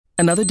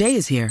Another day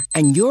is here,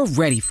 and you're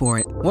ready for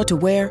it. What to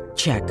wear?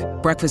 Check.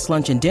 Breakfast,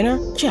 lunch, and dinner?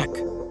 Check.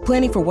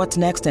 Planning for what's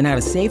next and how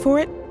to save for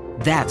it?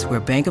 That's where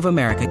Bank of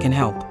America can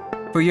help.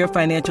 For your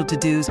financial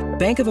to-dos,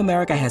 Bank of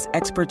America has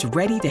experts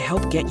ready to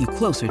help get you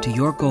closer to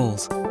your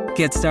goals.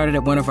 Get started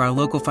at one of our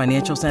local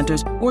financial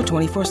centers or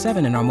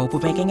 24/7 in our mobile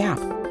banking app.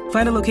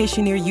 Find a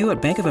location near you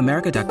at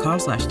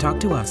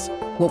bankofamerica.com/talktous.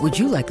 What would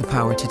you like the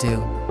power to do?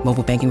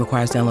 Mobile banking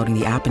requires downloading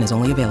the app and is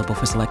only available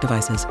for select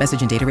devices.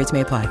 Message and data rates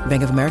may apply.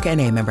 Bank of America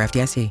N.A., member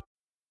FDIC.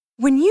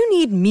 When you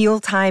need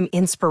mealtime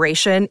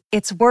inspiration,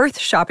 it's worth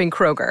shopping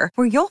Kroger,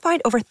 where you'll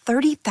find over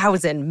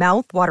 30,000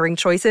 mouth-watering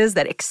choices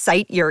that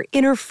excite your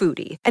inner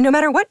foodie. And no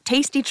matter what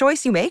tasty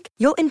choice you make,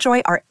 you'll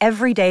enjoy our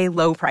everyday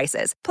low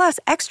prices, plus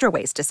extra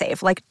ways to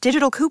save, like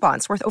digital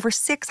coupons worth over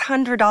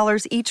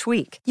 $600 each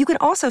week. You can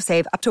also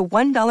save up to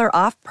 $1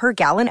 off per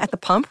gallon at the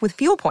pump with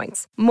fuel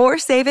points. More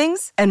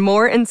savings and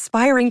more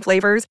inspiring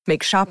flavors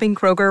make shopping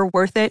Kroger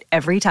worth it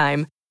every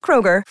time.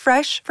 Kroger,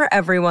 fresh for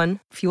everyone.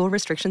 Fuel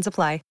restrictions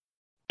apply.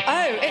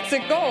 Oh, it's a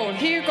goal.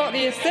 Who got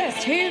the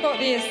assist? Who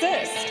got the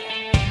assist?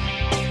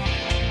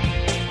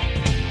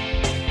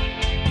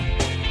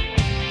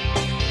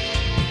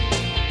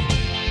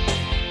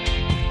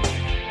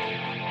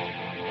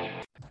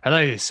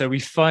 Hello. So we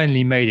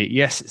finally made it.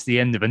 Yes, it's the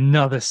end of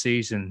another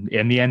season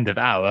and the end of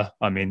our,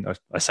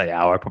 I say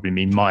our, I probably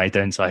mean my,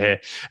 don't I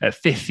here?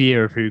 Fifth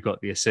year of Who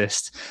Got the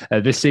Assist.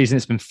 This season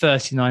it's been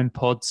 39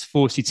 pods,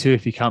 42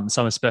 if you count the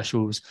summer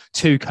specials,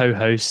 2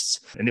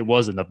 co-hosts, and it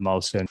was another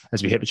milestone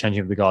as we hit the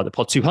changing of the guard at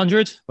pod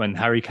 200 when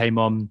Harry came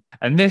on.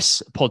 And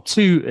this pod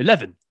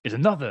 211 is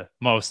another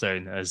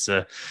milestone as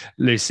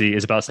Lucy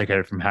is about to take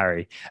over from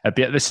Harry. But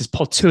yeah, this is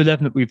pod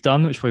 211 that we've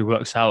done, which probably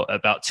works out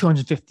about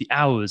 250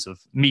 hours of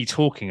me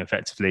talking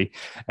effectively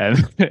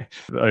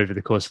over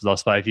the course of the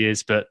last 5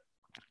 years. But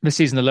this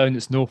season alone,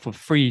 it's north of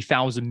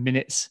 3,000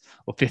 minutes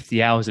or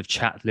 50 hours of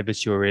chat delivered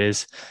to your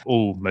ears,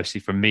 all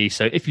mostly from me.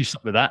 So if you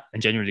stuck with that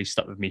and genuinely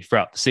stuck with me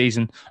throughout the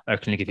season, I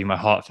can give you my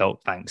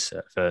heartfelt thanks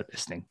for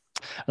listening.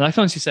 And I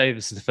can honestly say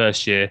this is the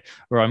first year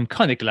where I'm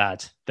kind of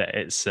glad that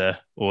it's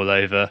all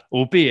over,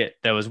 albeit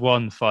there was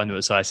one final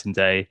exciting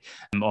day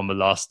on the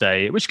last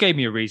day, which gave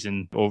me a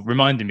reason, or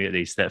reminded me at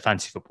least, that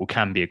fantasy football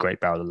can be a great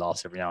barrel of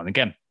laughs every now and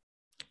again.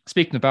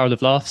 Speaking of barrel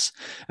of laughs,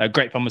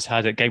 great fun was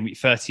had at game week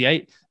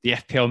 38. The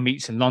FPL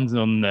meets in London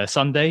on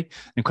Sunday.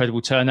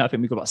 Incredible turnout. I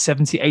think we got about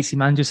 70, 80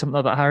 managers, something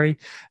like that, Harry.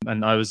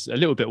 And I was a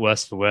little bit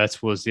worse for wear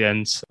towards the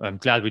end. I'm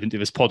glad we didn't do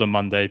this pod on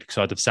Monday because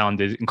I'd have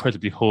sounded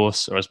incredibly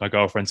hoarse, or as my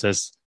girlfriend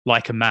says,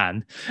 like a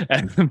man.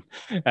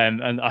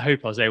 And I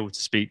hope I was able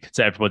to speak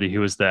to everybody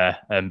who was there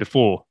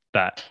before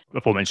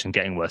mentioned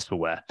getting worse for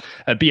wear.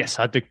 But yes,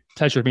 I had the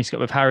pleasure of meeting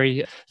up with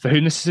Harry, for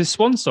whom this is his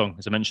swan song,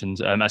 as I mentioned,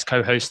 as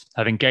co-host,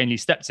 having gainfully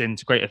stepped in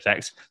to great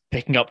effect,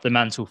 picking up the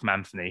mantle from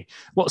Anthony.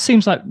 What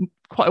seems like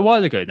quite a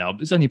while ago now. It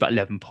was only about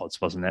 11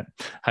 pods, wasn't it?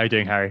 How are you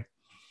doing, Harry?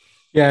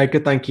 Yeah,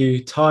 good, thank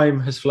you. Time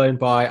has flown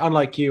by.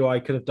 Unlike you, I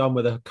could have done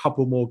with a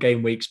couple more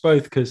game weeks,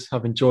 both because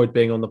I've enjoyed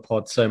being on the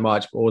pod so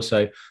much, but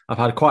also I've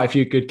had quite a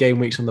few good game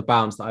weeks on the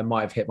bounce that I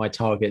might have hit my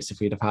targets if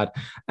we'd have had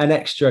an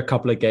extra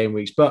couple of game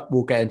weeks. But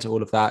we'll get into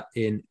all of that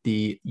in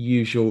the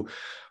usual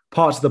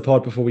parts of the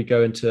pod before we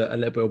go into a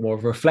little bit more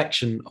of a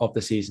reflection of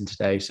the season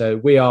today. So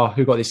we are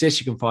Who Got the Assist.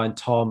 You can find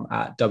Tom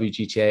at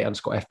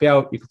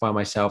WGTA_FPL. You can find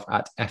myself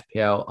at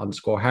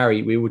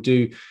FPL_Harry. We will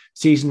do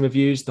season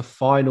reviews, the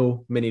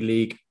final mini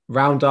league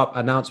roundup,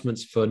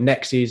 announcements for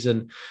next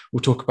season.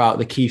 We'll talk about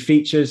the key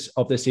features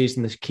of the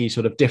season, the key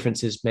sort of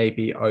differences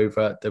maybe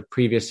over the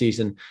previous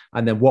season,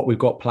 and then what we've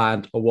got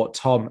planned or what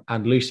Tom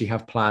and Lucy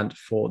have planned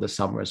for the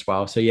summer as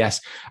well. So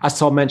yes, as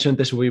Tom mentioned,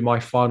 this will be my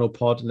final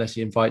pod unless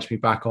he invites me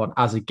back on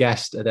as a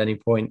guest at any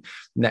point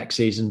next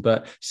season.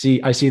 But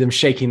I see them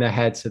shaking their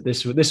heads. So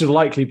this will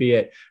likely be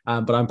it.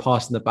 But I'm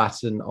passing the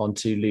baton on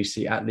to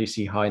Lucy at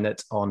Lucy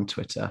Hynett on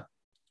Twitter.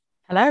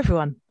 Hello,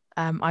 everyone.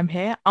 I'm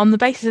here. On the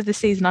basis of this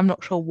season, I'm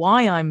not sure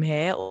why I'm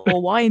here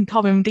or why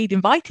Tom indeed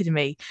invited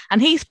me.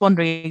 And he's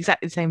wondering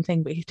exactly the same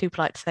thing, but he's too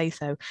polite to say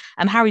so.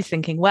 And Harry's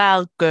thinking,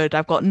 well, good,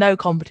 I've got no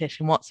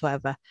competition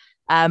whatsoever.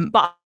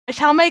 But I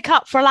shall make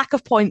up for a lack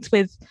of points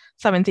with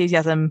some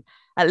enthusiasm,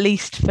 at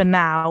least for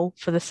now,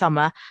 for the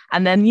summer.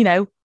 And then,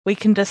 we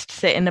can just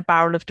sit in a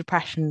barrel of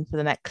depression for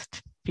the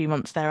next few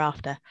months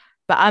thereafter.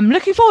 But I'm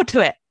looking forward to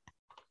it.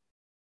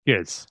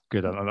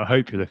 Good. I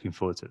hope you're looking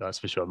forward to it, that's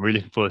for sure. I'm really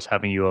looking forward to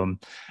having you on.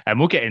 And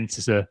we'll get into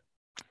the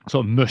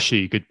sort of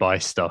mushy goodbye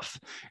stuff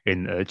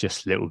in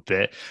just a little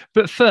bit.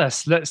 But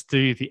first, let's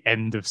do the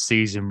end of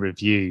season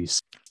reviews.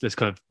 Let's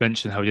kind of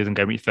mention how we did in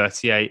game week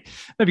 38.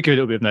 Maybe give a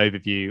little bit of an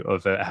overview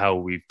of how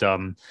we've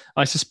done.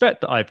 I suspect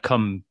that I've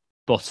come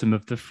bottom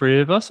of the three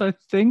of us, I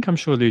think. I'm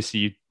sure,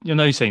 Lucy,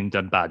 you're saying you've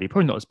done badly,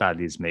 probably not as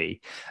badly as me.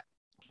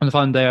 On the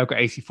final day, I've got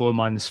 84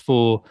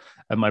 -4.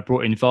 I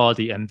brought in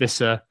Vardy and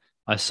Visser.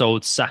 I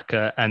sold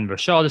Saka and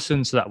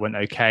Richarlison, so that went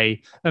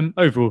okay.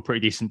 Overall,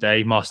 pretty decent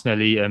day.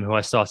 Martinelli, who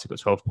I started, got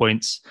 12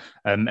 points.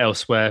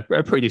 Elsewhere,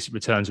 pretty decent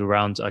returns all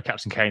around. I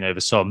captained Kane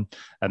over Son,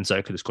 so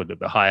I could have scored a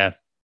little bit higher.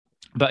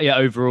 But yeah,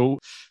 overall,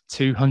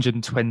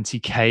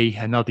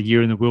 220k, another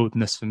year in the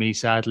wilderness for me,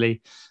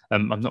 sadly.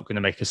 I'm not going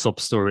to make a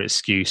sob story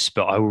excuse,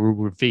 but I will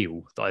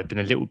reveal that I've been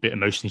a little bit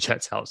emotionally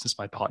checked out since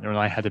my partner and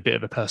I had a bit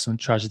of a personal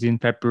tragedy in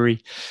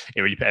February.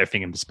 It really put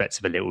everything in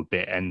perspective a little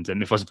bit. And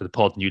if it wasn't for the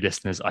pod, new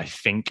listeners, I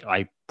think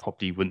I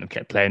probably wouldn't have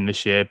kept playing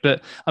this year.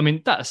 But I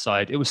mean, that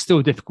aside, it was still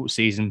a difficult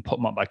season, put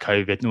marked by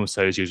COVID, and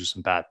also, as usual,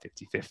 some bad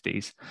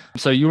 50-50s.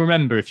 So you'll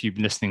remember, if you've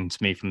been listening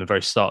to me from the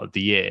very start of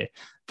the year,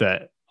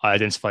 that I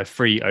identified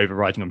 3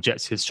 overriding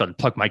objectives, tried to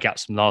plug my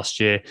gaps from last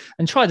year,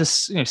 and try to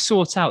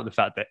sort out the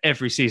fact that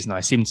every season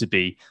I seem to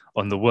be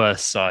on the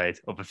worst side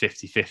of a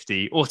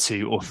 50-50 or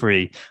 2 or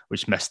 3,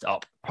 which messed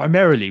up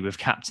primarily with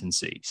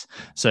captaincies.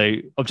 So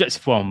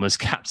objective 1 was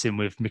captain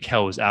with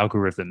Mikel's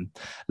algorithm.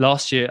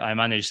 Last year, I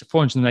managed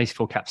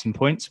 484 captain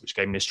points, which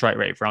gave me a strike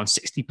rate of around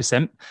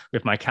 60%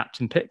 with my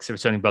captain picks, so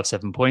returning above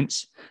 7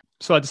 points.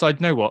 So I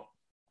decided, you know what?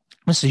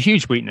 This is a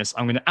huge weakness.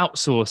 I'm going to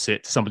outsource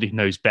it to somebody who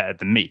knows better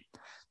than me.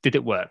 Did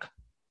it work?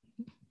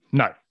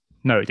 No,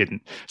 it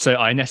didn't. So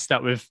I nested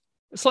that with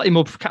slightly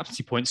more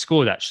captaincy points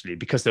scored, actually,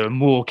 because there were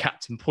more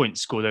captain points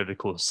scored over the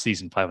course of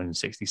season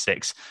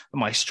 566. But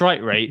my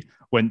strike rate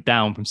went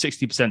down from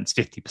 60%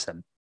 to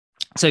 50%.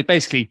 So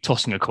basically,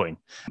 tossing a coin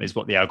is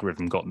what the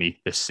algorithm got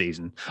me this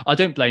season. I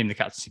don't blame the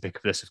captaincy pick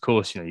of this, of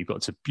course. You've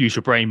got to use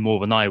your brain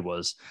more than I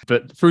was.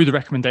 But through the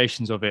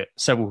recommendations of it,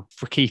 several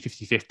key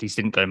 50-50s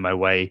didn't go my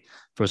way.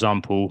 For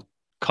example,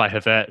 Kai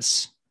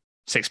Havertz,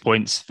 6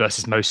 points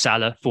versus Mo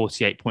Salah,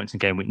 48 points in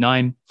game week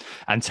 9.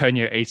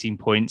 Antonio, 18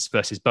 points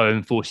versus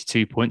Bowen,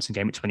 42 points in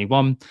game week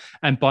 21.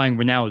 And buying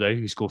Ronaldo,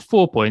 who scored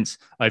 4 points,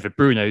 over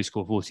Bruno, who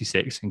scored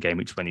 46 in game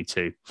week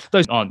 22.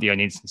 Those aren't the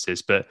only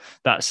instances, but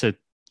that's a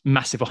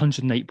massive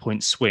 108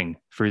 point swing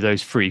through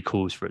those 3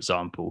 calls, for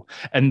example.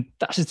 And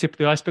that's the tip of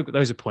the iceberg, but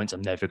those are points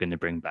I'm never going to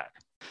bring back.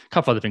 A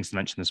couple other things to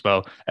mention as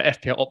well. At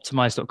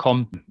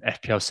FPLoptimize.com,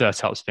 FPL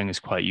certouts thing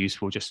is quite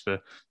useful just for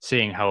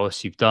seeing how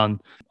else you've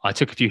done. I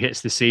took a few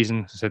hits this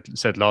season.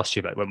 Said last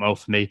year, but it went well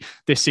for me.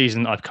 This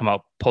season, I've come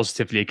up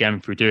positively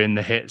again through doing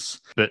the hits,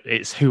 but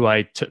it's who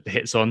I took the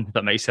hits on, if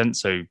that makes sense.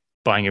 So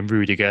buying in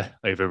Rudiger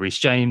over Reece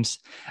James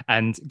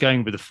and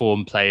going with the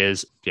form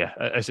players. Yeah,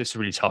 it's a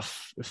really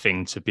tough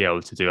thing to be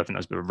able to do. I think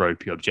that's a bit of a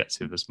ropey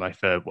objective as my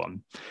third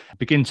one. I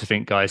begin to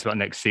think, guys, about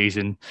next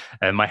season.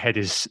 My head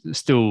is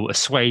still a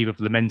sway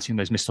of lamenting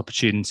those missed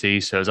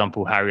opportunities. So, for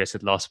example, Harry, I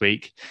said last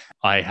week,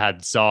 I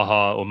had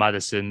Zaha or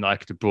Maddison that I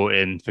could have brought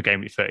in for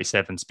game week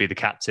 37 to be the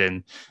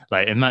captain.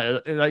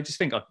 I just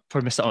think I've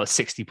probably missed out on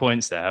 60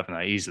 points there, haven't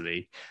I,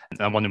 easily?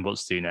 And I'm wondering what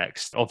to do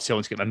next. Obviously, I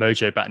want to get my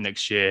mojo back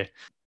next year.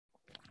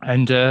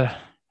 And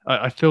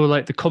I feel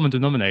like the common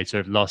denominator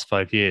over the last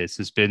 5 years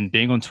has been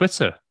being on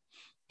Twitter,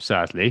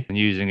 sadly, and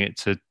using it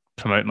to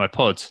promote my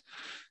pod.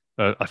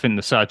 I think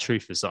the sad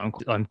truth is that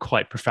I'm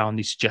quite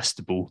profoundly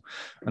suggestible,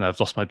 and I've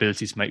lost my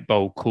ability to make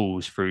bold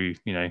calls through,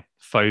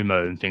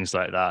 FOMO and things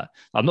like that.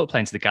 I'm not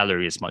playing to the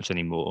gallery as much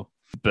anymore,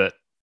 but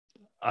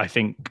I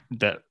think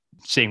that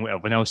seeing what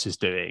everyone else is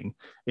doing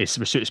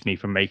restricts me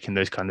from making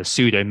those kind of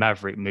pseudo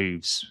maverick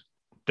moves,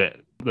 that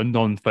the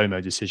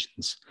non-FOMO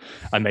decisions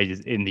I made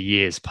in the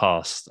years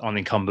past,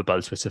 unencumbered by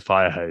the Twitter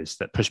fire hose,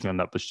 that pushed me on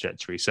that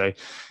trajectory. So,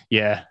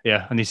 yeah.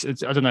 And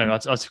I don't know.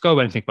 I'll go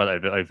away and think about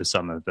it over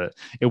summer, but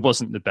it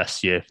wasn't the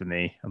best year for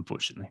me,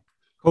 unfortunately.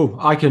 Cool.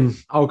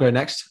 I'll go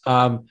next.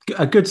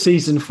 A good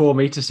season for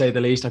me, to say the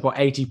least. I got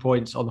 80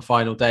 points on the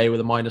final day with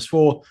a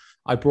 -4.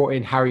 I brought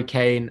in Harry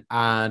Kane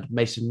and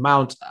Mason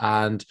Mount,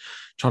 and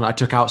I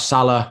took out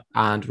Salah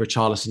and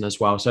Richarlison as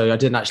well. So I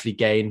didn't actually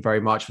gain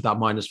very much with that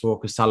 -4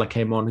 because Salah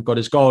came on and got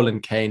his goal,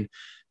 and Kane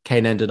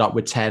ended up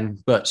with 10.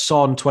 But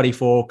Son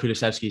 24,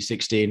 Kulusevski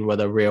 16 were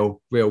the real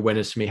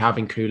winners for me.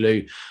 Having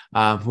Kulu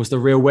was the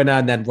real winner,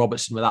 and then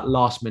Robertson with that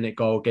last minute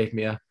goal gave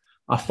me a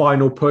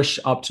final push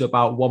up to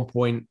about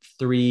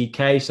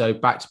 1.3k. So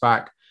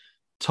back-to-back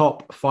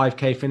top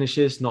 5k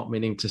finishes, not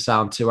meaning to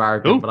sound too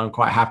arrogant, but I'm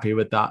quite happy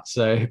with that.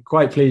 So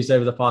quite pleased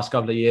over the past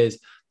couple of years.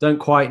 Don't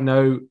quite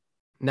know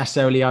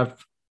necessarily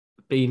I've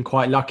been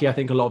quite lucky. I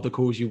think a lot of the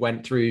calls you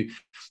went through,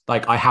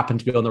 like I happened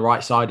to be on the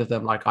right side of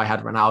them. Like I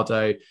had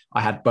Ronaldo,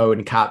 I had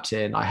Bowen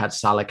captain, I had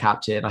Salah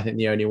captain. I think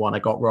the only one I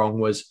got wrong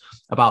was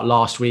about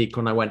last week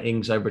when I went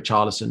Ings over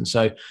Charlison.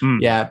 So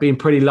yeah, been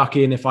pretty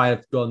lucky. And if I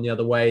had gone the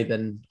other way,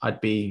 then I'd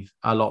be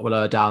a lot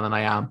lower down than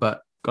I am.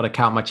 But got to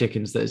count my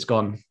chickens that it's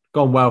gone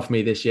well for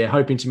me this year,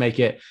 hoping to make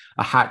it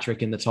a hat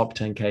trick in the top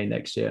 10k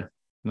next year.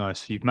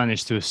 Nice. You've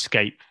managed to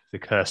escape the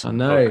curse of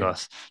the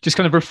podcast. Just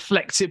kind of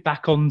reflects it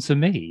back onto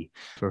me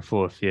for a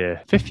fifth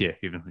year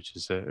even, which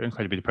is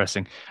incredibly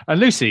depressing. And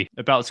Lucy,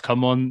 about to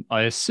come on,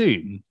 I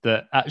assume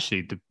that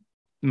actually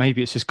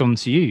maybe it's just gone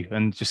to you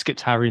and just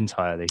skipped Harry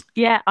entirely.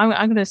 Yeah, I'm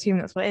going to assume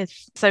that's what it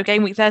is. So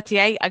game week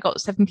 38, I got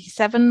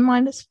 77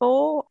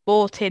 -4.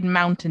 Bought in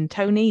Mount and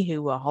Tony,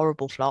 who were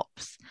horrible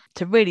flops.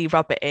 To really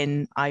rub it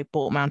in, I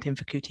bought Mount in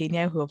for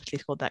Coutinho, who obviously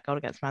scored that goal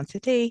against Man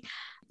City.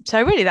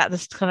 So really that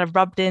just kind of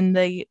rubbed in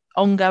the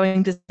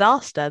ongoing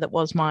disaster that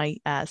was my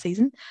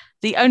season.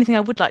 The only thing I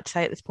would like to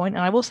say at this point,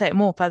 and I will say it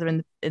more further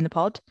in the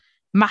pod,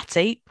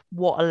 Matty,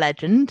 what a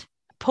legend.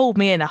 pulled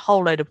me in a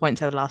whole load of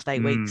points over the last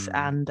 8 weeks.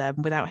 And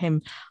without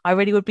him, I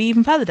really would be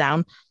even further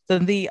down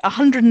than the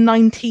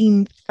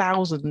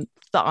 119,000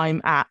 that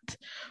I'm at,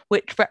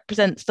 which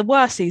represents the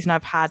worst season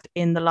I've had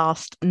in the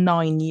last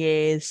 9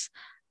 years,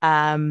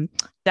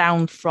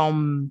 down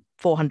from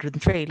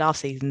 403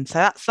 last season.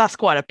 So that's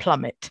quite a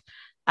plummet.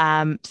 So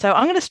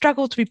I'm going to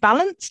struggle to be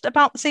balanced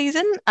about the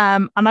season,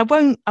 and I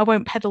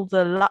won't peddle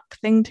the luck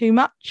thing too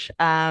much,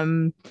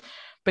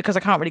 because I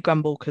can't really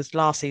grumble, because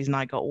last season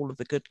I got all of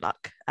the good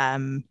luck,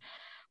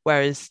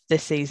 whereas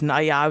this season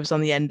I was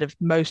on the end of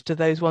most of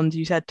those ones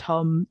you said,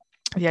 Tom.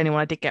 The only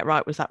one I did get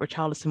right was that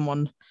Richarlison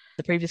one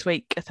the previous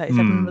week,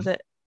 37 was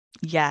it?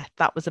 Yeah,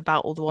 that was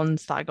about all the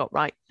ones that I got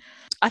right.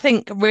 I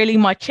think really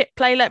my chip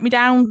play let me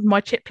down.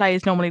 My chip play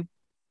is normally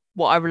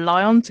what I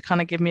rely on to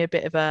kind of give me a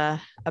bit of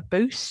a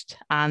boost,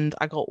 and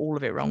I got all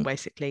of it wrong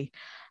basically.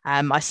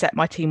 I set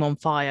my team on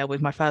fire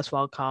with my first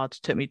wild card,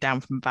 took me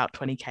down from about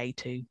 20k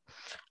to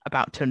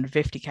about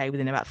 250k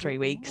within about 3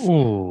 weeks.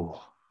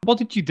 Oh, what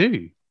did you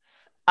do?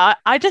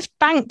 I just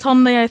banked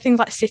on the things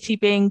like City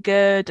being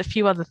good, a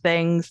few other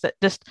things, that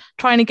just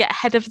trying to get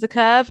ahead of the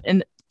curve,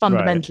 and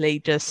fundamentally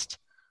just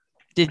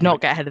did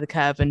not get ahead of the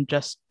curve, and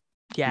just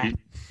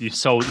You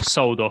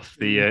sold off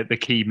the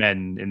key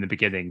men in the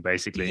beginning,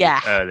 basically.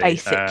 Yeah, early.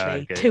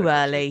 basically too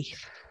early.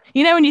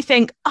 You know, when you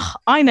think,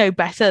 I know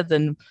better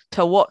than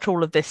to watch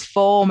all of this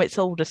form, it's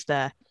all just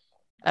a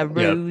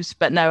ruse.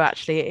 But no,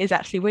 actually, it is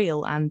actually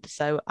real, and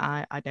so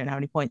I don't have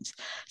any points.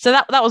 So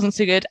that wasn't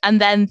so good.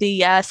 And then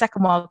the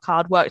second wild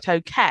card worked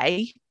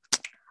okay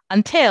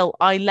until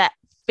I let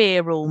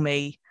fear rule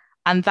me.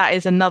 And that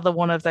is another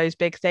one of those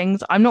big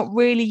things. I'm not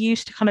really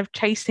used to kind of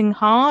chasing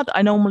hard.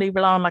 I normally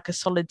rely on like a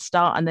solid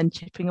start and then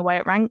chipping away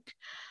at rank.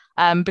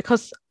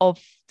 Because of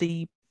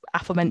the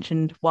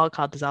aforementioned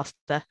wildcard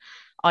disaster,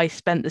 I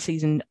spent the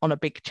season on a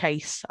big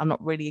chase. I'm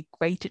not really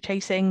great at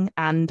chasing.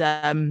 And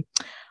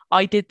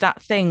I did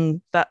that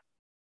thing that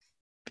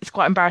it's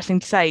quite embarrassing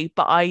to say,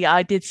 but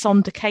I did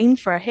Son to Kane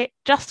for a hit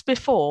just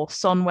before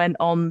Son went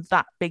on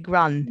that big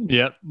run.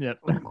 Yep.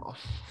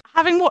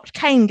 Having watched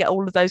Kane get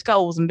all of those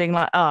goals and being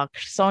like,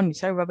 Son, you're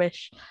so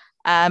rubbish.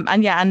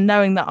 And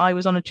knowing that I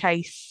was on a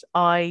chase,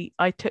 I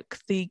took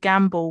the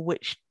gamble,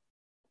 which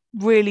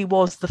really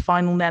was the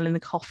final nail in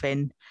the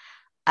coffin.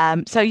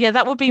 So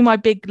that would be my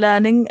big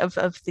learning of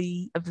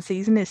the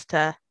season, is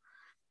to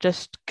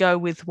just go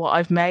with what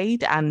I've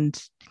made and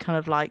kind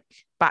of like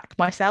back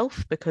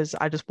myself, because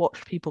I just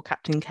watched people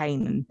captain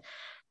Kane and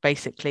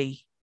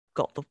basically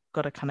got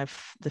a kind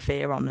of the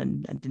fear on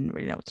and didn't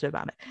really know what to do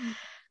about it.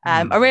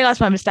 I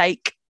realised my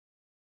mistake,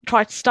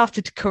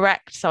 started to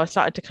correct, so I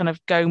started to kind of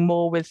go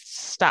more with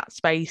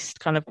stats-based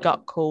kind of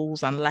gut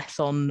calls and less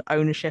on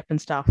ownership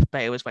and stuff,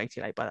 but it was way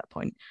too late by that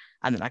point.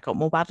 And then I got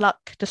more bad luck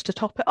just to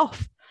top it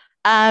off.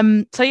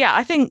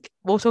 I think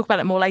we'll talk about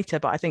it more later,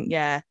 but I think,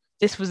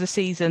 this was a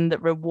season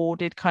that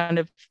rewarded kind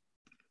of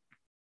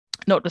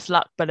not just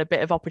luck, but a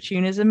bit of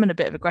opportunism and a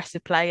bit of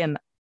aggressive play, and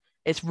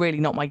it's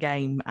really not my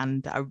game,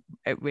 and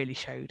it really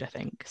showed, I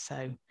think.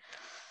 So,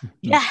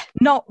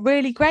 not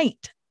really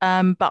great.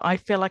 But I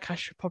feel like I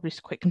should probably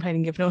quit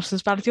complaining, given it was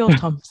as bad as yours,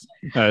 Tom.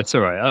 It's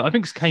all right. I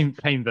think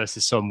Kane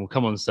versus Son, we'll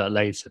come on to that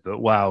later. But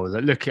wow,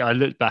 I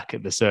looked back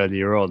at this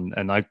earlier on,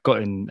 and I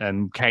got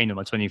in Kane on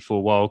my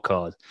 24 wild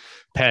card,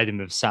 paired him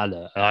with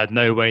Salah. I had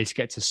no way to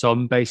get to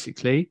Son,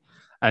 basically.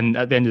 And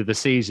at the end of the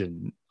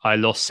season, I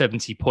lost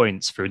 70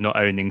 points through not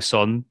owning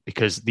Son,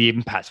 because the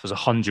impact was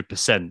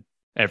 100%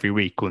 every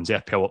week on the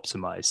FPL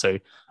Optimize. So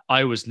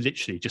I was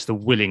literally just a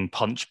willing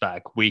punch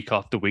bag week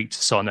after week to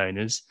Son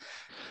owners.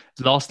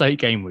 The last 8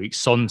 game weeks,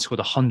 Son scored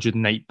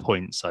 108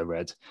 points, I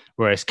read,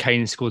 whereas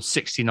Kane scored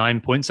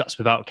 69 points. That's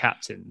without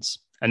captains.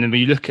 And then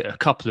when you look at a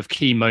couple of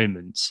key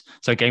moments,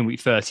 so game week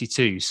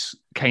 32,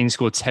 Kane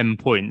scored 10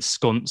 points,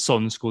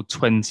 Son scored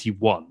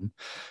 21.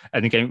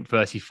 And in game week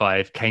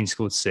 35, Kane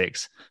scored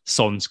 6,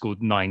 Son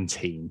scored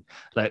 19.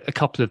 Like a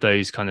couple of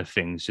those kind of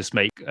things just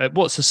make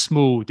what's a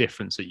small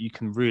difference that you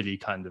can really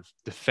kind of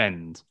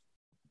defend,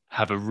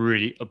 have a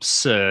really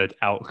absurd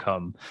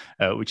outcome,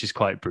 which is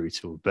quite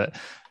brutal. But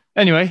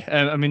anyway,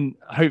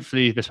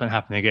 hopefully this won't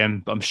happen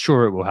again, but I'm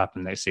sure it will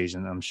happen next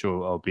season. I'm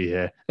sure I'll be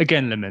here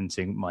again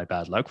lamenting my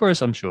bad luck,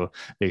 whereas I'm sure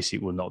Lucy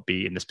will not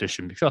be in this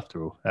position, because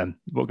after all,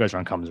 what goes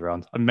around comes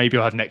around. And maybe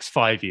I'll have next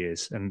 5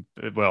 years and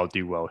I'll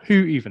do well. Who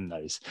even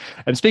knows?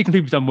 And speaking of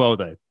people who've done well,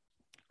 though,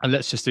 and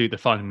let's just do the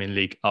Final Min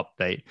League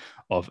update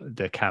of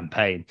the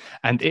campaign.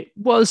 And it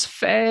was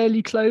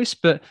fairly close,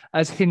 but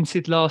as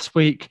hinted last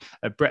week,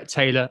 Brett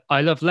Taylor,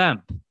 I Love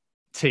Lamp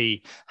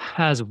T,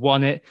 has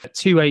won it.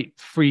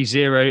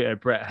 2830.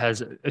 Brett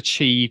has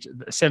achieved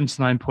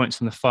 79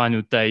 points on the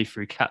final day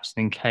through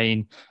captaining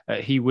Kane.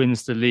 He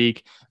wins the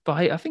league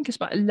by, I think it's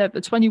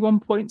about 21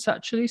 points,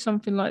 actually,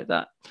 something like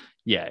that.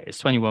 Yeah, it's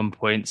 21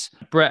 points.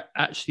 Brett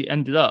actually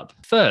ended up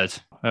third,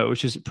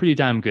 which is pretty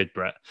damn good,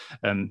 Brett.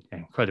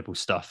 Incredible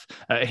stuff.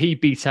 He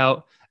beat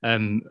out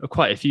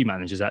quite a few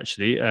managers,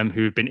 actually,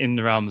 who have been in and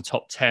around the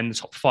top 10, the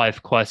top 5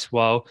 for quite a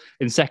while.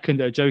 In second,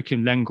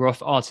 Joachim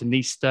Lengroff,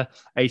 Artenista,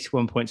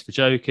 81 points for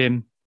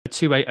Joachim.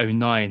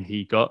 2809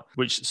 he got,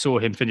 which saw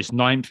him finish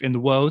ninth in the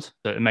world.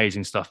 So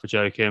amazing stuff for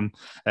Joachim.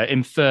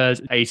 In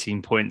third,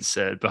 18 points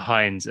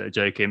behind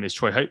Joachim is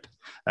Troy Hope,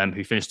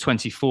 who finished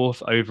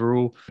 24th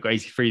overall. Got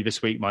 83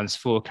 this week,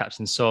 -4.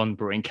 Captain Son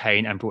brought in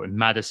Kane and brought in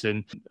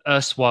Madison.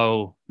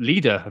 Erstwhile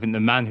leader, I think the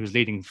man who was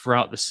leading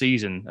throughout the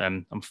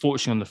season,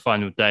 unfortunately on the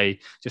final day,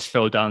 just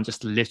fell down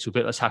just a little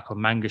bit. Let's Hakon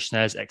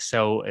Mangersnes,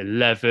 Excel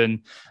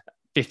 11.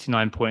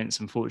 59 points,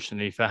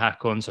 unfortunately, for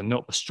Hakon, so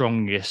not the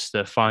strongest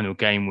final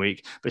game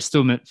week, but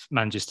still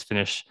manages to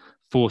finish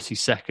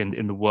 42nd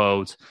in the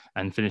world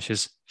and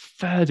finishes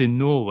third in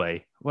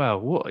Norway. Wow,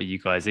 what are you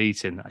guys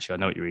eating? Actually, I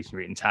know what you're eating.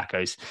 You're eating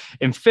tacos.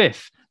 In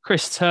fifth,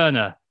 Chris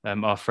Turner,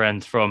 our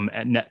friend from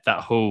Net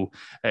That Hall,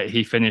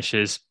 he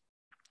finishes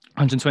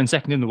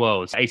 122nd in the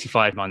world,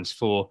 85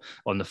 -4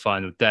 on the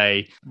final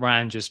day.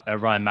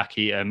 Ryan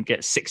Mackey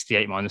gets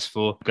 68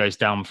 -4, goes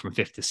down from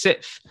 5th to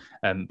 6th,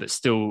 but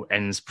still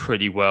ends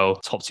pretty well.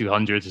 Top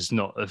 200 is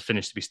not a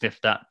finish to be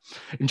sniffed at.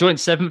 In joint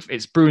 7th,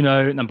 it's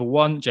Bruno, number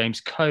 1,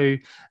 James Coe,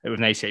 with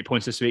an 88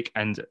 points this week,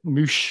 and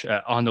Mouche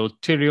Arnaud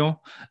Thirion,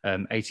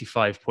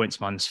 85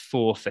 points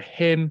 -4 for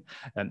him.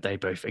 They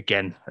both,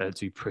 again,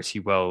 do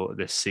pretty well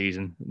this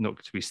season.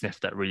 Not to be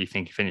sniffed at, really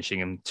think finishing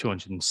in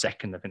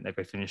 202nd. I think they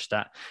both finished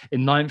that.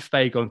 In 9th,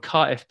 Vagon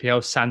Kart FPL,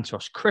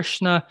 Santosh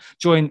Krishna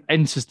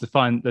enters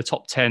the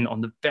top 10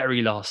 on the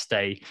very last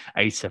day,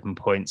 87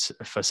 points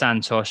for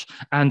Santosh.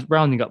 And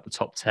rounding up the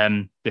top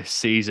 10 this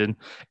season,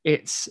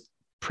 it's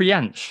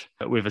Priyansh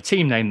with a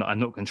team name that I'm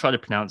not going to try to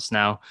pronounce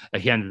now.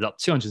 He ended up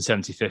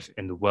 275th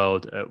in the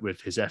world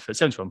with his effort.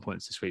 71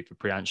 points this week for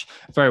Priyansh.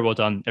 Very well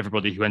done,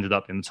 everybody who ended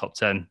up in the top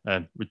 10.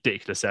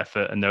 Ridiculous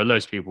effort. And there are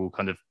loads of people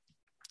kind of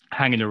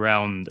hanging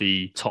around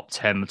the top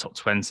 10, the top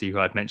 20, who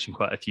I've mentioned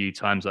quite a few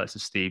times, like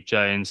Steve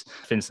Jones,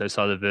 Vince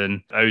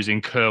O'Sullivan, Ozin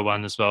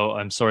Kerwan as well.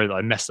 I'm sorry that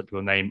I messed up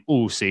your name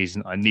all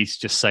season. I need to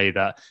just say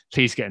that.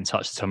 Please get in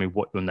touch to tell me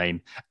what your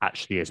name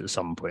actually is at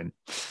some point.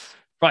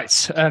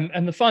 Right.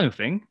 And the final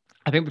thing,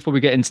 I think before we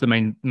get into the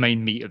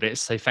main meat of it,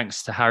 say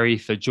thanks to Harry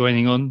for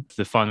joining on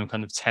the final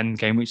kind of 10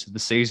 game weeks of the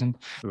season.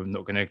 We're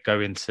not going to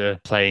go into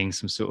playing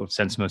some sort of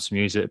sentimental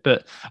music,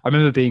 but I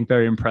remember being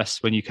very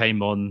impressed when you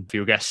came on for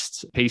your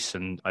guest piece,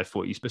 and I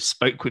thought you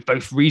spoke with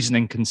both reason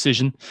and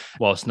concision,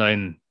 whilst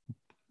knowing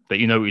that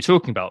you know what you're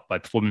talking about by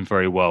performing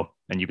very well.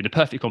 And you've been a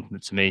perfect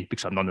compliment to me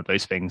because I'm none of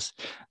those things.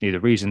 Neither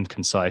reasoned,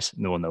 concise,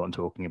 no one know what I'm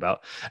talking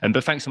about.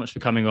 But thanks so much for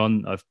coming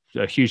on. I've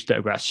a huge debt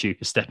of gratitude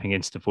for stepping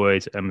into the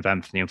void. And with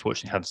Anthony,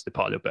 unfortunately, having to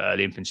depart a little bit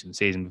early and finishing the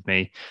season with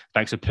me.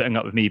 Thanks for putting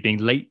up with me being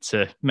late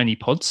to many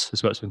pods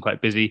as well. It's been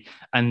quite busy.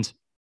 And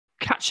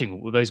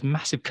catching all those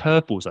massive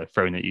curveballs I've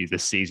thrown at you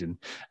this season.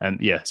 And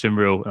yeah, it's been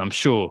real. And I'm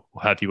sure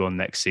we'll have you on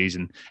next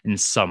season in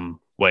some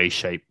way,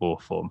 shape, or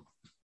form.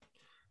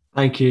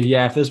 Thank you.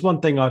 Yeah, if there's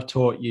one thing I've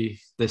taught you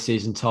this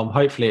season, Tom,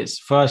 hopefully it's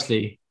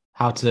firstly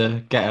how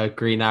to get a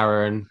green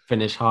arrow and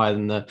finish higher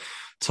than the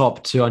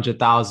top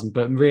 200,000.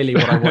 But really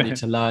what I want you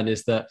to learn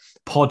is that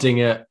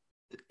podding at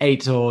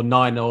 8 or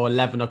 9 or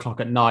 11 o'clock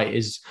at night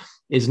is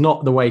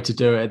not the way to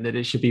do it, and that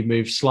it should be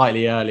moved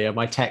slightly earlier.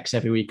 My texts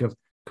every week of,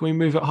 can we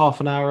move it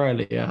half an hour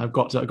earlier? I've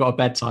got a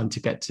bedtime to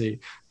get to.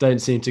 Don't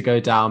seem to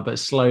go down, but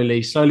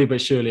slowly but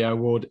surely I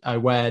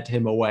weared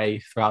him away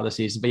throughout the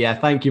season. But yeah,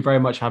 thank you very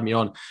much for having me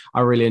on.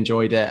 I really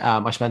enjoyed it.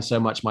 I spent so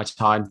much of my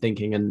time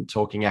thinking and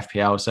talking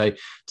FPL. So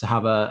to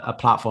have a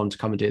platform to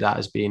come and do that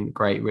has been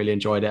great. Really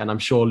enjoyed it. And I'm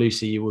sure,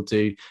 Lucy, you will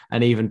do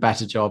an even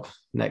better job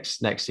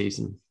next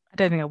season. I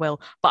don't think I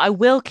will, but I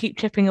will keep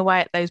chipping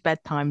away at those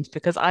bedtimes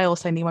because I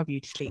also need my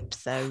beauty sleep.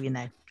 So, you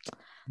know,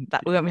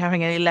 that we won't be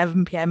having any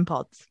 11 p.m.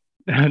 pods.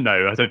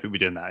 No, I don't think we're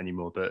doing that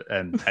anymore, but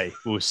hey,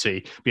 we'll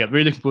see. But yeah,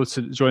 really looking forward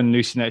to joining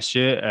Lucy next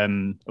year,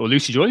 or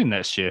Lucy joining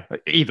next year.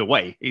 Either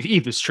way,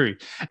 either's true.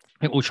 I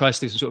think we'll try to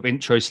do some sort of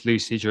intros to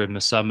Lucy during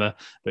the summer,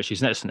 but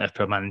she's an excellent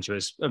FPL manager,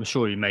 as I'm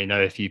sure you may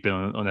know if you've been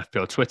on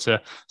FPL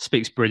Twitter,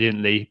 speaks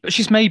brilliantly, but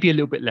she's maybe a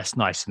little bit less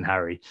nice than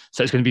Harry.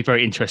 So it's going to be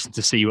very interesting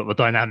to see what the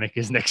dynamic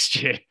is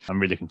next year. I'm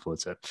really looking forward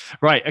to it.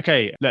 Right,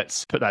 okay,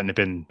 let's put that in the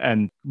bin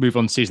and move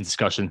on to season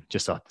discussion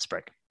just after this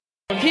break.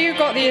 Who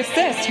got the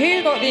assist?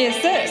 Who got the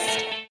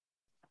assist?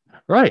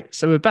 Right,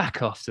 so we're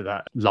back after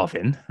that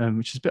love-in,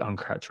 which is a bit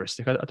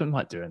uncharacteristic. I don't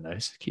like doing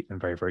those. Keep them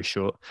very, very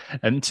short.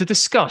 To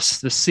discuss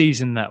the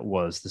season that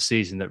was, the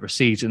season that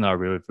recedes in our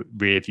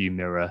rear-view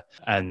mirror,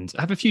 and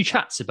have a few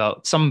chats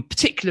about some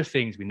particular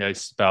things we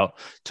noticed about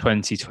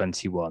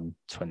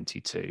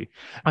 2021-22.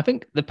 I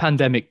think the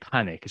pandemic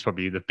panic is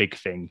probably the big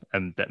thing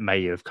that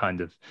may have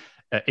kind of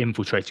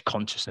infiltrated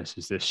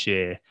consciousnesses this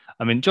year.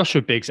 I mean,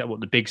 Joshua Biggs at What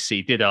the Big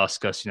C did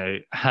ask us,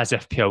 has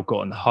FPL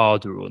gotten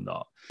harder or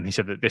not? And he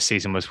said that this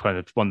season was kind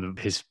of one of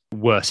his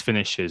worst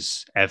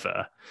finishes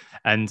ever.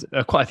 And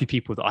quite a few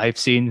people that I've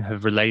seen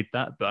have relayed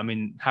that. But I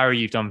mean, Harry,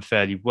 you've done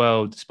fairly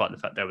well, despite the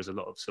fact there was a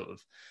lot of sort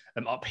of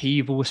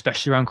upheaval,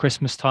 especially around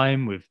Christmas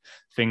time, with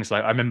things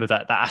like, I remember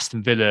that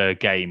Aston Villa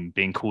game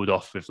being called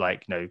off with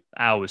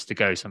hours to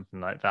go,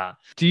 something like that.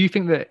 Do you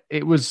think that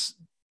it was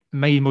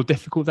made more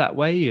difficult that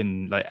way?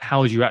 And how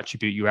would you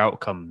attribute your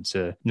outcome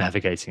to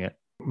navigating it?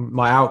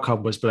 my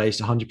outcome was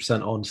based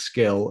 100% on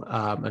skill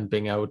and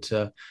being able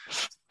to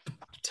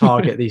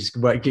target these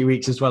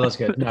weeks as well as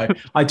good. No,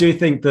 I do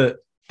think that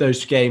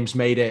those games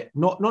made it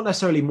not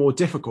necessarily more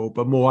difficult,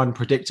 but more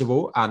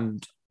unpredictable,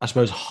 and I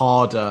suppose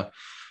harder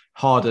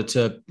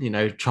to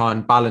try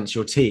and balance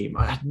your team.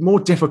 More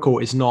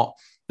difficult is not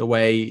the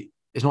way.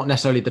 It's not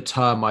necessarily the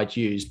term I'd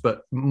use,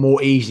 but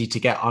more easy to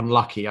get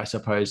unlucky, I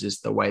suppose, is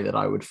the way that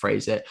I would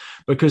phrase it.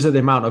 Because of the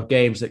amount of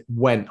games that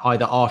went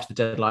either after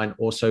the deadline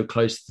or so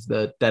close to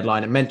the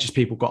deadline, it meant just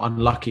people got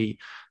unlucky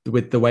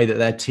with the way that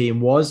their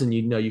team was. And,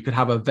 you could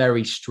have a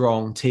very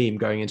strong team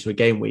going into a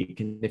game week.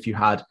 And if you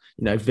had,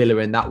 Villa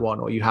in that one,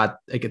 or you had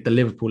the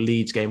Liverpool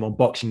Leeds game on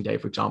Boxing Day,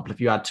 for example,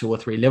 if you had 2 or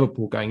 3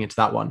 Liverpool going into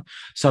that one,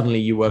 suddenly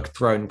you were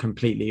thrown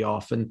completely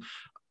off. And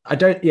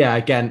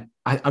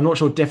I'm not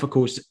sure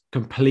difficult is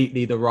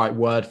completely the right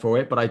word for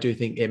it, but I do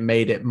think it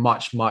made it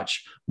much,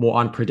 much more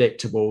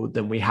unpredictable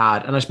than we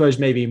had. And I suppose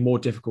maybe more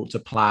difficult to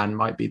plan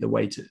might be the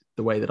way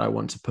that I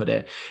want to put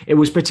it. It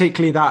was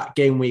particularly that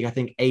game week, I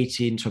think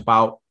 18 to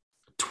about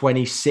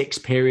 26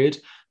 period.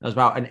 That was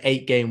about an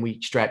 8-game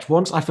week stretch.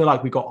 Once I feel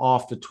like we got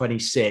after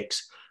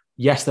 26,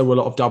 yes, there were a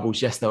lot of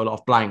doubles. Yes, there were a lot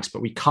of blanks,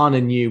 but we kind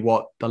of knew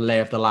what the lay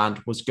of the land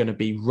was going to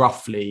be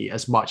roughly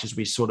as much as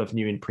we sort of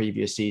knew in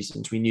previous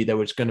seasons. We knew there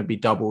was going to be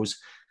doubles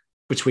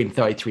between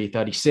 33,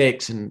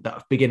 36, and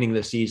the beginning of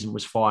the season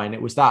was fine.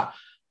 It was that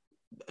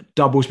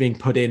doubles being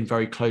put in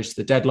very close to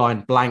the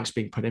deadline, blanks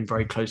being put in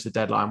very close to the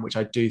deadline, which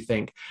I do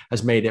think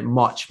has made it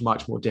much,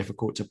 much more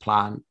difficult to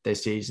plan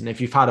this season.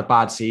 If you've had a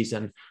bad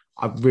season,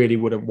 I really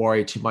wouldn't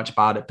worry too much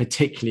about it,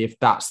 particularly if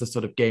that's the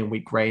sort of game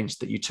week range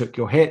that you took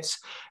your hits.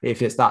 If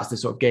that's the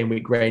sort of game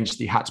week range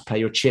that you had to play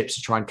your chips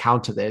to try and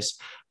counter this,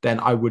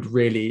 then I would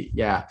really,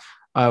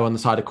 on the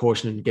side of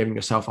caution and giving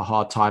yourself a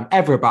hard time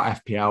ever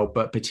about FPL,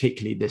 but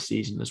particularly this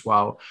season as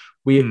well.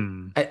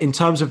 In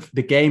terms of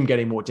the game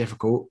getting more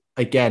difficult,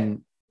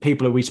 again,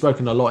 we've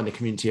spoken a lot in the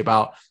community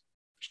about,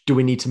 do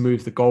we need to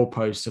move the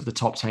goalposts of the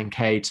top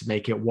 10K to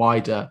make it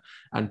wider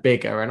and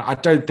bigger? And I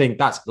don't think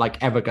that's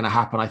ever going to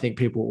happen. I think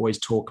people always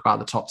talk about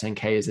the top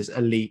 10K as this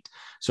elite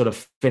sort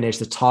of finish,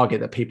 the target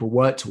that people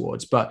work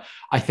towards. But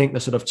I think the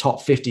sort of top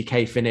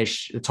 50K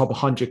finish, the top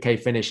 100K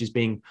finish is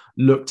being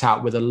looked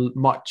at with a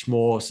much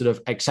more sort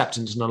of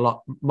acceptance and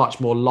much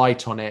more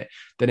light on it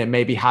than it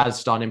maybe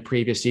has done in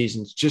previous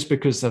seasons, just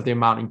because of the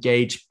amount of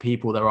engaged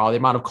people there are, the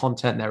amount of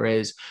content there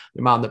is,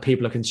 the amount that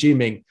people are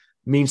consuming.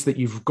 Means that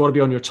you've got to be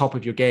on your top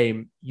of your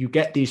game. You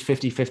get these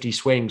 50-50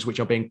 swings, which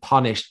are being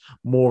punished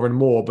more and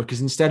more,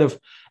 because instead of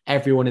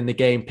everyone in the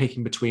game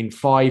picking between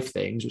 5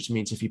 things, which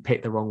means if you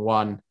pick the wrong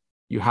one,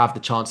 you have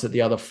the chance that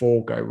the other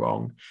 4 go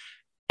wrong.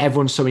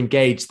 Everyone's so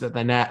engaged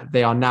that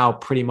they are now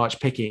pretty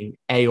much picking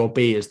A or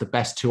B as the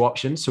best 2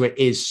 options. So it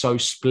is so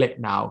split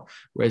now,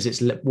 whereas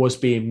it was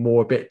being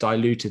more a bit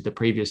diluted the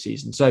previous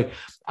season. So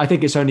I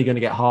think it's only going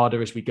to get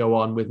harder as we go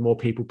on, with more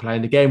people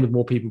playing the game, with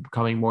more people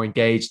becoming more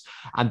engaged.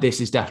 And this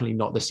is definitely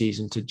not the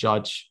season to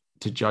judge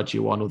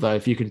you on. Although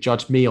if you can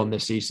judge me on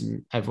this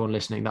season, everyone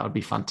listening, that would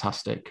be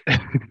fantastic.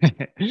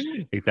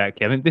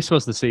 Exactly. I mean, this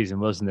was the season,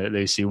 wasn't it,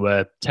 Lucy,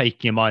 where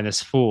taking a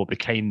 -4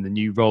 became the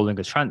new rolling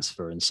a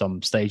transfer in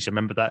some stage. I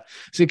remember that.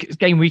 So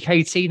game week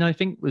 18, I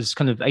think, was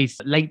kind of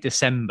late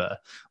December,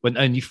 when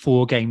only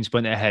 4 games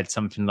went ahead,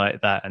 something like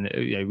that. And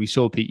we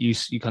saw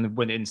you kind of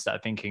went into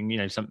that thinking,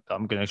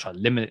 I'm going to try to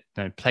limit,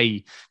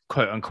 play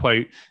quote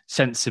unquote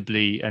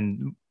sensibly.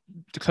 And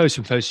the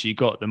closer and closer you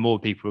got, the more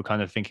people were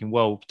kind of thinking,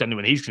 well, don't know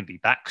when he's going to be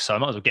back, so I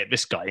might as well get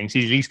this guy in, because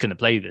he's at least going to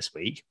play this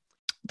week.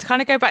 To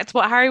kind of go back to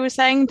what Harry was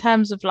saying in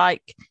terms of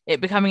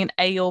it becoming an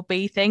A or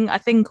B thing, I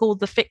think all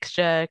the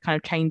fixture kind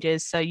of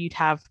changes, so you'd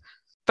have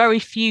very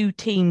few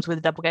teams with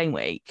a double game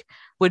week,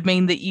 would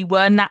mean that you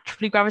were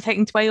naturally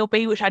gravitating to A or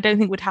B, which I don't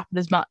think would happen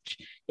as much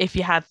if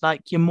you had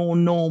your more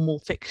normal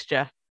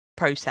fixture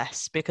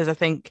process, because I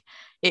think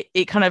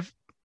it kind of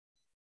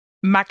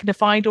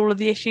magnified all of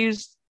the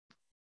issues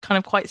kind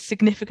of quite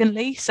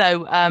significantly.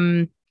 So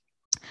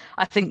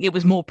I think it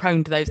was more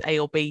prone to those A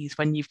or Bs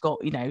when you've got,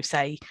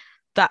 say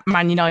that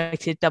Man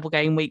United double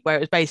game week where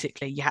it was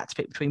basically you had to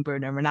pick between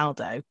Bruno and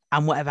Ronaldo,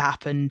 and whatever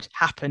happened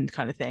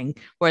kind of thing.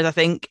 Whereas I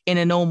think in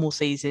a normal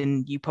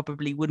season, you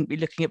probably wouldn't be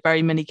looking at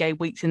very many game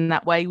weeks in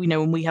that way. We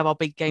know when we have our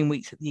big game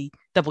weeks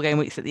double game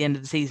weeks at the end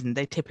of the season,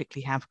 they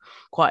typically have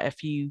quite a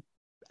few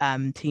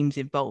teams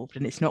involved,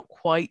 and it's not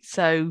quite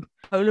so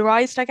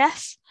polarized, I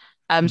guess.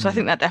 So I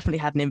think that definitely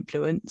had an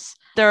influence.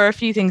 There are a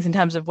few things in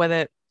terms of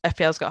whether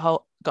FPL's got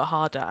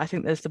harder. I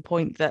think there's the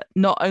point that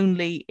not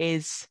only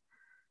is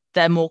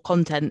there more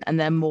content and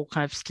there more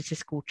kind of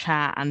statistical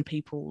chat, and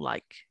people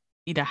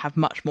have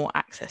much more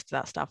access to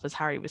that stuff, as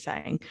Harry was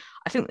saying.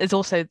 I think there's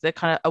also the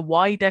kind of a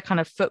wider kind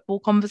of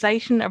football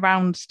conversation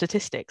around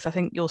statistics. I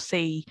think you'll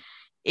see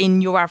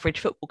in your average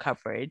football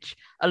coverage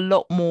a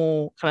lot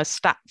more kind of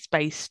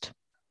stats-based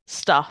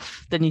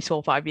stuff than you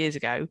saw 5 years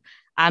ago.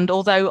 And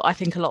although I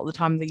think a lot of the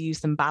time they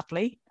use them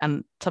badly,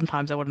 and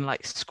sometimes I want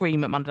to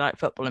scream at Monday Night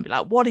Football and be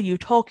like, what are you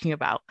talking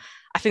about?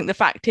 I think the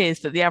fact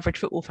is that the average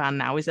football fan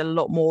now is a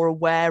lot more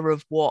aware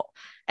of what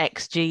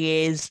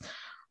XG is,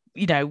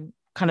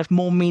 kind of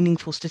more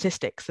meaningful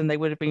statistics than they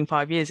would have been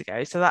 5 years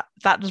ago. So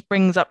that just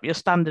brings up your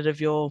standard of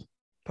your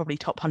probably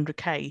top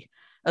 100k,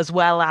 as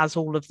well as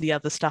all of the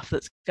other stuff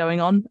that's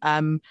going on.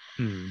 And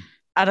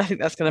I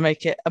think that's going to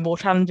make it a more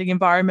challenging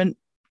environment.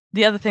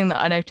 The other thing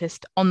that I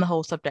noticed on the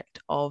whole subject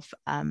of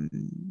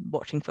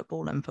watching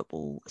football and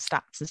football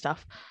stats and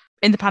stuff,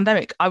 in the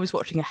pandemic, I was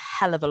watching a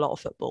hell of a lot of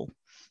football.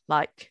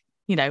 Like,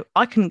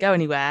 I couldn't go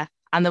anywhere,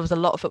 and there was a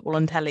lot of football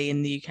on telly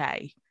in the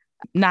UK.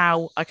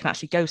 Now I can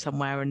actually go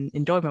somewhere and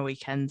enjoy my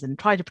weekends and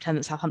try to pretend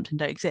that Southampton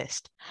don't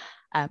exist.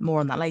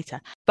 More on that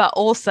later. But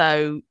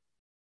also,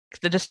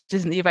 there just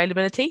isn't the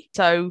availability.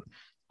 So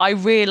I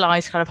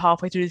realised kind of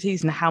halfway through the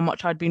season how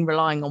much I'd been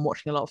relying on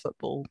watching a lot of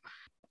football.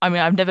 I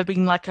mean, I've never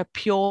been like a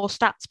pure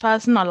stats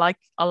person. I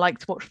like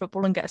to watch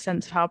football and get a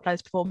sense of how a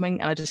player's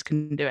performing, and I just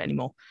couldn't do it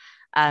anymore.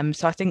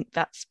 So I think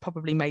that's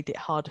probably made it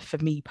harder for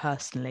me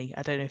personally.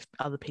 I don't know if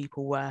other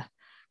people were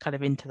kind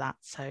of into that.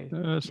 So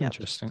that's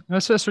interesting.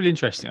 That's really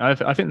interesting.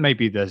 I think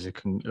maybe there's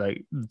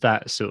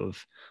that sort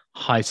of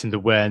heightened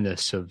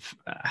awareness of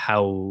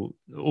how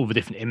all the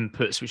different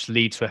inputs which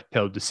lead to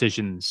FPL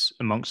decisions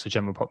amongst the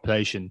general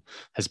population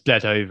has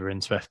bled over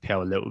into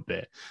FPL a little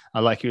bit. I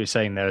like you were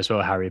saying there as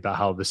well, Harry, about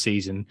how the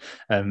season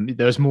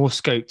there was more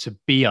scope to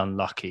be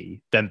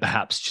unlucky than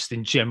perhaps just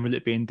in general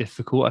it being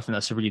difficult. I think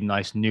that's a really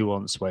nice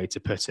nuanced way to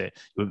put it.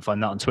 You wouldn't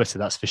find that on Twitter,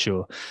 that's for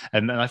sure.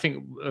 And I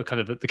think kind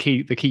of the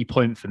key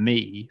point for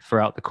me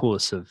throughout the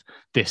course of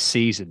this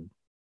season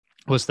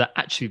was that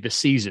actually this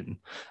season,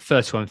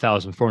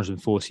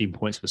 31,414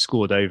 points were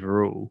scored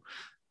overall,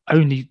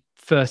 only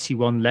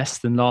 31 less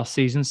than last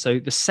season. So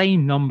the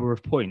same number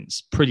of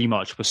points pretty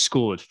much were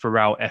scored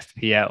throughout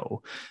FPL,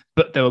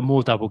 but there were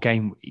more double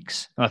game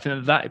weeks. And I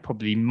think that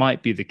probably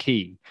might be the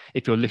key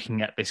if you're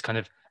looking at this kind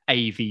of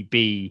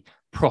AVB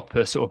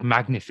proper sort of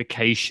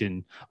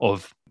magnification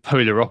of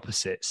polar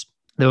opposites.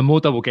 There were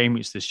more double game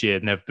weeks this year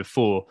than ever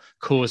before,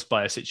 caused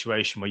by a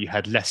situation where you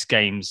had less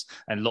games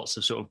and lots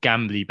of sort of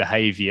gambly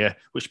behaviour,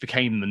 which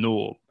became the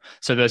norm.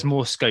 So there's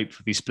more scope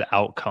for these split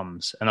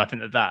outcomes. And I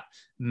think that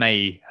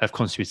may have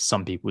contributed to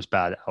some people's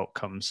bad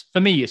outcomes.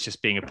 For me, it's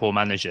just being a poor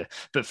manager.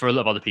 But for a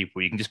lot of other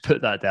people, you can just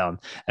put that down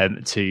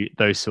to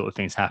those sort of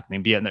things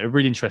happening. But yeah, a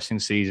really interesting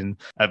season.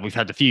 We've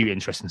had a few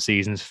interesting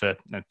seasons for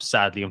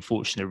sadly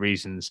unfortunate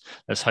reasons.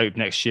 Let's hope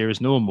next year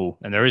is normal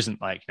and there isn't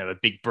a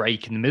big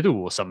break in the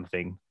middle or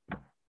something.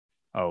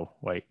 Oh,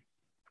 wait,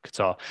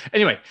 Qatar.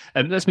 Anyway,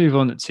 let's move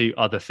on to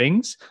other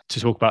things to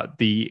talk about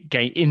the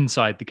game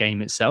inside the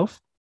game itself.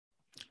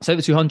 So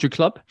the 200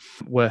 Club,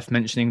 worth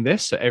mentioning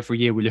this. So every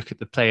year we look at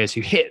the players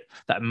who hit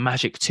that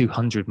magic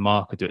 200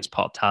 marker, do its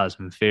part of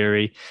talisman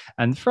theory.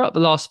 And throughout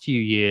the last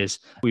few years,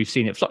 we've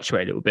seen it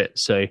fluctuate a little bit.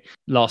 So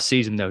last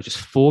season, there were just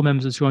 4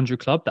 members of the 200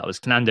 Club. That was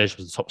Fernandes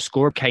was the top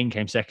scorer. Kane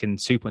came second,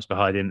 2 points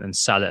behind him, and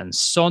Salah and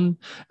Son.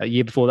 A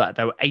year before that,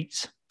 there were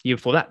 8. Year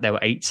before that, there were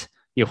 8.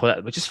 Year before that,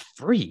 there were just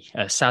 3,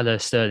 Salah,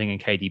 Sterling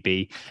and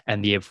KDB.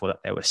 And the year before that,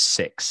 there were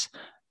 6.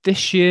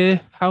 This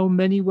year, how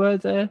many were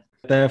there?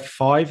 There are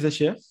 5 this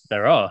year.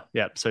 There are,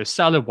 yeah. So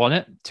Salah won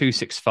it,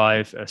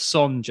 265.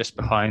 Son just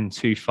behind,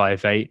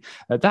 258.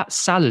 That's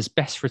Salah's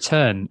best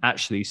return,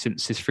 actually,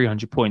 since his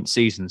 300-point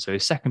season. So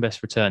his second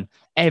best return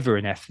ever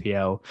in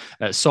FPL.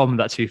 Son,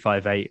 that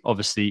 258,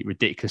 obviously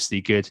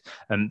ridiculously good.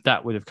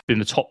 That would have been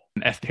the top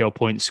FPL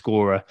point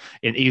scorer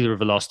in either of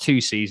the last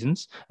 2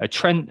 seasons.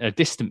 Trent, a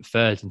distant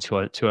third in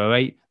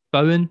 208.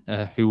 Bowen,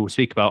 who we'll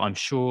speak about, I'm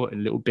sure, in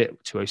a little bit,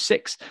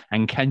 206.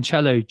 And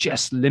Cancelo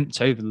just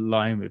limped over the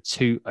line with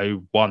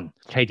 201.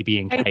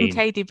 KDB and Kane.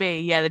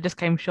 KDB, yeah, they just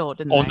came short,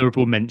 didn't they?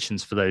 Honourable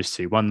mentions for those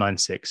two,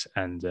 196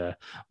 and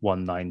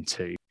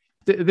 192.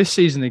 This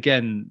season,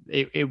 again,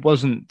 it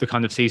wasn't the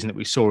kind of season that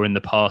we saw in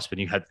the past when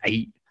you had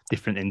 8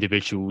 different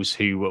individuals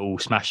who were all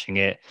smashing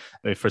it.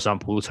 For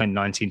example,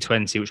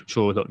 2019-20, which I'm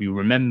sure a lot of you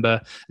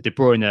remember. De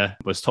Bruyne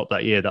was top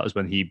that year. That was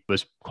when he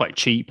was quite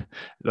cheap.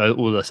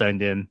 All of us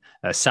owned him.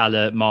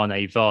 Salah,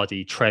 Mane,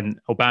 Vardy, Trent,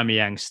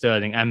 Aubameyang,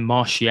 Sterling, and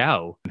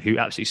Martial, who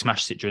absolutely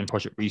smashed it during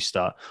Project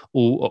Restart,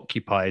 all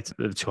occupied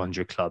the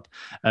 200 Club.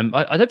 I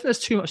don't think there's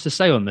too much to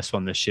say on this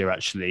one this year,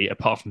 actually,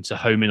 apart from to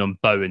home in on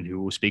Bowen,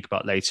 who we'll speak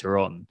about later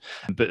on.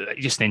 But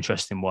just an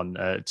interesting one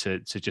to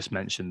just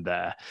mention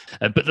there.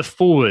 But the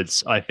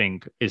forwards, I think,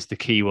 is the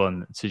key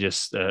one to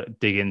just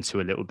dig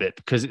into a little bit,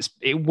 because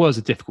it was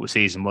a difficult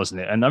season, wasn't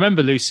it? And I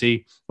remember,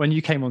 Lucy, when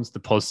you came onto the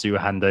pod to do a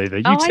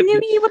handover. I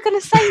knew you were going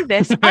to say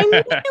this. I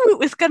knew it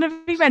was going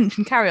to be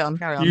mentioned. Carry on.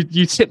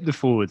 You tipped the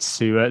forwards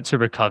to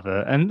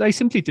recover, and they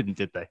simply didn't,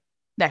 did they?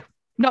 No,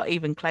 not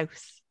even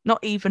close,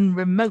 not even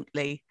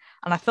remotely.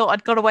 And I thought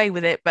I'd got away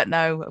with it, but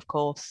no, of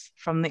course,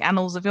 from the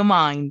annals of your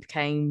mind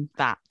came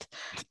that.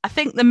 I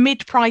think the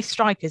mid-price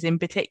strikers in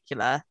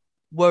particular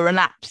were an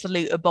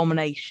absolute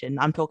abomination.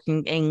 I'm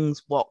talking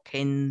Ings,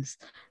 Watkins,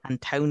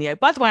 Antonio.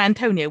 By the way,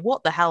 Antonio,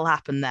 what the hell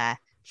happened there?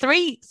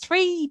 Three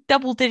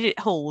double-digit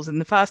hauls in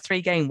the first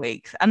 3 game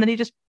weeks, and then he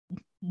just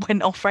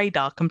went off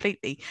radar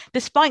completely,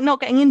 despite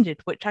not getting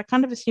injured, which I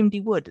kind of assumed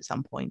he would at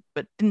some point,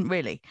 but didn't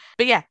really.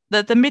 But yeah,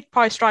 the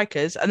mid-price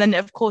strikers, and then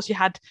of course you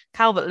had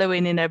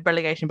Calvert-Lewin in a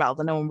relegation battle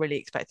that no one really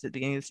expected at the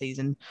beginning of the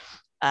season.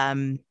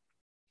 I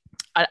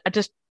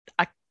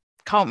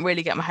can't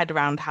really get my head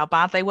around how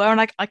bad they were,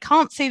 and I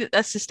can't see that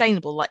they're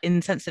sustainable, like in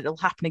the sense that it'll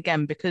happen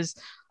again, because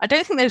I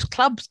don't think those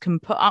clubs can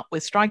put up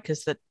with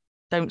strikers that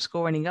don't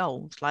score any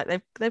goals. Like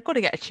they've got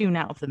to get a tune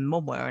out of them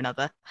one way or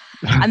another.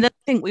 And then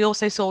I think we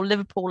also saw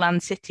Liverpool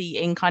and City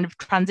in kind of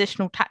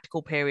transitional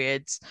tactical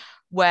periods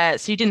where,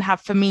 so you didn't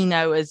have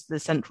Firmino as the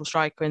central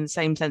striker in the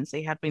same sense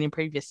they had been in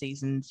previous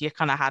seasons. You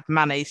kind of had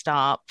Mane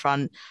start up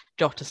front,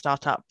 Jota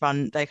start up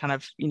front. They kind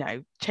of,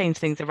 changed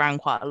things around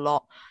quite a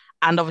lot.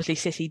 And obviously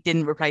City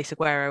didn't replace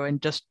Aguero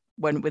and just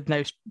went with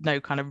no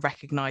kind of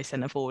recognised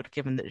centre forward,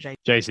 given that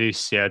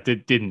Jesus,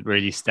 didn't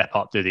really step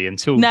up, did he?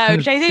 Until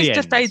Jesus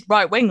just played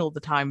right wing all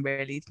the time,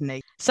 really, didn't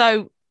he?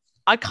 So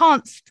I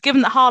can't,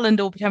 given that Haaland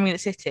will be coming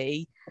at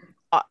City,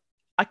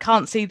 I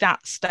can't see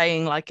that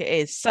staying like it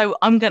is. So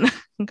I'm gonna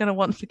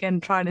once again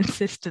try and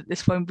insist that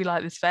this won't be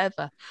like this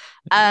forever.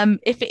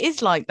 If it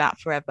is like that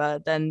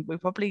forever, then we're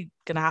probably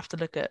gonna have to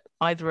look at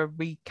either a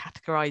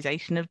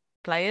recategorization of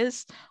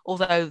players,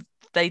 although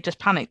they just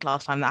panicked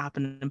last time that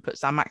happened and put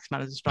Sam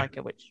Maximan as a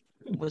striker, which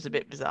was a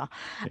bit bizarre.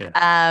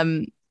 Yeah.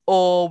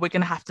 Or we're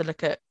going to have to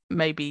look at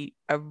maybe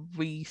a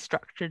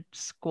restructured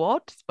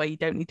squad where you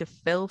don't need to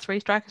fill 3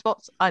 striker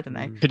spots. I don't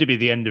know. Could it be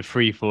the end of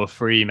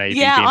 3-4-3 maybe?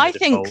 Yeah, I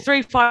think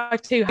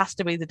 3-5-2 has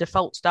to be the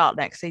default start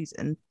next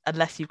season,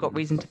 unless you've got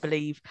reason to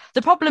believe.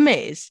 The problem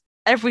is,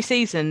 every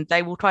season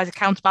they will try to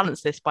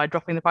counterbalance this by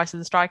dropping the price of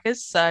the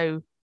strikers.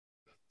 So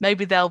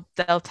maybe they'll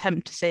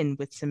tempt us in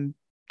with some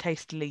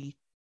tastily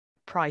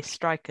price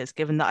strikers,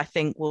 given that I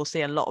think we'll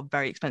see a lot of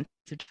very expensive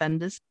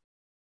defenders.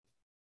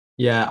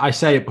 Yeah, I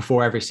say it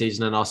before every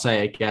season, and I'll say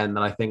it again,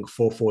 that I think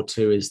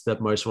 4-4-2 is the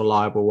most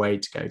reliable way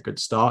to get a good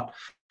start,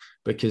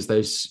 because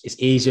it's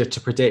easier to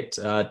predict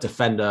a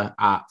defender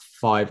at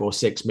 5 or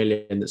 6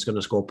 million that's going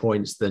to score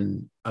points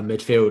than a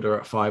midfielder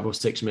at 5 or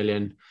 6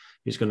 million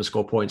who's going to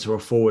score points, or a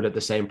forward at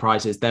the same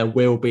prices. There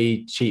will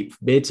be cheap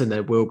mids and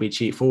there will be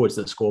cheap forwards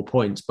that score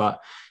points. But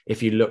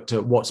if you looked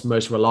at what's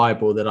most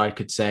reliable, that I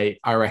could say,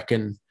 I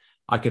reckon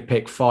I could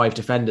pick 5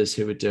 defenders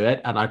who would do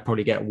it, and I'd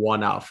probably get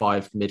 1 out of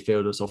 5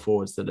 midfielders or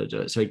forwards that would do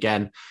it. So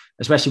again,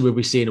 especially when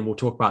we've seen, and we'll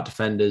talk about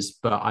defenders,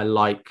 but I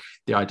like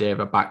the idea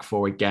of a back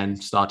 4 again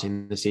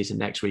starting the season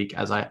next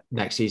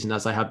season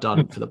as I have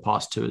done for the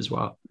past 2 as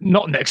well.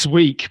 Not next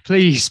week,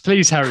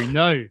 please, Harry,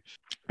 no.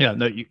 Yeah,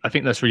 no, I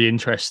think that's really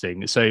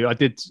interesting. So I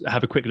did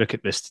have a quick look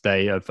at this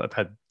today. I've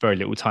had very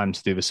little time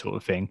to do this sort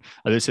of thing.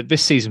 I looked at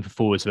this season for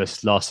forwards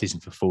versus last season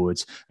for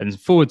forwards, and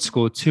forwards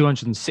scored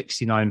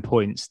 269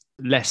 points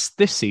less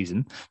this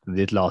season than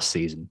they did last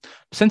season.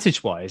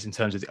 Percentage-wise, in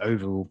terms of the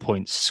overall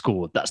points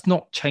scored, that's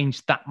not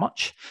changed that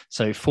much.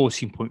 So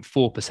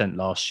 14.4%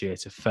 last year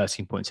to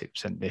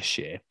 13.6% this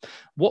year.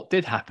 What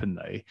did happen,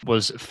 though,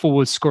 was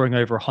forwards scoring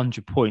over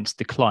 100 points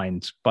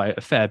declined by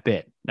a fair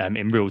bit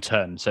in real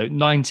terms. So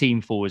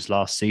 19 forwards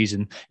last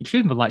season,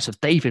 including the likes of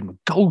David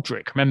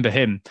McGoldrick, remember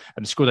him,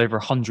 scored over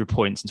 100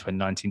 points in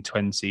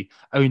 2019-20.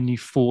 Only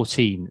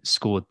 14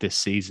 scored this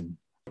season.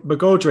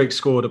 McGoldrick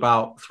scored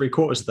about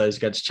 3/4 of those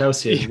against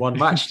Chelsea in one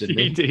match, didn't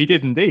he? He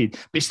did indeed.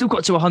 But he still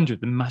got to 100,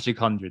 the magic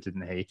 100,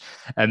 didn't he?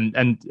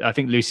 And I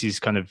think Lucy's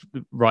kind of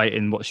right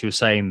in what she was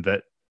saying,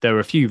 that there are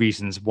a few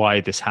reasons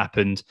why this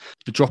happened.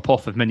 The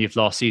drop-off of many of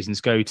last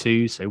season's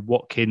go-tos. So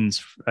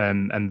Watkins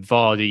and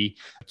Vardy,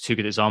 2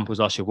 good examples.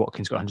 Last year,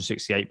 Watkins got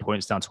 168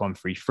 points down to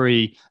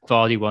 133.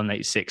 Vardy,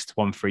 186 to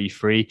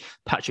 133.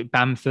 Patrick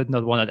Bamford,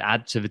 another one I'd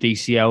add to the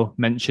DCL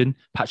mention.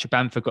 Patrick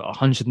Bamford got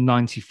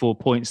 194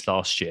 points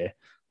last year.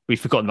 We've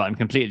forgotten about him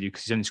completely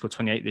because he's only scored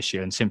 28 this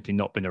year and simply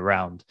not been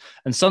around.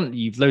 And suddenly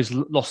you've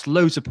lost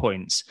loads of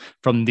points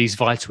from these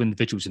vital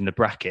individuals in the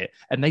bracket,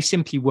 and they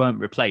simply weren't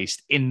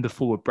replaced in the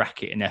forward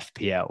bracket in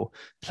FPL.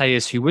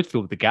 Players who would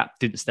fill the gap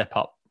didn't step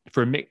up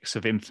for a mix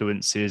of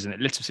influences, and a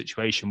little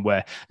situation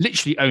where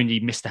literally only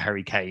Mr.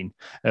 Harry Kane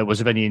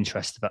was of any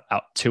interest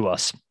to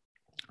us.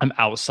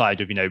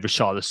 Outside of,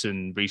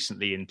 Richarlison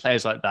recently and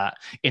players like that,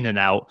 in and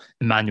out.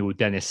 Emmanuel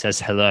Dennis says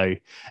hello.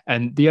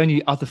 And the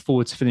only other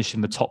forward to finish in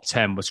the top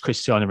 10 was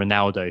Cristiano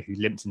Ronaldo, who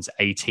limped into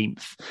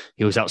 18th.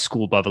 He was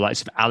outscored by the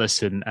likes of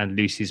Alisson and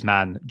Lucy's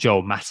man,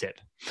 Joel Matip.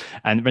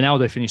 And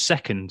Ronaldo finished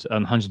second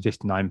on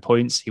 159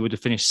 points. He would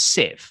have finished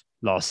 6th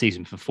last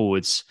season for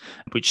forwards,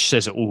 which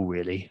says it all,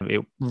 really.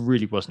 It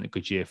really wasn't a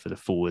good year for the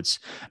forwards.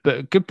 But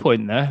a good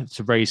point there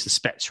to raise the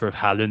spectre of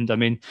Haaland. I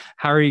mean,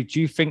 Harry, do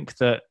you think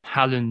that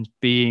Haaland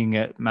being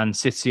at Man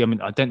City,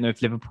 I don't know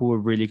if Liverpool are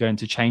really going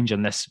to change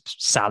unless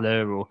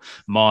Salah or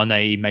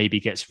Mane maybe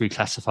gets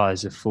reclassified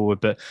as a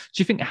forward, but do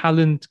you think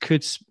Haaland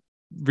could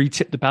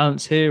retip the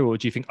balance here, or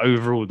do you think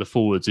overall the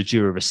forwards are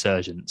due a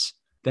resurgence?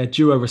 They're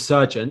due a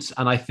resurgence,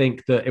 and I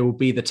think that it will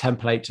be the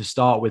template to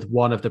start with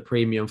one of the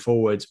premium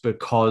forwards,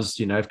 because,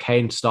 if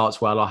Kane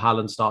starts well or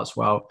Haaland starts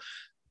well,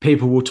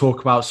 people will talk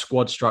about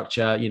squad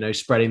structure,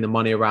 spreading the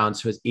money around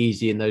so it's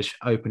easy in those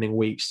opening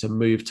weeks to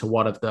move to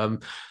one of them.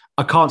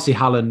 I can't see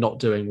Haaland not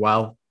doing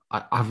well.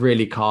 I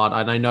really can't.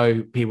 And I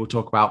know people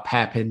talk about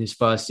Pep in his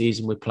first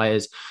season with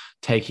players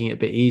taking it a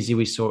bit easy.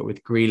 We saw it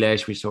with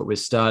Grealish. We saw it with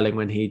Sterling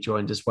when he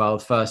joined as well.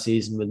 First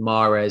season with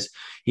Mahrez,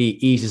 he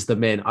eases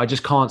them in. I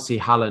just can't see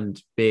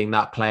Haaland being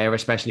that player,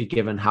 especially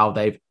given how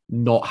they've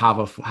not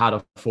had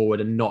a forward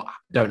and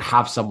don't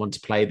have someone to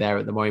play there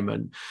at the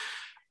moment.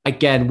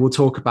 Again, we'll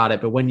talk about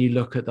it, but when you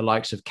look at the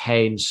likes of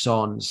Kane,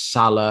 Son,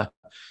 Salah,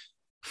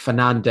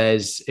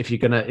 Fernandes, if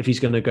he's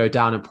gonna go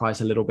down in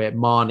price a little bit,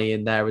 Mane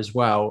in there as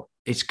well,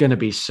 it's going to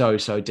be so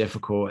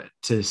difficult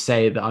to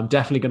say that I'm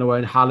definitely going to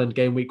own Haaland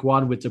game week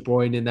 1 with De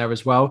Bruyne in there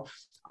as well.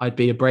 I'd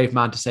be a brave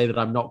man to say that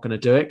I'm not going to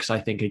do it because I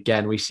think,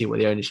 again, we see what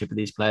the ownership of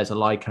these players are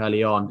like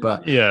early on.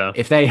 But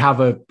if they have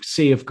a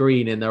sea of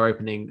green in their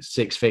opening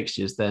 6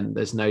 fixtures, then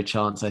there's no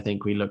chance I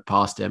think we look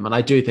past him. And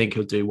I do think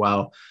he'll do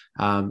well,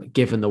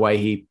 given the way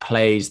he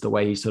plays, the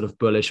way he's sort of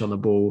bullish on the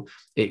ball.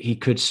 He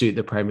could suit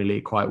the Premier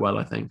League quite well,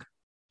 I think.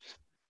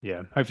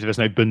 Yeah, hopefully there's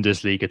no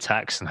Bundesliga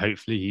tax and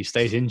hopefully he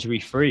stays injury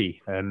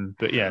free.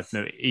 But yeah,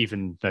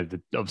 even though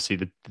obviously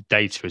the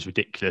data is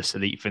ridiculous,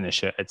 elite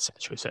finisher,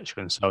 etc.,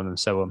 and so on and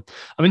so on.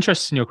 I'm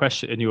interested in your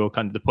question, in your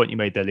kind of the point you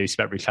made there, Lucy,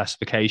 about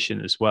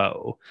reclassification as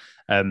well.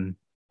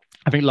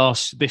 I think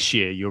this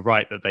year, you're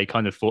right that they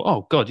kind of thought,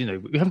 oh God, we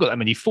haven't got that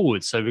many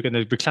forwards, so we're going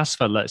to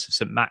reclassify lots of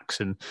St. Max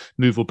and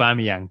move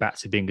Aubameyang back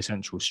to being a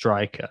central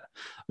striker.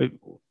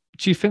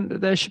 Do you think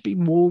that there should be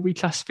more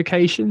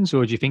reclassifications,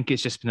 or do you think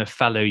it's just been a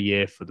fallow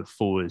year for the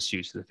forwards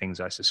due to the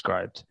things I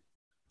described?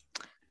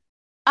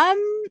 I'm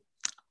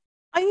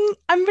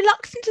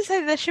reluctant to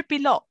say there should be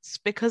lots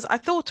because I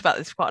thought about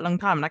this for quite a long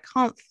time and I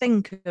can't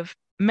think of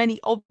many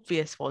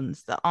obvious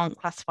ones that aren't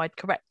classified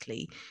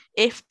correctly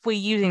if we're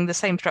using the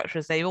same structure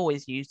as they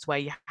always used, where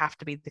you have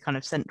to be the kind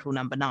of central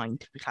number 9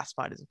 to be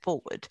classified as a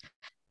forward.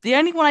 The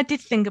only one I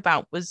did think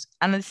about was,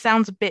 and it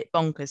sounds a bit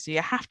bonkers, so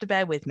you have to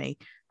bear with me,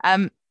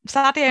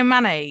 Sadio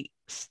Mane,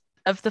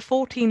 of the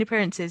 14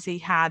 appearances he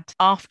had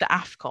after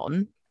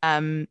AFCON,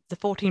 the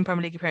 14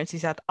 Premier League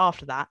appearances he had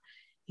after that,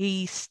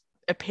 he's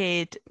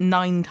appeared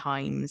 9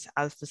 times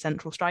as the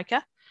central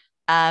striker.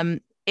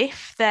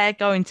 If they're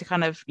going to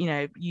kind of,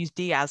 use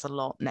Diaz a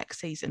lot next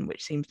season,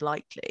 which seems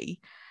likely,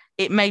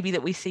 it may be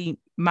that we see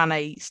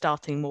Mane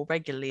starting more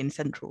regularly in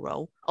central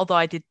role. Although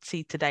I did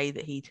see today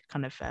that he'd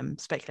kind of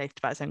speculated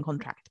about his own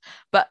contract.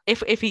 But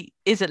if he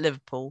is at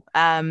Liverpool,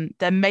 then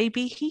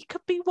maybe he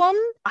could be one.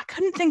 I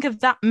couldn't think of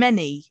that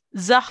many.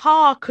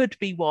 Zaha could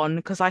be one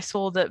because I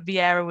saw that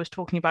Vieira was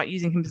talking about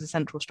using him as a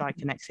central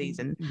striker next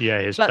season.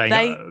 Yeah, he's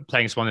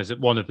playing as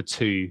one of the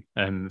two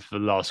for the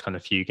last kind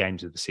of few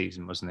games of the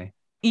season, wasn't he?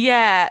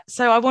 Yeah,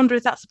 so I wonder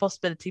if that's a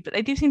possibility, but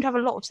they do seem to have a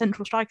lot of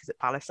central strikers at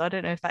Palace, so I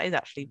don't know if that is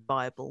actually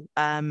viable.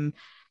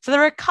 So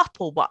there are a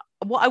couple, but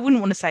what I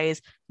wouldn't want to say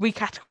is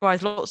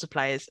recategorise lots of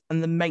players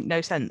and then make no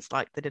sense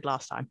like they did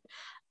last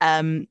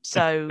time.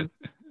 So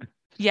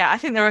yeah, I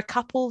think there are a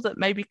couple that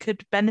maybe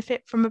could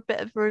benefit from a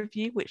bit of a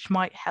review, which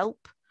might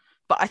help.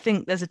 But I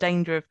think there's a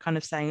danger of kind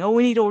of saying, oh,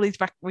 we need all these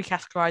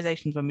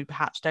recategorisations when we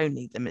perhaps don't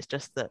need them. It's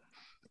just that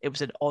it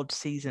was an odd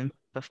season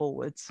for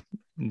forwards.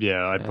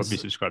 Yeah, I'd probably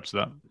subscribe to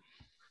that.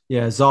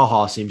 Yeah,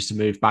 Zaha seems to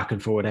move back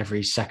and forward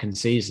every second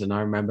season.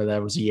 I remember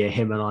there was a year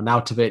him and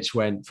Arnautovic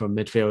went from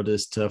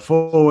midfielders to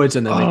forwards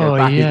and then they go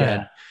back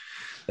again.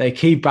 They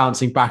keep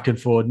bouncing back and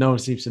forward. No one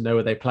seems to know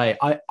where they play.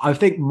 I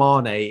think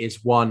Mane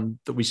is one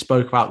that we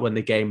spoke about when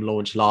the game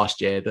launched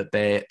last year, that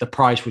the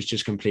price was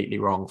just completely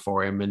wrong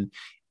for him. And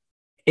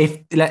if,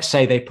 let's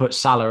say, they put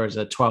Salah as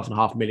a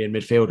 12.5 million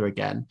midfielder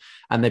again,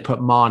 and they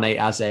put Mane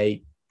as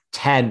a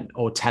 10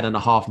 or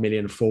 10.5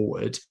 million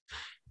forward,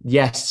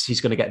 yes,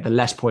 he's going to get the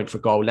less point for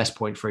goal, less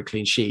point for a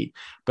clean sheet.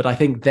 But I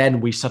think then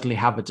we suddenly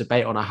have a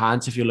debate on our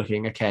hands. If you're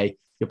looking, okay,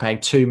 you're paying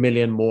 2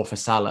 million more for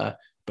Salah,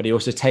 but he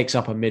also takes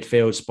up a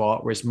midfield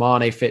spot, whereas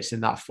Mane fits in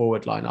that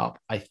forward lineup.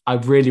 I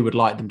really would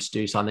like them to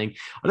do something.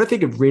 I don't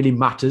think it really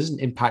matters and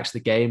impacts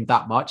the game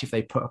that much if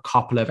they put a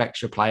couple of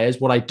extra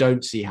players. What I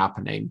don't see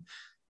happening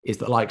is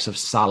the likes of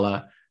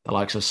Salah, the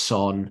likes of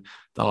Son,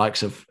 the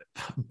likes of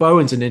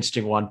Bowen's an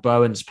interesting one.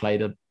 Bowen's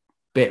played a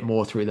bit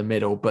more through the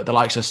middle, but the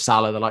likes of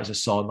Salah, the likes of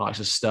Son, the likes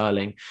of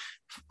Sterling,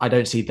 I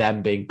don't see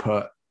them being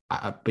put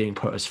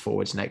as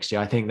forwards next year.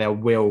 I think they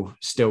will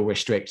still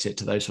restrict it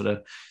to those sort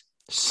of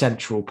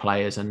central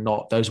players and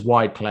not those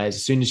wide players.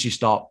 As soon as you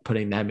start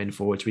putting them in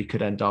forwards, we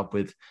could end up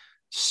with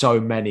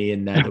so many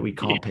in there that we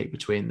can't pick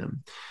between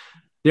them.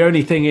 The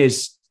only thing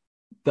is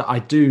that I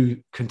do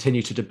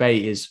continue to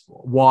debate is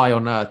why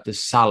on earth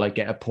does Salah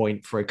get a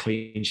point for a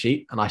clean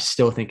sheet? And I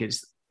still think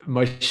it's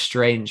most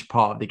strange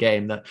part of the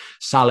game that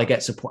Salah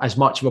gets as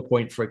much of a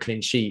point for a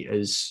clean sheet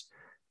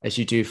as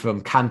you do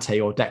from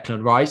Kante or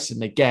Declan Rice.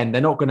 And again, they're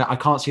not going to, I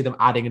can't see them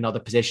adding another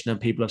position. And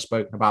people have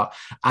spoken about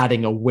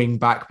adding a wing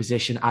back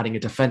position, adding a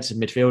defensive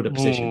midfielder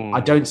position.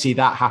 I don't see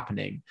that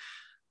happening.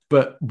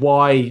 But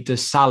why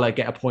does Salah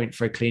get a point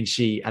for a clean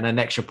sheet and an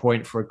extra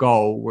point for a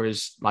goal,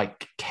 whereas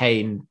like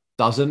Kane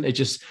doesn't?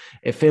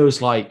 It feels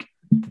like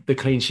the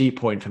clean sheet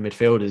point for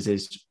midfielders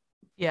is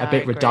a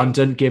bit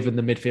redundant given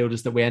the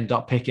midfielders that we end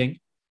up picking.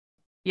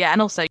 Yeah,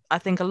 and also I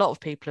think a lot of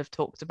people have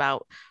talked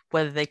about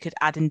whether they could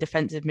add in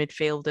defensive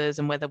midfielders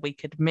and whether we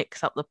could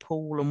mix up the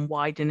pool and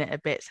widen it a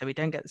bit so we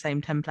don't get the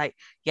same template.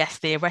 Yes,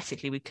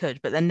 theoretically we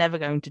could, but they're never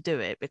going to do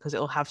it because it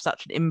will have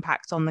such an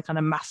impact on the kind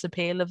of mass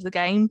appeal of the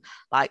game.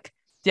 Like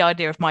the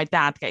idea of my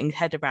dad getting his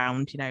head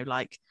around,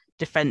 like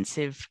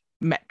defensive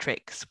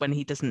metrics when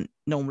he doesn't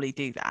normally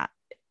do that.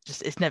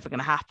 Just it's never going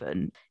to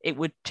happen. It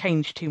would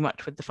change too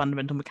much with the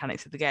fundamental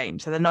mechanics of the game.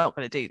 So they're not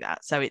going to do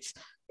that. So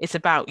it's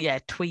about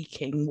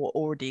tweaking what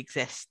already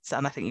exists.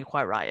 And I think you're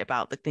quite right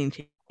about the clean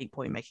sheet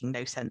point making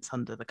no sense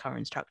under the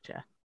current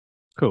structure.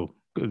 Cool.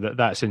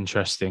 That's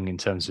interesting in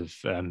terms of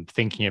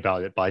thinking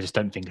about it, but I just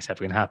don't think it's ever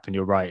going to happen.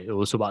 You're right. It's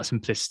also about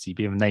simplicity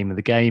being the name of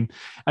the game.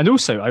 And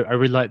also, I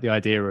really like the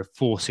idea of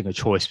forcing a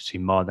choice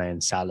between Mane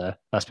and Salah.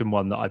 That's been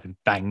one that I've been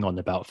banging on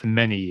about for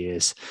many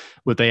years.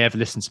 Would they ever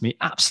listen to me?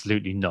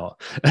 Absolutely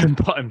not.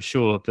 But I'm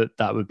sure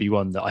that would be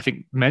one that I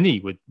think many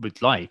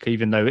would like,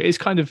 even though it is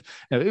kind of,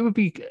 it would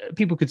be,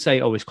 people could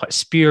say, oh, it's quite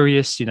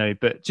spurious,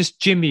 but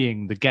just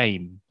jimmying the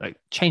game, like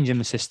changing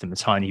the system a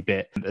tiny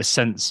bit, a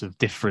sense of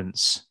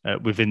difference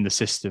within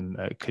the system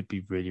could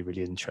be really,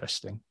 really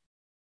interesting.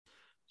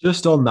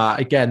 Just on that,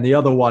 again, the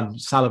other one,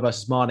 Salah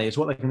versus Mane, is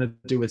what they're going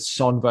to do with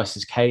Son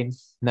versus Kane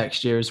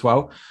next year as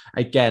well.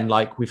 Again,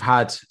 like we've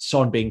had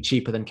Son being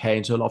cheaper than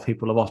Kane, so a lot of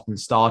people have often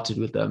started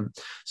with them.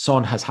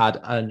 Son has had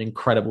an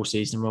incredible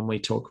season. When we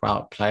talk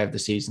about player of the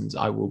seasons,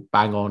 I will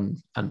bang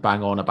on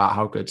about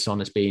how good Son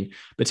has been,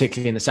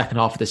 particularly in the second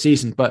half of the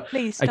season. But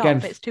please stop,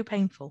 again, it's too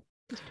painful.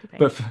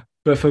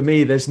 But for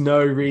me, there's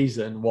no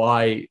reason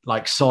why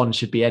like Son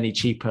should be any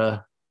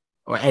cheaper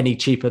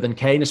than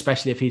Kane,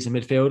 especially if he's a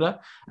midfielder.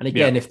 And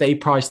again, if they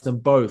price them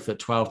both at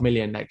 12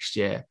 million next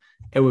year,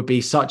 it would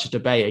be such a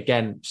debate.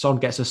 Again, Son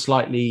gets a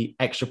slightly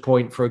extra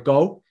point for a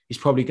goal. He's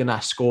probably going to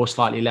score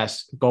slightly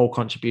less goal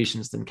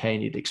contributions than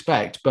Kane you'd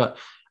expect. But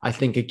I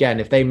think, again,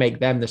 if they make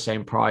them the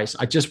same price,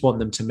 I just want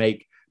them to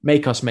make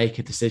us make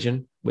a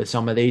decision with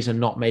some of these and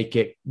not make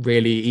it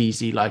really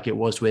easy like it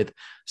was with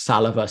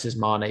Salah versus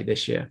Mane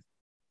this year.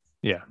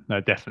 Yeah, no,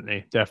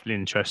 definitely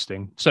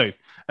interesting. So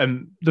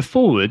the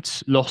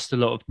forwards lost a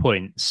lot of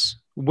points.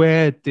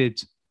 Where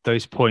did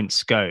those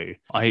points go?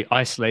 I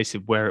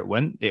isolated where it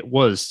went. It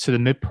was to the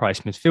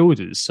mid-price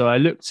midfielders. So I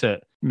looked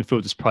at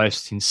midfielders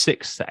priced between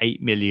 6 to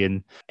 8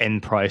 million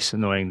end price,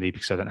 annoyingly,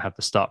 because I don't have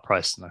the start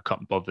price and I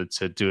can't bother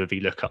to do a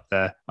VLOOKUP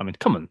there. I mean,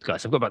 come on,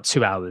 guys, I've got about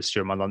 2 hours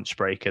during my lunch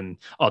break and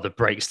other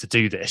breaks to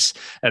do this.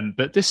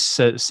 But this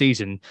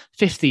season,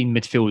 15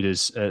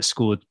 midfielders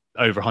scored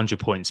over 100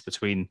 points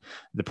between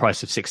the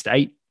price of 6 to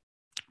 8.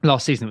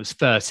 Last season it was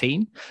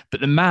 13,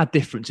 but the mad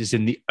difference is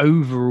in the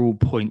overall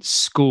points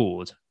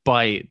scored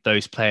by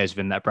those players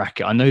within that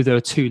bracket. I know there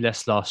were 2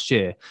 less last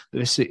year, but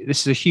this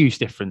is a huge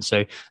difference.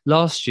 So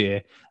last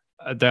year,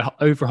 the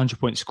over 100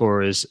 point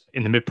scorers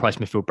in the mid-price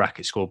midfield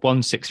bracket scored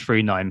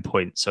 1639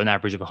 points, so an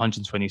average of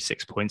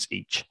 126 points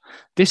each.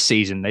 This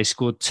season, they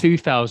scored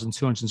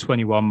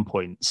 2,221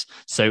 points,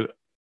 so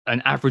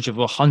an average of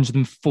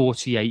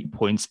 148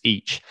 points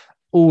each.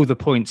 All the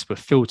points were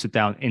filtered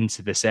down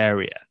into this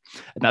area.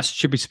 And that's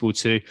attributable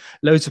to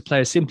loads of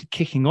players simply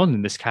kicking on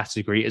in this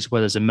category as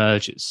well as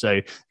emergers.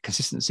 So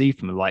consistency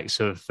from the likes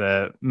of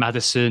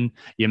Maddison,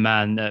 your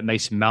man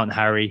Mason Mount,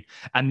 Harry,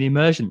 and the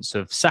emergence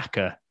of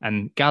Saka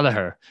and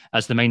Gallagher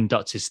as the main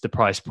inductees to the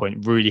price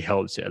point really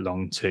helped it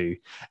along too.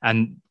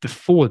 And the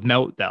forward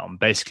meltdown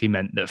basically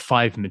meant that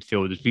 5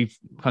 midfielders, we've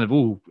kind of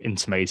all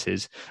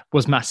intimated,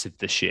 was massive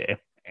this year.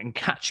 And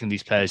catching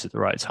these players at the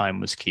right time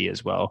was key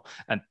as well.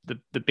 And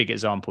the big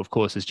example, of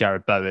course, is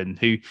Jared Bowen,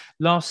 who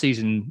last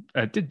season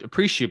did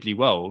appreciably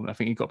well. I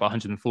think he got about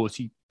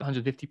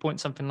 150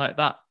 points, something like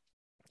that.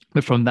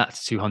 But from that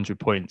to 200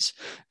 points,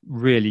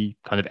 really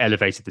kind of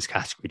elevated this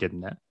category,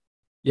 didn't it?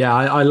 Yeah,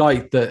 I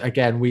like that.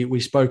 Again, we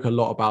spoke a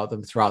lot about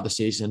them throughout the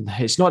season.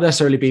 It's not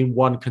necessarily been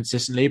one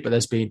consistently, but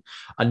there's been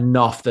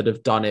enough that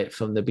have done it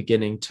from the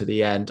beginning to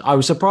the end. I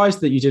was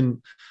surprised that you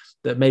didn't,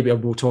 that maybe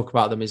we'll talk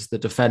about them, is the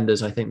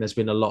defenders. I think there's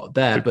been a lot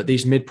there, but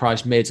these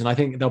mid-price mids, and I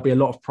think there'll be a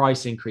lot of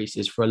price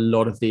increases for a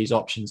lot of these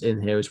options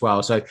in here as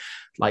well. So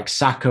like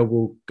Saka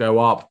will go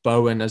up,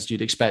 Bowen, as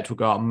you'd expect, will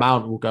go up,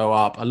 Mount will go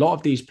up. A lot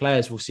of these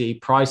players will see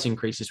price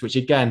increases, which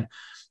again,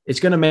 it's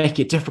going to make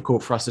it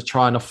difficult for us to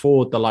try and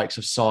afford the likes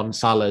of Son,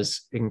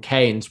 Salahs and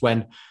Kanes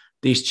when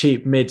these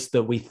cheap mids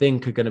that we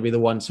think are going to be the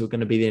ones who are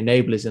going to be the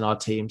enablers in our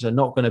teams are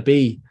not going to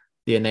be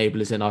the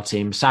enablers in our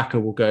team. Saka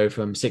will go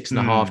from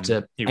 6.5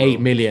 to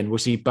 8 million. We'll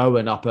see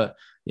Bowen up at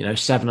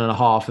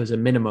 7.5 as a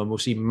minimum. We'll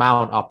see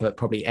Mount up at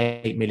probably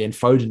 8 million.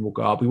 Foden will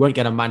go up. We won't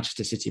get a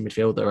Manchester City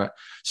midfielder at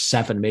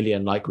 7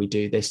 million like we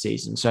do this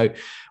season. So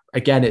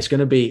again,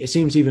 it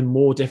seems even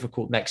more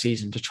difficult next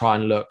season to try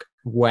and look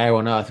where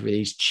on earth are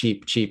these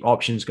cheap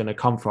options going to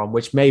come from,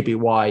 which may be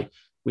why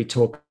we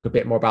talk a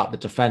bit more about the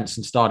defense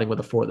and starting with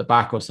a 4 at the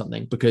back or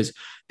something, because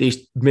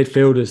these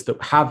midfielders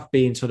that have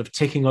been sort of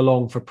ticking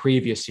along for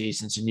previous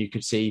seasons, and you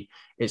could see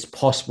it's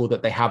possible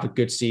that they have a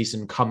good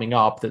season coming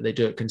up, that they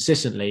do it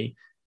consistently.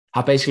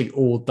 have basically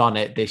all done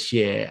it this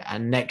year.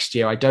 And next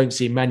year, I don't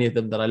see many of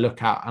them that I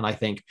look at and I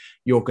think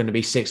you're going to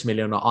be 6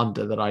 million or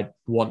under that I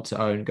want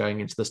to own going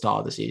into the start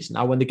of the season.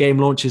 Now, when the game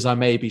launches, I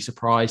may be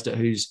surprised at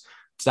who's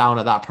down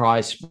at that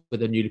price with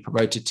the newly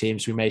promoted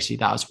teams. We may see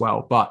that as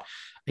well. But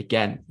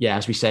again, yeah,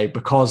 as we say,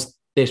 because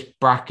this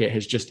bracket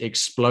has just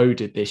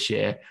exploded this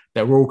year,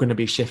 they're all going to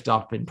be shift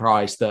up in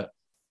price, that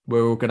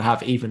we're all going to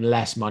have even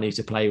less money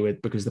to play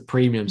with because the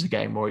premiums are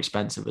getting more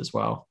expensive as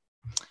well.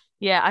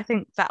 Yeah, I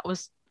think that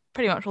was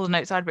pretty much all the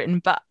notes I'd written.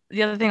 But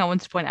the other thing I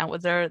wanted to point out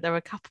was there were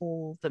a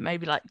couple that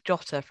maybe like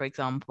Jota, for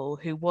example,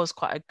 who was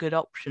quite a good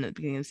option at the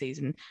beginning of the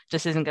season,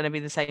 just isn't going to be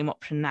the same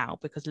option now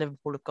because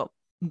Liverpool have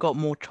got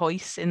more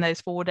choice in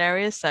those forward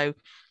areas. So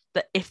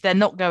that if they're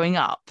not going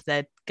up,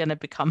 they're going to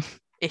become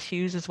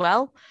issues as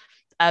well.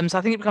 So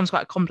I think it becomes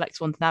quite a complex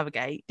one to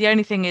navigate. The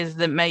only thing is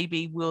that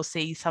maybe we'll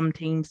see some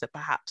teams that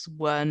perhaps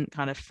weren't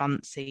kind of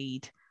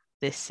fancied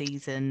this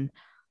season.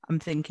 I'm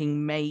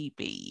thinking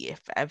maybe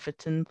if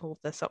Everton pulled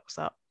their socks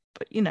up,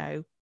 but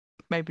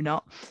maybe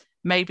not.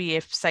 Maybe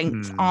if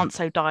Saints aren't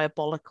so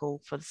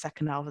diabolical for the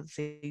second half of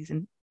the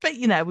season, but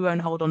we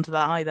won't hold on to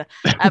that either.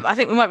 I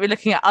think we might be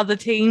looking at other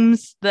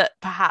teams that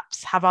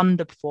perhaps have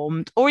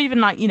underperformed, or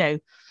even like the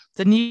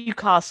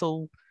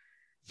Newcastle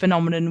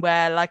phenomenon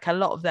where like a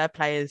lot of their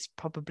players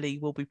probably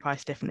will be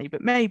priced differently,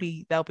 but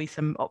maybe there'll be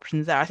some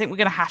options there. I think we're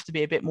going to have to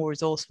be a bit more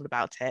resourceful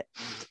about it.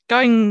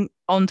 Going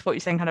on to what you're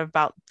saying kind of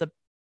about the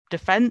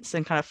defence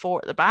and kind of four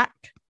at the back,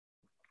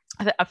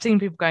 I've seen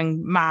people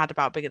going mad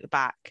about big at the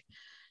back,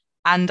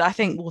 and I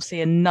think we'll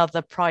see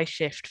another price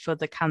shift for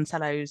the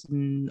Cancelos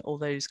and all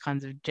those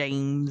kinds of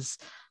James,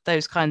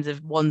 those kinds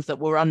of ones that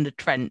were under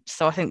Trent.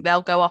 So I think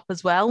they'll go up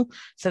as well.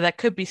 So there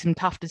could be some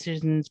tough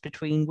decisions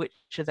between which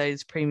of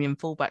those premium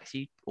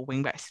fullbacks or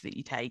wingbacks that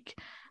you take,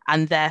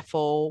 and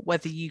therefore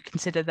whether you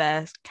consider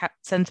their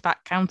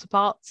centre-back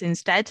counterparts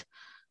instead.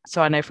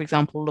 So I know, for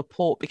example,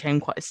 Laporte became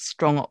quite a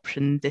strong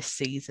option this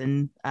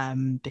season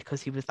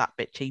because he was that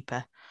bit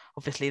cheaper.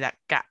 Obviously, that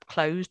gap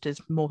closed as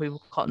more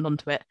people cottoned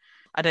onto it.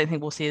 I don't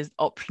think we'll see an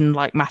option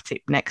like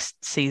Matip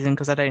next season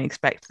because I don't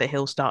expect that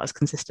he'll start as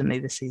consistently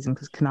this season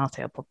because Konate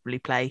will probably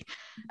play.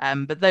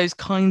 But those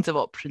kinds of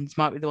options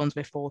might be the ones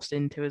we're forced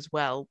into as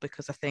well,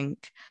 because I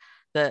think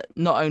that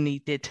not only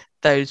did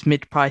those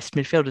mid-priced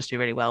midfielders do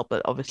really well,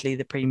 but obviously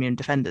the premium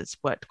defenders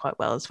worked quite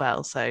well as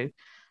well. So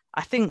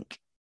I think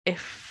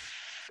if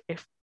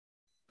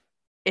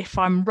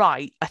I'm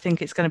right, I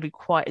think it's going to be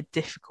quite a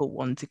difficult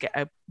one to get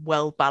a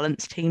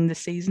well-balanced team this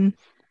season.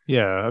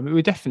 Yeah, I mean,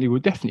 we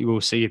definitely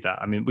will see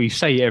that. I mean, we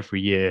say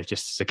every year,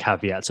 just as a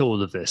caveat to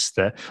all of this,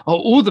 that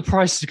all the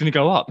prices are going to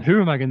go up.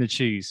 Who am I going to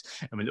choose?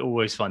 And we'll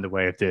always find a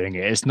way of doing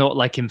it. It's not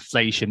like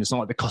inflation. It's not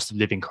like the cost of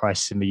living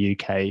crisis in the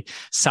UK.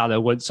 Salah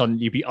won't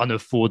suddenly be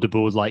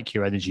unaffordable like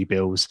your energy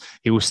bills.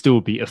 He will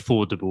still be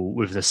affordable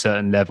with a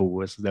certain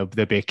level. There'll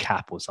be a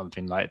cap or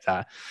something like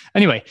that.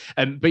 Anyway,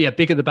 but yeah,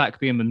 big at the back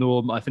being the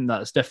norm. I think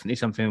that's definitely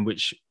something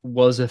which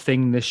was a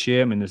thing this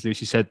year. I mean, as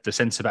Lucy said, the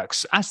centre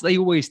backs, as they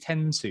always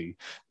tend to,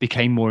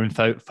 became more in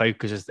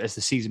focus as the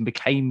season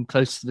became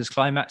close to this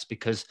climax,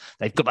 because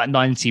they've got about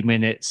 90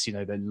 minutes,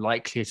 they're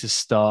likelier to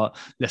start,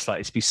 less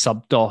likely to be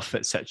subbed off,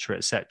 etc.,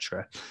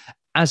 etc.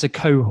 As a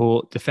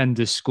cohort,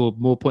 defenders scored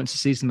more points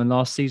this season than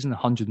last season,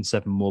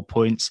 107 more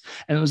points.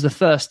 And it was the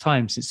first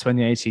time since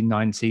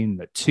 2018-19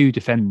 that 2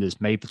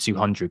 defenders made the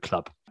 200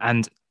 club.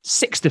 And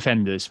 6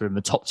 defenders were in the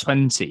top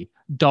 20,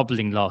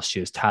 doubling last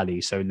year's tally.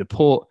 So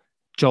Laporte,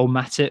 Joel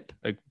Matip,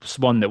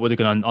 one that would have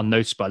gone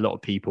unnoticed by a lot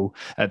of people.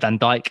 Van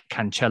Dijk,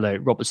 Cancelo,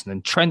 Robertson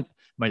and Trent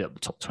made up the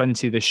top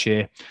 20 this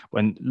year,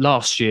 when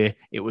last year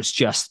it was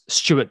just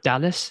Stuart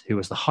Dallas, who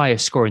was the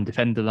highest scoring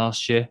defender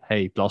last year.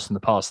 Hey, blast from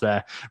the past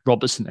there.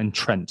 Robertson and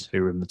Trent,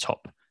 who were in the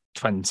top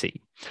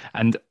 20.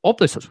 And of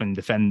those top 20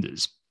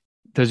 defenders,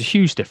 there's a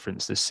huge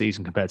difference this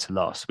season compared to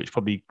last, which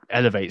probably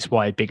elevates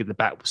why big at the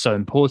back was so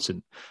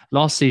important.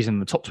 Last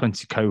season, the top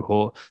 20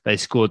 cohort, they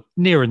scored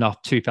near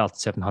enough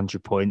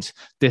 2,700 points.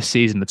 This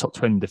season, the top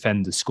 20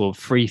 defenders scored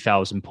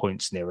 3,000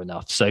 points near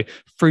enough. So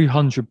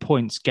 300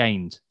 points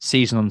gained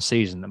season on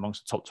season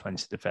amongst the top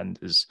 20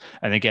 defenders.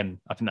 And again,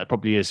 I think that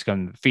probably is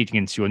kind of feeding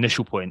into your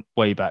initial point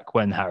way back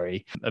when,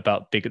 Harry,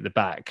 about big at the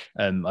back.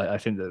 I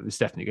think that it's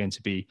definitely going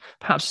to be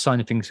perhaps a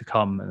sign of things to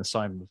come and a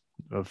sign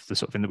of the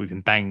sort of thing that we've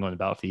been banging on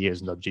about for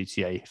years in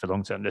WGTA for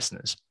long-term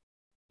listeners.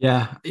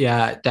 Yeah,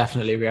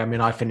 definitely. I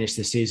mean, I finished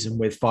the season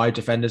with 5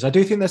 defenders. I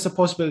do think there's a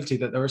possibility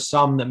that there are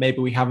some that maybe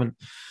we haven't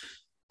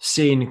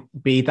seen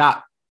be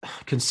that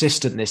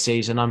consistent this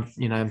season.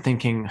 I'm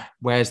thinking,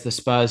 where's the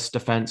Spurs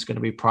defense going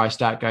to be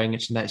priced at going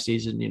into next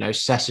season?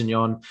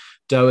 Sessegnon,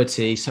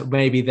 Doherty. So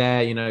maybe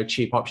they're,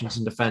 cheap options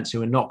in defense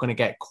who are not going to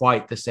get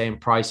quite the same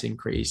price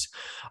increase.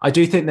 I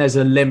do think there's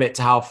a limit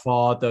to how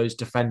far those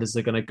defenders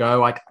are going to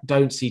go. I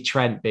don't see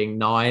Trent being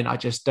 9. I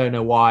just don't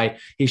know why.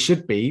 He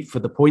should be for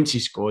the points he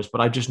scores,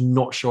 but I'm just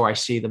not sure I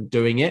see them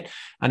doing it.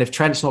 And if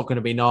Trent's not going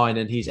to be 9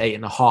 and he's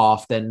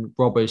 8.5, then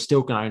Robbo's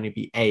still going to only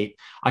be 8.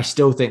 I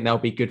still think they'll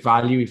be good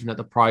value, even at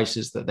the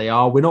prices that they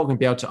are. We're not going to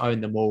be able to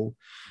own them all.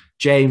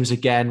 James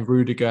again,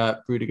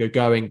 Rudiger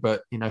going,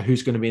 but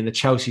who's going to be in the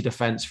Chelsea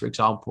defense, for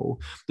example?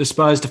 The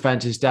Spurs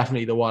defense is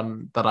definitely the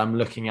one that I'm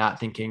looking at,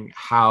 thinking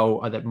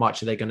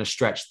much are they going to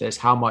stretch this?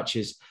 How much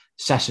is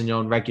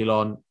Sessegnon,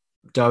 Reguilon,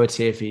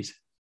 Doherty if he's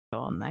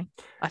on they?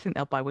 I think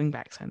they'll buy wing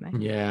backs, don't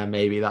they? Yeah,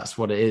 maybe that's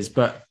what it is.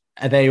 But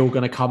are they all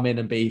going to come in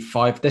and be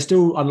 5? They're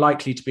still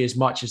unlikely to be as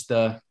much as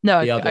the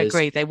others. I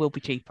agree. They will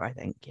be cheaper, I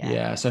think.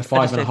 Yeah, so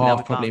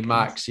 5.5 probably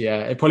max. Yeah,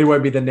 it probably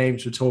won't be the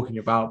names we're talking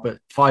about, but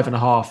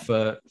 5.5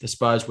 for the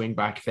Spurs wing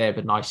back if they have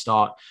a nice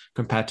start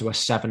compared to a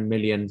 7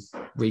 million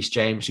Reece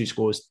James who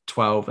scores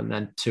 12 and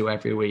then 2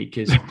 every week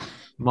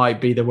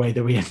might be the way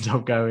that we end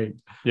up going.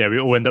 Yeah, we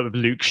all end up with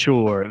Luke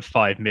Shaw at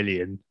 5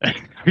 million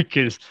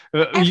because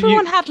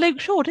everyone had Luke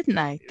Shaw, didn't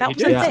they? That was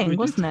the thing,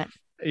 wasn't it?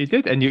 He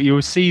did, and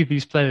you'll see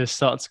these players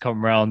start to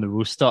come around and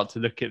we'll start to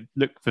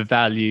look for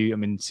value. I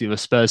mean, to the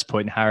Spurs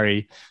point,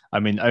 Harry, I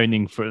mean,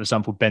 owning, for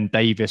example, Ben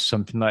Davis,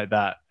 something like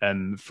that,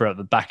 throughout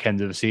the back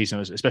end of the season,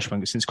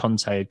 especially since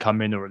Conte had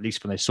come in, or at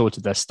least when they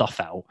sorted their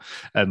stuff out,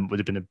 would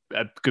have been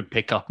a good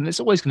pickup. And it's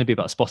always going to be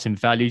about spotting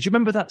value. Do you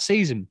remember that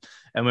season?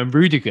 And when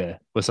Rudiger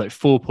was like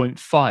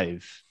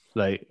 4.5,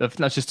 like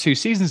that's just 2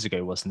 seasons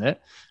ago, wasn't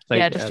it?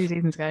 Just 2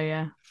 seasons ago.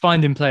 Yeah,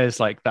 finding players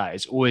like that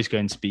is always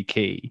going to be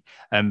key.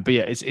 But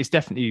yeah, it's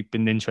definitely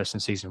been an interesting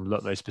season from a lot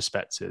of those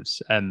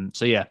perspectives.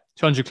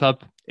 200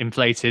 club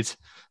inflated,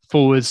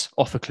 forwards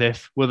off a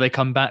cliff. Will they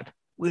come back?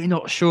 We're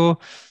not sure.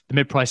 The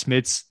mid-price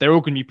mids, they're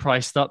all going to be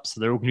priced up, so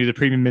they're all going to do the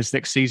premium mids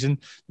next season.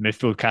 The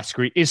midfield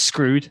category is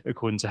screwed,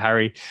 according to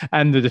Harry.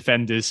 And the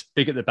defenders,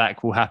 big at the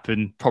back, will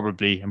happen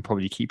probably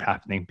keep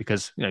happening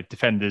because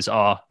defenders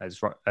are, as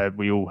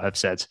we all have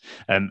said,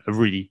 a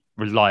really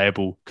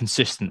reliable,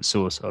 consistent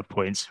source of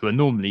points who are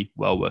normally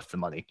well worth the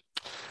money.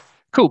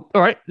 Cool.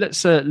 All right,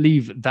 let's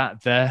leave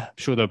that there. I'm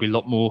sure there'll be a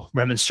lot more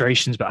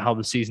remonstrations about how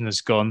the season has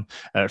gone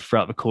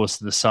throughout the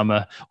course of the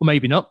summer, or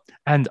maybe not.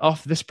 And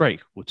after this break,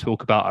 we'll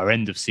talk about our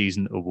end of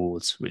season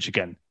awards, which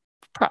again,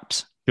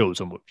 perhaps builds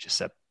on what we just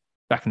said.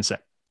 Back in a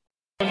sec.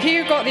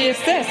 Who got the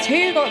assist?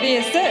 Who got the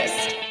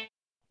assist?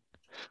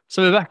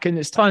 So we're back and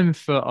it's time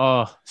for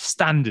our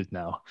standard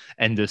now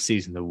end of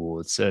season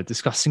awards,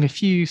 discussing a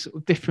few sort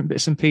of different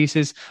bits and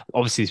pieces.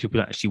 Obviously, these people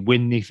don't actually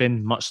win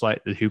anything, much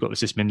like the Who Got the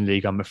Assist Mini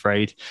League, I'm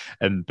afraid.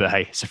 But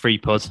hey, it's a free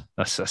pod.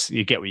 That's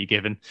you get what you're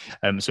given.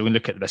 So we're going to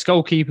look at the best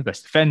goalkeeper,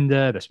 best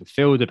defender, best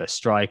midfielder, best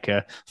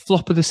striker,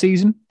 flop of the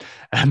season,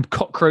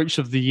 cockroach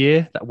of the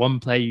year, that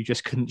one player you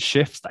just couldn't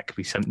shift. That could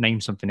be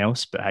name something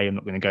else, but hey, I'm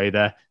not going to go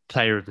there.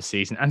 Player of the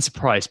season and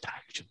surprise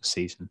package of the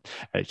season.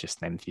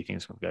 Just name a few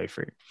things we'll go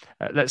through.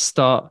 Let's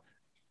start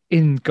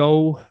in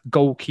goal,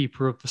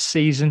 goalkeeper of the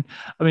season.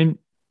 I mean,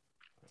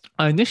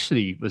 I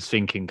initially was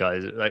thinking,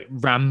 guys, like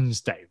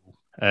Ramsdale.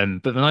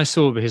 But then I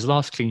saw that his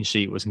last clean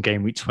sheet was in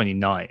game week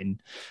 29.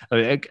 I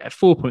mean, at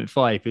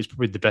 4.5, it was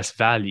probably the best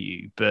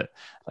value, but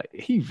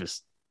it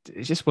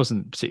just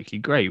wasn't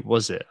particularly great,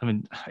 was it? I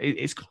mean,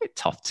 it's quite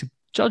tough to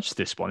judge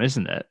this one,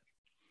 isn't it?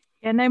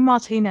 Yeah, no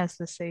Martinez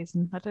this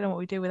season. I don't know what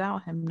we do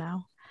without him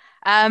now.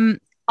 I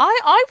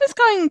was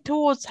going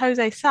towards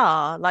Jose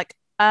Sarr,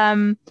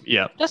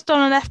 just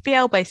on an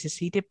FPL basis,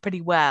 he did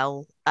pretty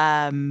well.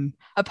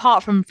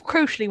 Apart from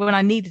crucially when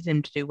I needed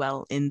him to do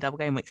well in double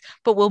game weeks,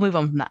 but we'll move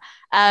on from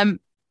that.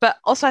 But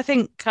also I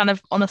think kind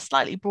of on a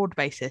slightly broad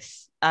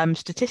basis,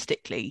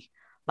 statistically,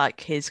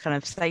 like his kind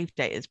of save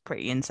data is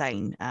pretty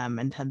insane.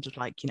 In terms of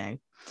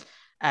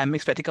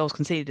expected goals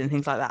conceded and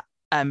things like that.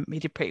 He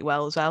did pretty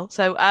well as well.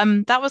 So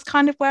that was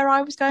kind of where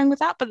I was going with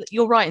that. But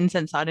you're right in the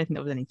sense that I don't think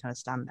there was any kind of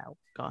standout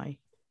guy.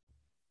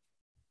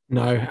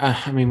 No,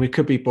 I mean, we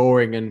could be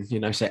boring and,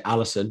 say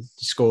Alisson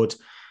scored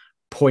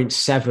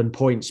 0.7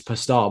 points per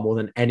start more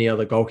than any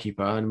other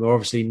goalkeeper. And we're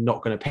obviously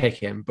not going to pick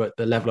him, but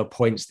the level of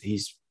points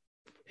that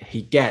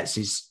he gets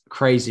is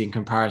crazy in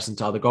comparison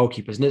to other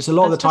goalkeepers. And it's a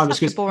lot of the time.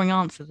 It's a boring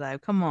answer though.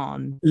 Come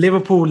on.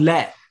 Liverpool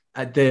let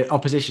the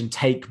opposition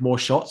take more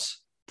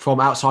shots from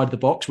outside the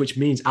box, which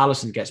means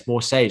Alisson gets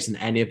more saves than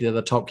any of the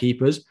other top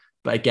keepers.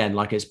 But again,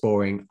 it's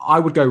boring. I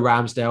would go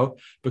Ramsdale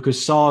because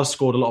Sarr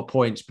scored a lot of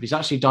points, but he's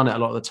actually done it a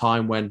lot of the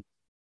time when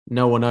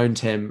no one owned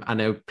him and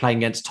they were playing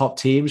against top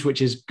teams, which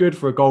is good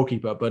for a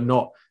goalkeeper, but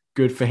not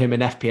good for him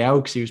in FPL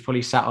because he was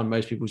probably sat on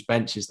most people's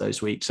benches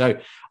those weeks. So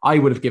I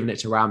would have given it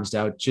to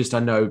Ramsdale. Just, I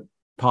know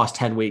past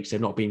 10 weeks,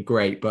 they've not been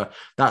great, but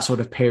that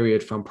sort of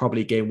period from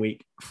probably game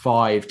week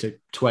 5 to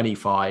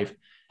 25,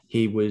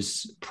 he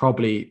was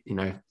probably,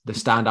 the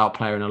standout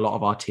player in a lot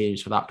of our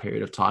teams for that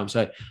period of time.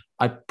 So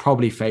I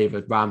probably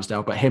favoured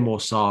Ramsdale, but him or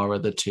Sarr are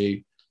the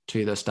two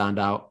that stand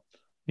out.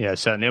 Yeah,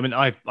 certainly. I mean,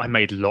 I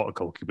made a lot of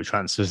goalkeeper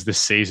transfers this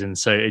season,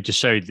 so it just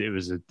showed that it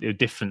was a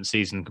different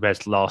season compared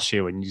to last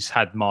year when you just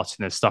had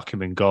Martinez stuck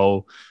him in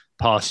goal.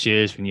 Past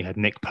years when you had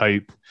Nick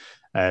Pope,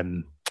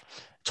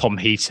 Tom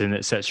Heaton,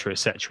 etc.,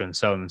 and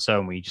so on and so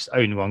on, when you just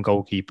owned one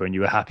goalkeeper and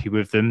you were happy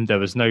with them. There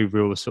was no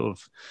real sort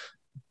of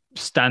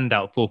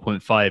standout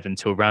 4.5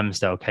 until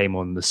Ramsdale came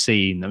on the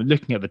scene. I'm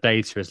looking at the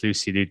data, as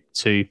Lucy alluded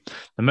to.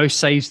 The most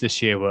saves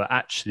this year was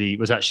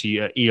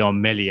actually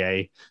Eon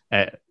Millier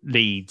at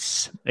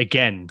Leeds.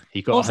 Again,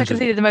 he got also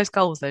conceded the most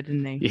goals, though,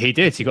 didn't he? He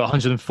did. He got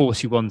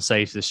 141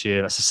 saves this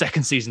year. That's the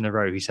second season in a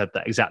row he's had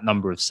that exact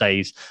number of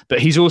saves. But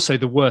he's also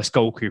the worst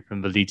goalkeeper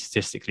in the league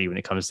statistically when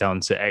it comes down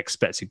to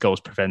expected goals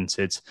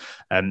prevented,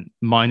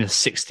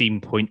 minus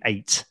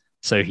 16.8.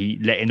 So he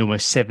let in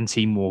almost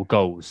 17 more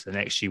goals than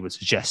XG would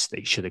suggest that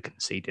he should have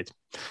conceded.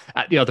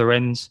 At the other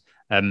end,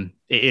 it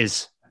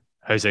is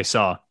Jose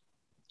Sarr,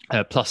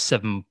 plus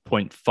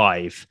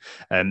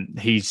 7.5.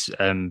 He's,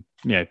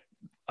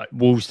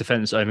 Wolves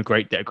defenders owe him a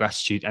great debt of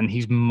gratitude, and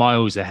he's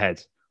miles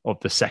ahead of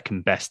the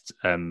second best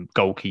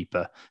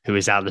goalkeeper, who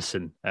is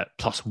Alisson, at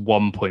plus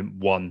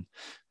 1.1.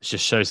 It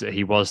just shows that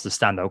he was the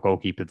standout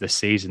goalkeeper this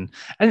season.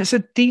 And it's a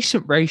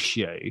decent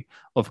ratio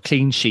of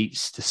clean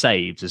sheets to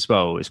saves as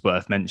well, is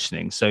worth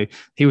mentioning. So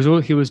he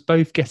was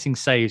both getting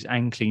saves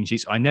and clean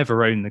sheets. I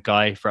never owned the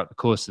guy throughout the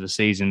course of the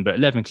season, but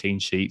 11 clean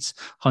sheets,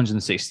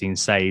 116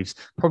 saves,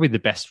 probably the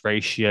best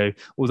ratio.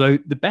 Although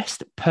the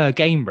best per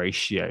game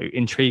ratio,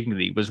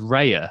 intriguingly, was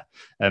Raya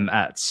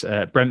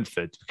at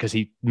Brentford, because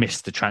he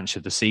missed the tranche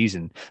of the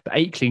season. But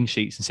 8 clean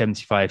sheets and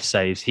 75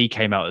 saves, he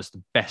came out as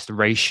the best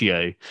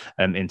ratio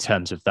in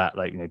terms of that,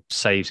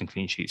 saves and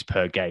clean sheets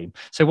per game.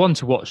 So one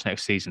to watch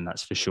next season,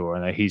 that's for sure.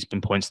 I know he's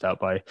been pointed out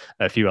by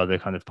a few other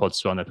kind of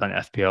pods on the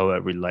Planet FPL. I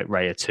really like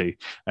Raya too.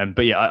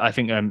 But yeah, I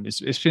think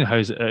it's been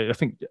Jose. I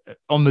think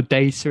on the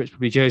data, it's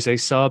probably Jose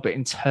Sarr. But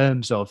in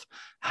terms of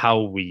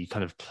how we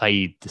kind of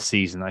played the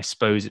season, I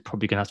suppose it's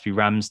probably going to have to be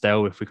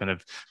Ramsdale if we're kind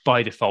of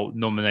by default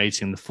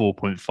nominating the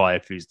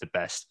 4.5 who's the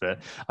best. But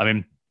I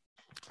mean,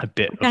 a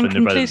bit. We can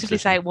conclusively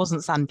say it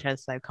wasn't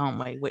Sanchez, though,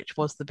 can't we? Which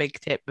was the big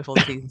tip before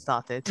the season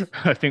started.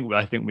 I think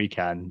we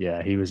can.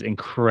 Yeah, he was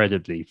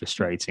incredibly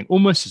frustrating,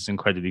 almost as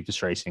incredibly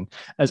frustrating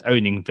as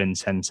owning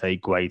Vicente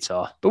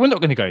Guaita. But we're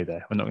not going to go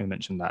there. We're not going to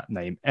mention that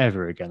name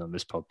ever again on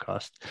this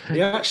podcast.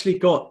 He actually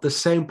got the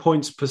same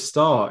points per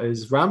star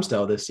as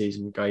Ramsdale this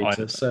season,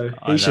 Guaita. So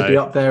he should be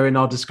up there in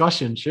our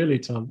discussion, surely,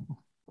 Tom.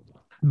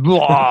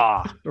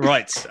 Right.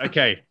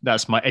 Okay.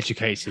 That's my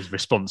educated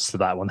response to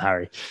that one,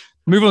 Harry.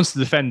 Move on to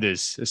the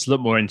defenders. It's a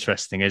lot more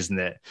interesting, isn't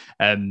it?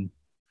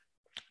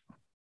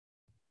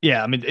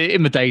 Yeah, I mean,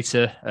 in the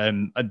data,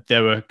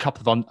 there were a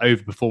couple of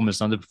overperformers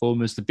and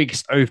underperformers. The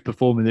biggest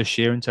overperformer this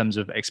year in terms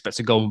of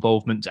expected goal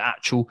involvement to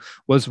actual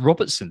was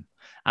Robertson.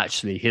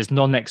 Actually, his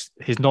non-pen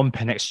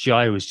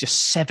XGI was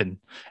just 7, and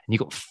you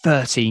got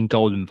 13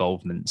 goal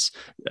involvements.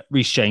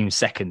 Reece James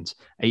second,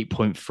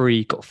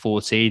 8.3, got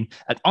 14.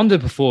 An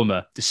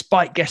underperformer,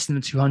 despite guessing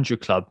the 200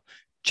 club,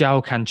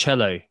 João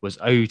Cancelo was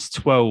owed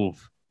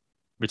 12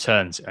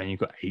 returns, and you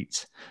got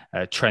 8.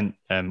 Trent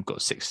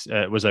got 6,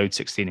 was owed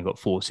 16 and got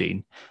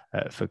 14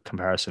 for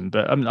comparison.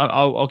 But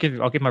I'll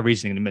give my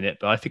reasoning in a minute.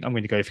 But I think I'm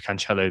going to go for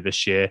Cancelo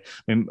this year.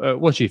 I mean,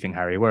 what do you think,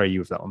 Harry? Where are you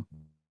with that one?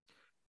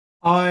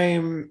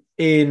 I'm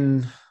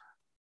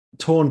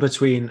torn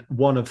between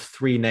one of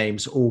 3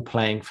 names all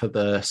playing for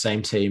the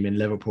same team in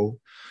Liverpool.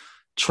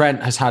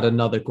 Trent has had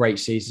another great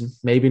season,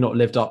 maybe not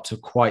lived up to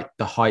quite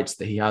the heights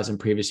that he has in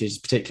previous seasons,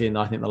 particularly in,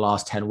 I think, the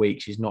last 10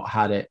 weeks. He's not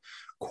had it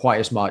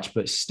quite as much,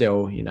 but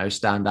still,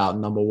 stand out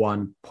number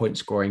 1 point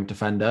scoring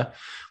defender.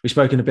 We've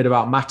spoken a bit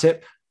about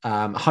Matip.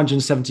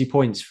 170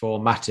 points for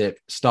Matip,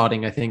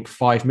 starting, I think,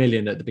 5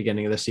 million at the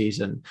beginning of the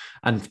season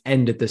and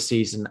ended the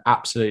season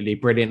absolutely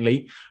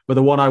brilliantly. But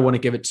the one I want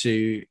to give it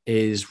to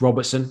is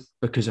Robertson,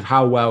 because of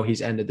how well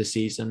he's ended the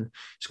season.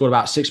 He scored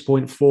about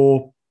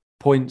 6.4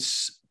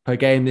 points per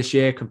game this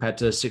year compared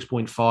to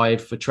 6.5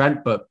 for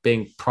Trent, but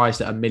being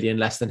priced at 1 million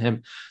less than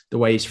him. The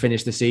way he's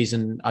finished the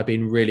season, I've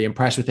been really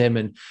impressed with him.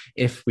 And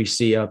if we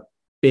see a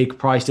big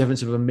price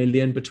difference of 1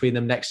 million between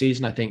them next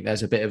season, I think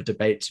there's a bit of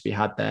debate to be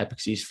had there,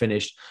 because he's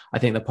finished, I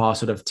think, the past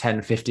sort of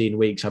 10, 15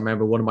 weeks. I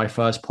remember one of my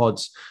first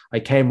pods I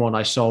came on,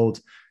 I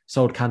sold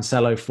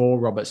Cancelo for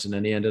Robertson,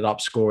 and he ended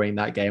up scoring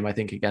that game, I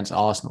think, against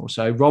Arsenal.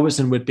 So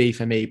Robertson would be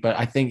for me, but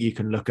I think you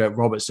can look at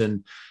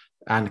Robertson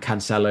and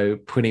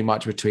Cancelo pretty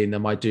much between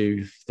them. I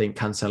do think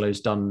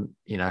Cancelo's done,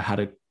 had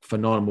a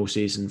phenomenal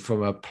season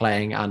from a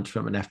playing and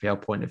from an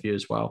FPL point of view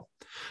as well.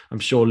 I'm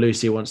sure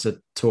Lucy wants to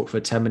talk for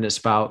 10 minutes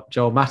about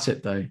Joel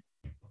Matip, though.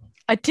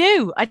 I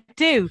do,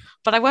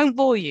 but I won't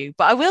bore you.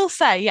 But I will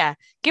say, yeah,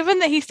 given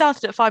that he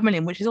started at 5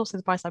 million, which is also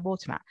the price I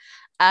bought him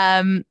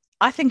at,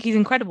 I think he's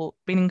been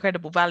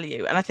incredible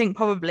value. And I think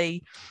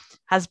probably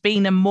has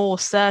been a more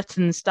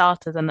certain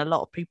starter than a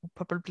lot of people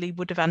probably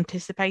would have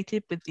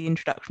anticipated with the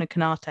introduction of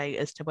Konate,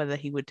 as to whether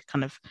he would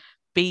kind of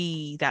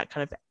be that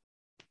kind of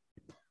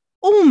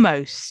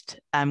almost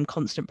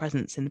constant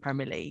presence in the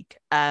Premier League.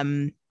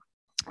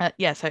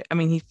 So I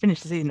mean, he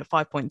finished the season at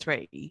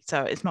 5.3,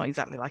 so it's not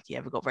exactly like he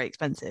ever got very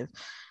expensive.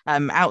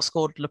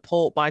 Outscored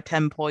Laporte by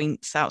 10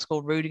 points,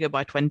 outscored Rudiger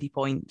by 20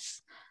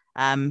 points,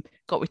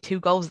 got with 2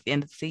 goals at the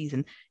end of the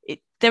season.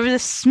 There is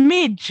a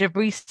smidge of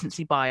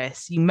recency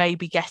bias you may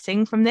be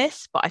getting from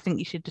this, but I think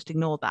you should just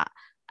ignore that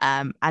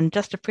and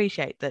just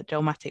appreciate that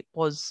Joel Matip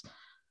was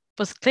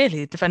was clearly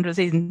the defender of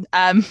the season.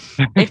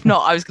 If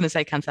not, I was going to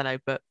say Cancelo,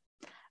 but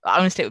I'm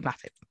going to stick with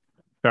Matip.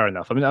 Fair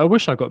enough. I mean, I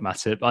wish I got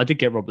Matip. I did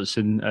get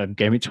Robertson,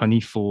 game week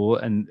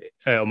 24, and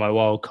on my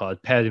wild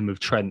card, paired him with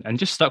Trent and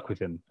just stuck with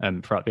him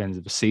throughout the end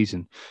of the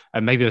season.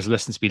 And maybe there's a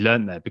lesson to be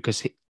learned there,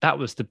 because that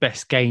was the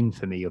best gain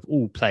for me of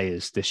all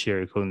players this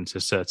year, according to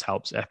Sir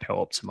Talp's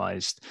FPL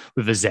Optimized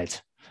with a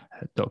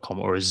Z.com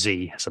or a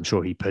Z, as I'm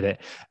sure he put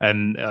it.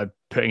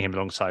 Putting him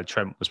alongside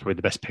Trent was probably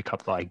the best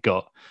pickup that I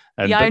got.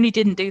 I only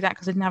didn't do that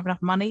because I didn't have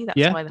enough money.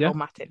 That's why the whole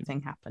Matip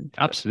thing happened.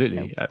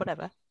 Absolutely. But,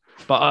 whatever.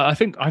 But I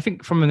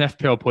think from an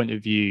FPL point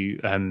of view,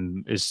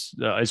 is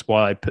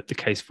why I put the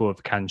case forward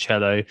for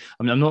Cancelo.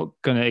 I mean, I'm not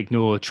going to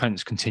ignore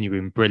Trent's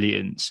continuing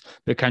brilliance,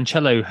 but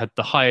Cancelo had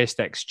the highest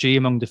XG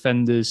among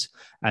defenders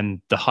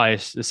and the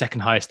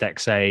second highest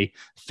XA,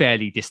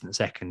 fairly distant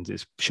second,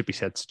 it should be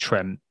said, to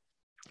Trent.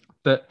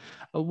 But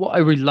what I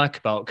really like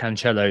about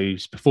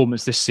Cancelo's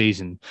performance this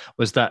season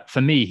was that, for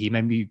me,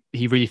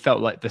 he really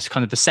felt like this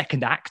kind of the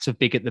second act of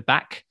Big at the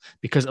Back,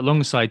 because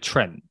alongside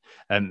Trent,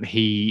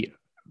 he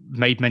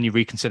made many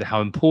reconsider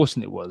how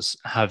important it was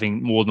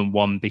having more than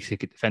one big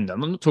ticket defender. I'm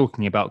not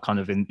talking about kind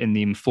of in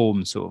the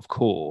informed sort of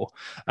core.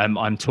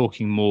 I'm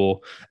talking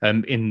more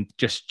in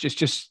just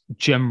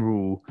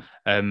general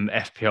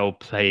FPL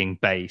playing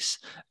base.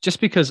 Just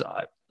because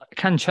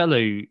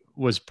Cancelo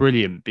was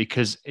brilliant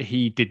because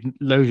he did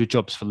loads of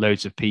jobs for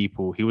loads of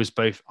people. He was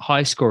both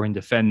high scoring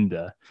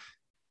defender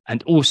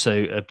and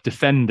also a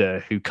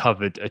defender who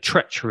covered a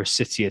treacherous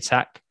City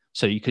attack.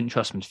 So you couldn't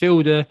trust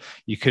midfielder,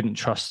 you couldn't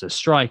trust a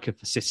striker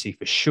for City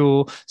for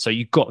sure. So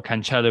you got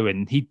Cancelo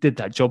in, he did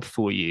that job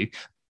for you,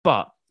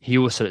 but he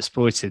also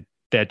exploited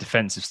their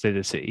defensive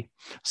solidity.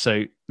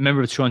 So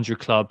member of the 200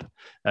 club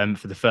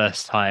for the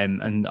first time.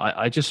 And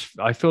I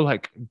feel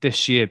like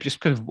this year, just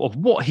because of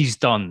what he's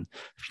done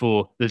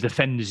for the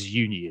Defenders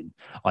Union,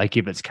 I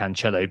give it to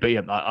Cancelo. But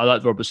yeah, I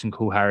like the Robertson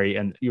call, Harry.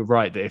 And you're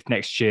right that if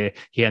next year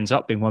he ends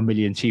up being 1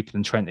 million cheaper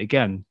than Trent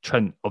again,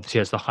 Trent obviously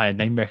has the higher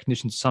name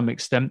recognition to some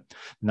extent,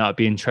 and that would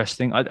be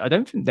interesting. I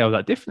don't think they were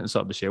that different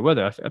up this year, were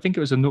they? I think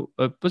it was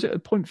was it a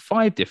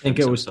 0.5 difference? I think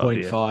it was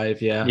 0.5,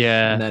 yeah.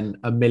 Yeah. And then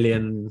 1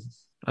 million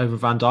over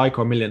Van Dijk,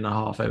 or 1.5 million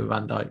over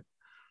Van Dijk.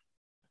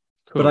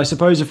 Cool. But I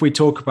suppose if we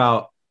talk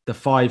about the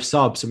 5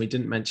 subs, and we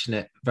didn't mention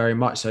it very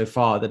much so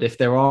far, that if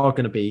there are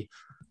going to be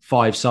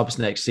 5 subs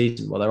next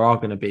season, well, there are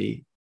going to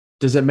be,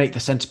 does it make the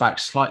centre-back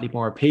slightly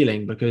more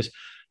appealing? Because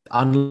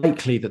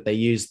unlikely that they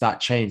use that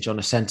change on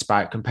a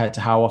centre-back compared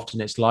to how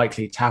often it's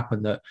likely to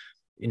happen that,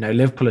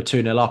 Liverpool are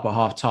 2-0 up at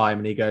half-time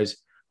and he goes,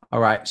 all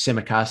right,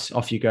 Tsimikas,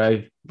 off you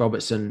go.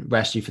 Robertson,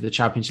 rest you for the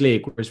Champions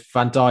League. Whereas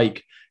Van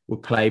Dijk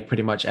would play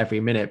pretty much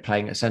every minute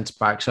playing at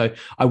centre-back. So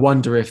I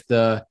wonder if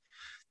the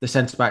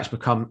centre-backs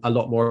become a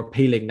lot more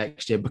appealing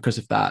next year because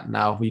of that.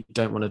 Now, we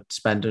don't want to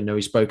spend, I know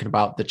we've spoken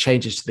about the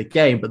changes to the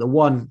game, but the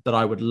one that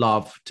I would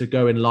love to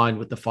go in line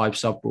with the 5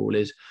 sub rule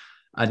is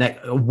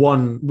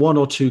one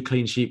or 2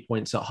 clean sheet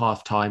points at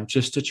half-time,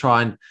 just to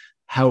try and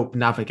help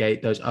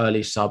navigate those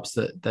early subs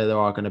that there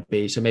are going to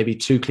be. So maybe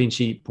 2 clean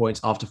sheet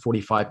points after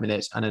 45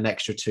 minutes and an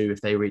extra 2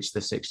 if they reach the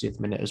 60th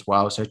minute as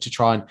well. So to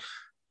try and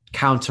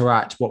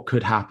counteract what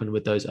could happen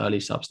with those early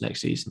subs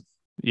next season.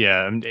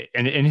 Yeah, and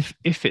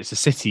if it's a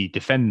City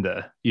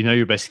defender,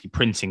 you're basically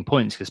printing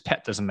points, because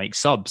Pep doesn't make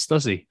subs,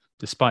 does he?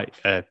 Despite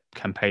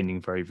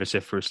campaigning very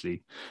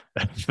vociferously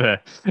for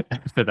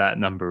that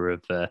number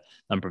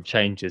of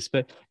changes.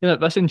 But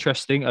that's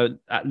interesting.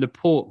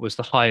 Laporte was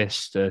the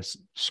highest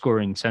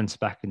scoring centre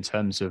back in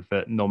terms of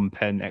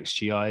non-pen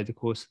XGI in the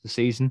course of the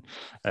season.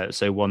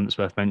 So one that's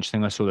worth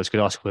mentioning. I saw this good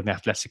article in The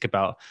Athletic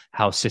about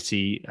how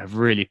City have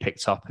really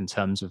picked up in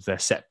terms of their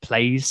set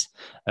plays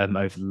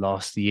over the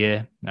last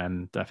year.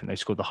 And I think they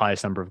scored the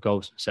highest number of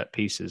goals from set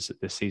pieces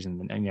this season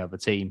than any other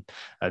team.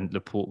 And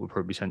Laporte will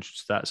probably be central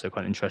to that. So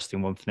quite an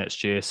interesting one for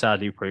next year.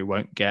 Sadly, we probably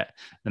won't get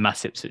the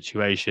Matip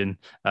situation.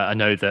 I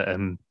know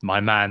that my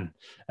man,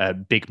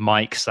 Big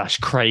Mike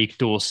 / Craig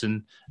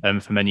Dawson,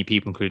 for many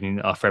people,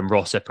 including our friend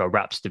Ross Eppo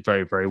Raps, did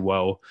very, very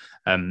well.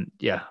 I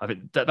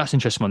think that's an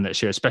interesting one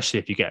next year, especially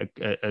if you get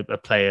a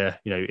player,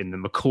 in the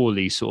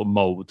Macaulay sort of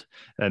mould,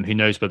 who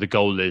knows where the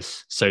goal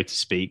is, so to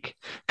speak.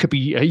 Could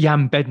be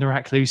Jan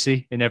Bednarak,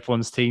 Lucy, in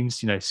everyone's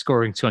teams,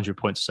 scoring 200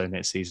 points or so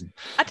next season.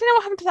 I don't know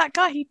what happened to that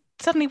guy. He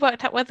suddenly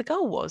worked out where the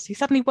goal was. He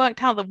suddenly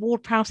worked out that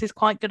Ward-Prowse is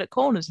quite good at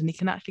corners and he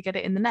can actually get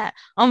it in the net.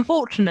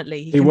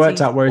 Unfortunately, he worked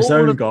out where his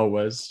own goal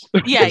was.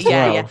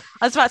 Yeah.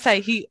 I was about to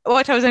say, he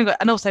worked out his own goal,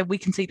 and also we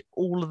concede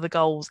all of the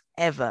goals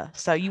ever.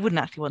 So you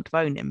wouldn't actually want to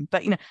own him.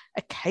 But,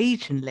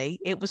 occasionally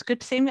it was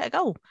good to see him get a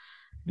goal.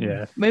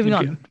 Yeah. Moving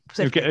on.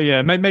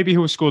 Maybe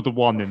he'll score the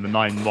 1 in the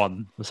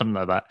 9-1 or something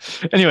like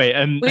that. Anyway,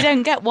 we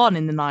don't get 1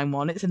 in the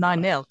 9-1. It's a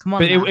 9-0. Come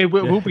on. But it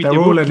will be. They're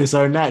all in his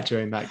own net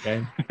during that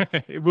game.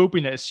 It will be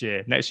next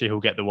year. Next year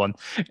he'll get the 1,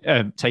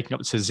 taking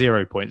up to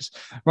 0 points.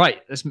 Right.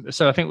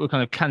 So I think we're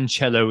kind of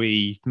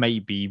Cancelo-y,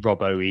 maybe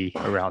Robbo-y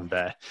around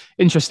there.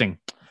 Interesting.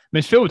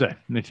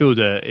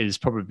 Midfielder is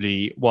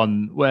probably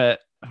one where,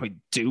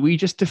 do we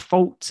just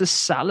default to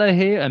Salah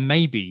here and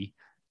maybe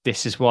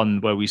this is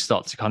one where we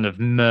start to kind of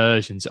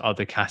merge into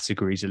other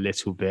categories a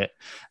little bit.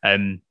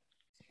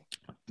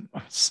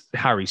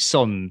 Harry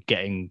Son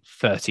getting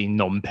 13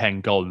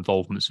 non-pen goal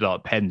involvements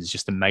without pens is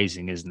just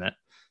amazing, isn't it?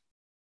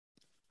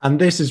 And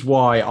this is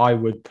why I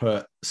would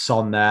put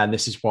Son there. And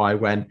this is why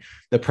when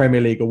the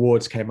Premier League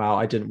awards came out,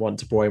 I didn't want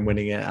De Bruyne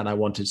winning it and I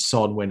wanted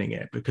Son winning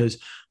it, because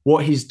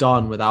what he's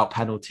done without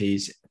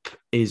penalties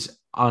is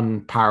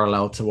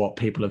unparalleled to what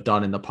people have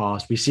done in the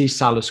past. We see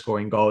Salah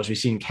scoring goals. We've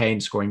seen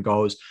Kane scoring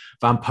goals,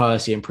 Van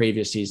Persie in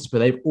previous seasons, but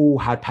they've all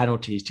had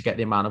penalties to get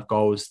the amount of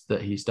goals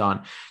that he's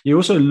done. You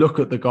also look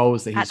at the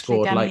goals that he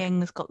scored. Danny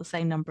Ings got the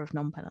same number of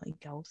non-penalty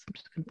goals. I'm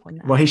just going to point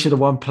that out. Well, he should have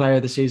won Player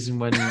of the Season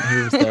when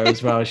he was there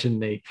as well,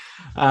 shouldn't he?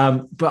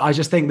 But I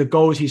just think the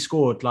goals he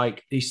scored,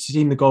 like he's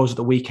seen the goals at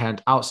the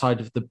weekend outside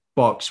of the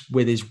box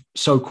with his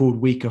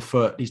so-called weaker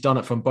foot. He's done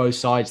it from both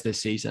sides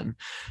this season.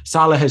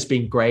 Salah has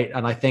been great.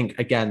 And I think,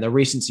 again, the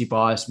recency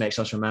bias makes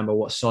us remember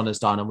what Son has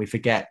done. And we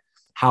forget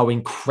how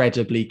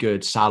incredibly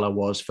good Salah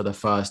was for the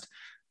first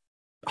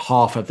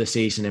half of the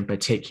season in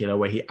particular,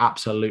 where he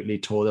absolutely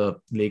tore the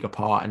league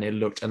apart and it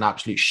looked an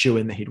absolute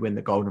shoo-in that he'd win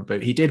the Golden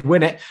Boot. He did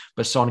win it,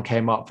 but Son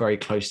came up very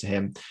close to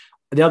him.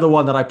 The other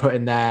one that I put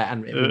in there,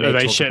 and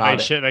they shared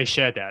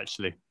it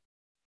actually.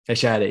 They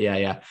shared it,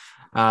 yeah.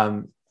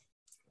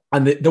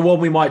 And the one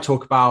we might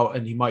talk about,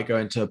 and he might go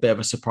into a bit of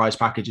a surprise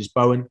package, is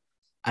Bowen.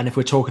 And if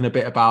we're talking a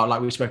bit about,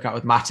 like we spoke about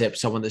with Matip,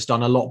 someone that's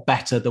done a lot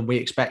better than we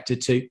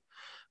expected to,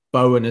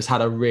 Bowen has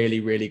had a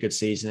really, really good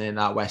season in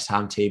that West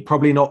Ham team.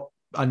 Probably not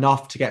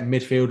enough to get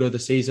midfielder of the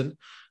season,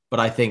 but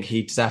I think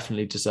he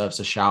definitely deserves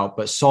a shout.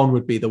 But Son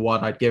would be the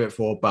one I'd give it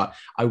for, but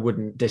I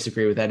wouldn't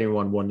disagree with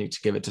anyone wanting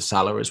to give it to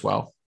Salah as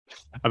well.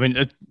 I mean,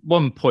 at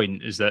one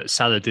point is that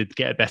Salah did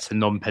get a better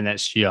non-pen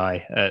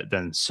XGI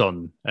than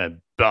Son,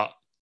 but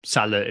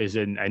Salah is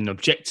in an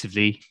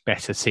objectively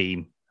better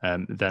team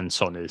than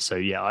Son is. So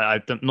yeah,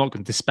 I'm not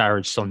going to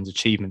disparage Son's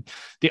achievement.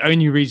 The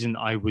only reason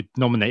I would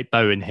nominate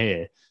Bowen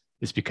here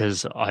is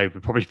because I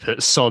would probably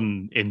put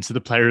Son into the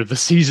player of the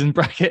season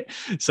bracket.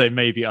 So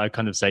maybe I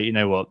kind of say, you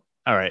know what?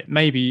 All right,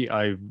 maybe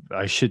I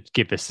should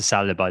give this to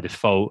Salah by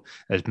default,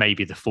 as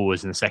maybe the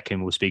forwards in the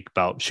second we'll speak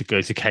about should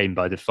go to Kane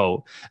by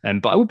default.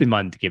 But I would be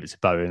minded to give it to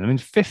Bowen. I mean,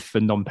 5th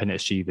for non-pen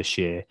XG this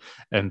year,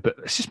 but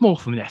it's just more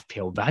from an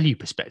FPL value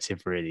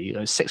perspective, really.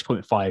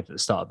 6.5 at the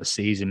start of the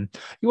season.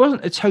 He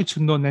wasn't a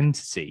total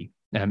non-entity.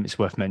 It's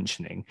worth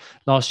mentioning.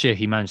 Last year,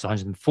 he managed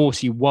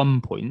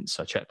 141 points.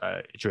 I checked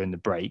that during the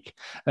break.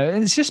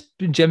 And it's just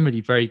been generally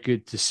very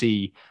good to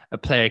see a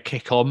player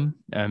kick on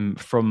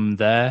from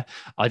there.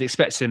 I'd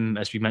expect him,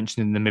 as we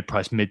mentioned in the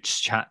mid-price mids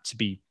chat, to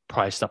be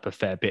priced up a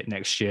fair bit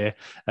next year.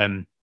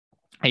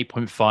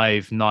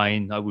 8.5,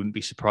 9, I wouldn't be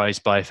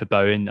surprised by for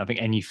Bowen. I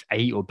think any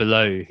 8 or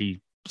below,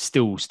 he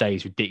still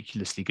stays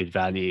ridiculously good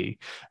value.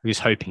 I'm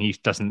just hoping he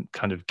doesn't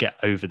kind of get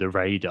over the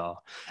radar.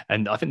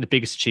 And I think the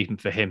biggest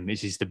achievement for him is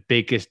he's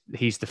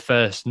the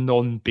first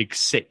non-Big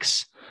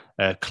Six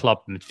club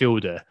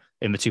midfielder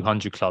in the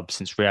 200 club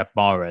since Riyad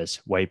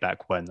Mahrez way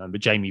back when. But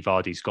Jamie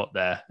Vardy's got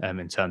there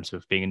in terms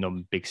of being a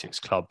non-Big Six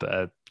club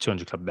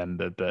 200 club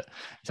member. But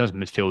in terms of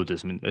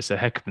midfielders, I mean, it's a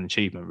heck of an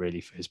achievement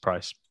really for his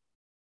price.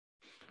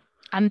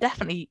 And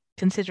definitely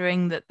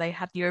considering that they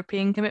had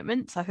European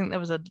commitments, I think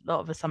there was a lot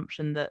of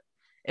assumption that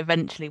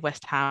eventually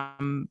West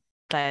Ham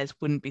players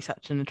wouldn't be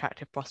such an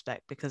attractive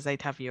prospect because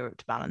they'd have Europe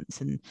to balance,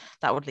 and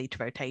that would lead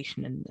to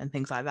rotation and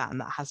things like that. And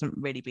that hasn't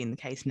really been the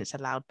case, and it's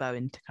allowed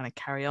Bowen to kind of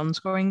carry on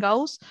scoring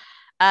goals.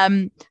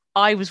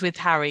 I was with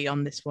Harry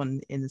on this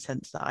one in the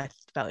sense that I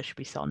felt it should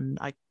be Son.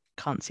 I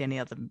can't see any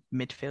other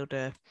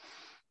midfielder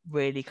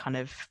really kind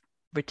of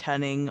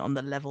returning on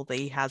the level that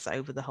he has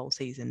over the whole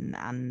season.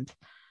 And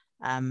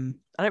I don't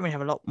really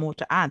have a lot more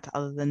to add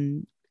other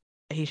than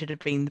he should have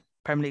been the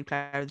Premier League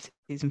player of the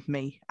season for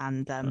me.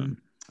 And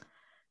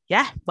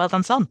yeah, well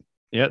done, Son.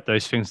 Yeah,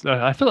 those things.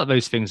 I feel like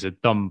those things are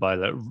done by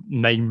like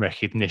name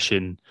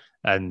recognition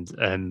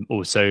and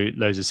also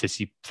loads of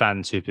City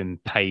fans who've been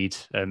paid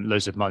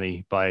loads of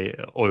money by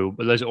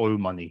loads of oil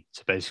money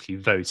to basically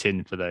vote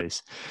in for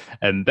those.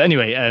 But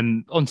anyway,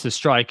 on to the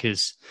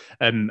strikers.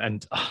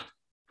 And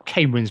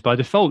Kane wins by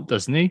default,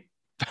 doesn't he?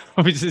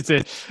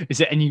 Is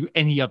there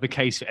any other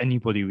case for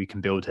anybody we can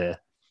build here?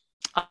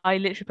 I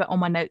literally put on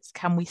my notes,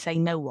 can we say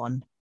no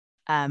one?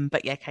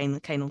 But yeah, Kane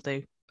will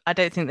do. I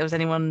don't think there was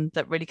anyone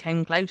that really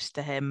came close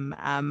to him.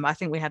 I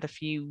think we had a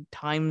few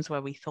times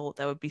where we thought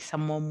there would be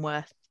someone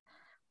worth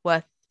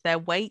their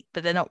weight,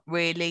 but they're not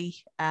really.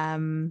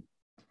 I'm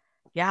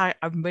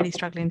really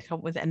struggling to come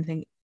up with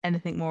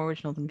anything more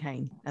original than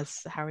Kane.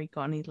 Has Harry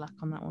got any luck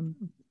on that one?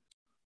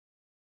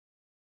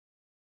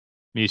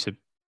 Muted.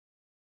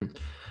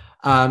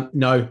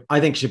 No, I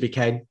think it should be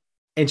Kane.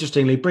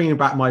 Interestingly, bringing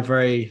back my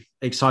very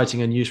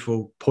exciting and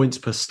useful points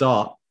per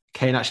start,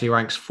 Kane actually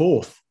ranks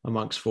 4th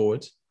amongst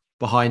forwards,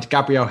 behind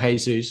Gabriel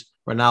Jesus,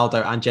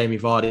 Ronaldo and Jamie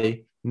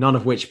Vardy, none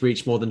of which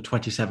reached more than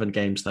 27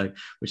 games though,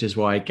 which is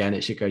why, again,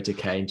 it should go to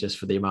Kane just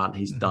for the amount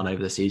he's done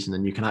over the season.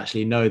 And you can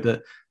actually know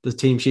that the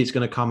team sheet's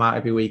going to come out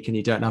every week and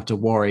you don't have to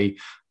worry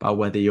about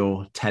whether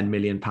your £10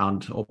 million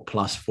or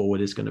plus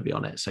forward is going to be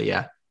on it. So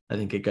yeah, I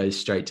think it goes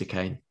straight to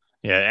Kane.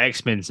 Yeah,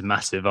 X-Men's are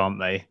massive, aren't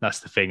they? That's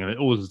the thing. I mean,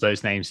 all of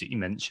those names that you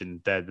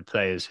mentioned, they're the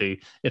players who,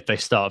 if they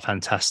start,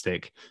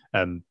 fantastic.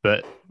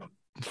 But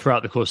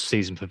throughout the course of the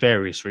season, for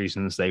various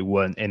reasons, they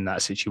weren't in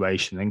that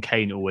situation. And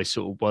Kane always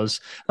sort of was.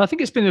 And I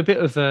think it's been a bit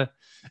of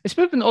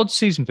an odd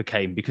season for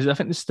Kane, because I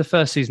think this is the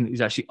first season that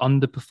he's actually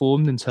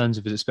underperformed in terms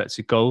of his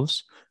expected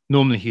goals.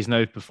 Normally, he's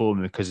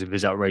overperformed because of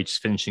his outrageous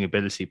finishing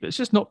ability, but it's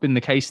just not been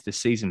the case this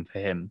season for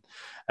him.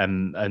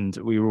 And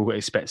we were all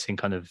expecting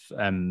kind of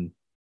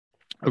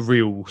a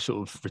real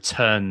sort of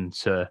return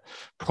to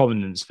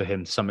prominence for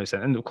him to some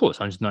extent. And of course,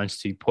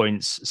 192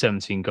 points,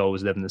 17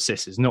 goals, 11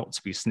 assists is not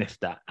to be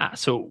sniffed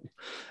at all.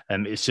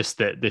 It's just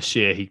that this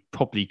year he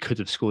probably could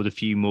have scored a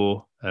few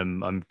more.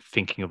 I'm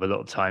thinking of a lot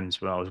of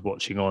times when I was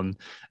watching on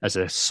as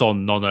a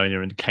Son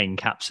non-owner and Kane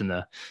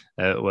captainer,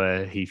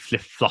 where he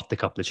fluffed a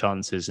couple of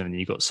chances, and then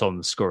you got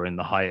Son scoring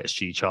the high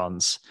XG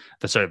chance,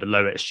 the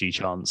low XG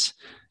chance.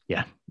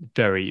 Yeah,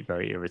 very,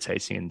 very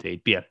irritating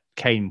indeed. But yeah,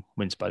 Kane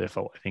wins by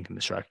default, I think, in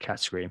the striker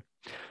category.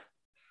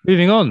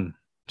 Moving on,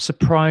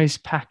 surprise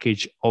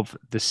package of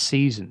the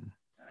season.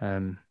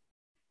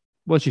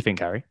 What do you think,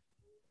 Harry?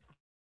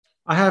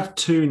 I have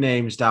two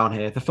names down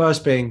here. The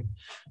first being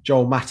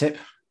Joel Matip.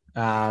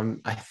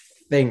 I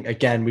think,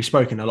 again, we've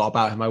spoken a lot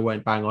about him. I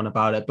won't bang on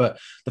about it, but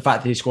the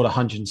fact that he scored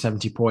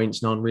 170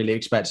 points, no one really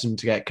expects him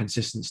to get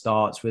consistent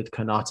starts, with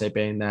Konate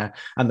being there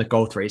and the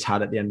goal threat he's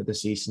had at the end of the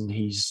season.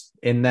 He's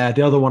in there.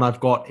 The other one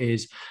I've got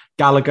is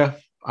Gallagher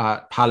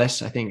at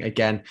Palace. I think,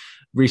 again,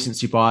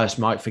 recency bias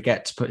might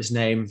forget to put his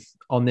name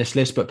on this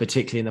list, but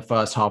particularly in the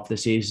first half of the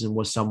season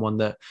was someone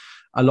that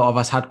a lot of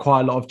us had quite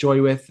a lot of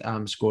joy with,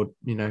 scored,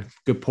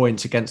 good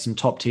points against some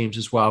top teams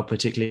as well.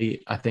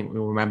 Particularly, I think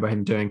we'll remember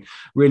him doing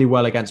really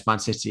well against Man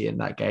City in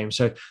that game.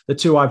 So the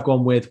two I've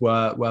gone with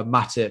were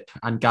Matip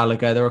and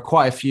Gallagher. There are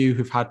quite a few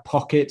who've had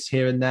pockets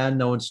here and there.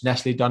 No one's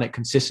necessarily done it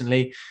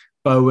consistently.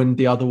 Bowen,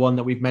 the other one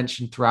that we've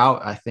mentioned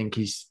throughout, I think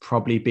he's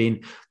probably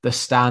been the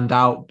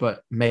standout,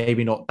 but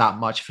maybe not that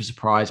much of a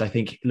surprise. I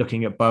think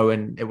looking at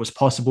Bowen, it was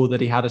possible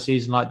that he had a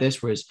season like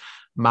this, whereas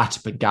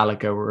Matip and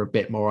Gallagher were a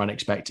bit more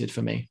unexpected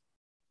for me.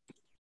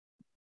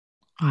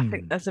 I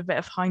think there's a bit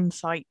of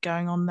hindsight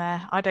going on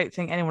there. I don't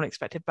think anyone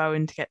expected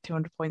Bowen to get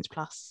 200 points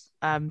plus.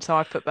 So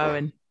I put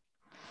Bowen.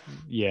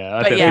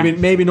 Yeah,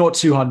 maybe not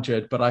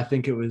 200, but I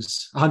think it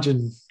was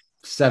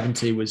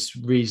 170 was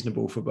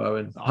reasonable for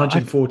Bowen.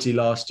 140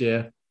 last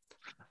year.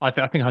 I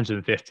think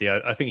 150.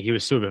 I think he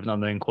was sort of an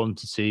unknown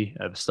quantity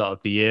at the start of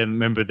the year.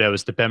 Remember, there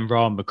was the Ben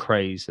Rama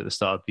craze at the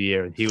start of the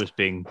year, and he was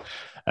being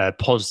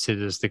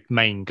posited as the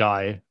main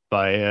guy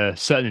by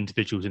certain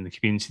individuals in the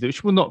community,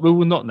 which we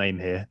will not name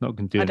here. Not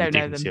going to do the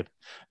dignity of.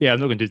 Yeah,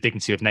 I'm not going to do the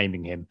dignity of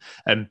naming him.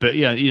 But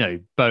yeah,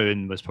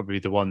 Bowen was probably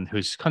the one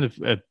who's kind of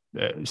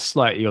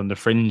slightly on the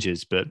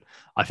fringes, but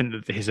I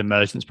think that his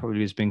emergence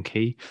probably has been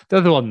key. The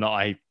other one that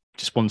I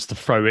just wants to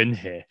throw in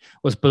here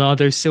was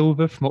Bernardo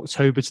Silva from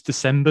October to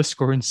December,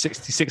 scoring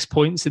 66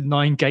 points in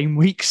 9 game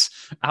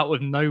weeks out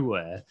of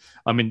nowhere.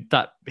 I mean,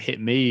 that hit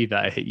me,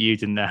 that hit you,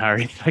 didn't it,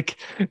 Harry?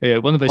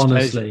 One of those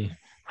Honestly. players.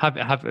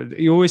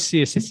 You always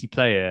see a City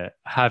player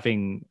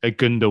having a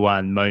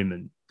Gundogan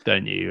moment,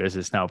 don't you, as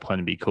it's now going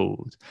to be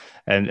called.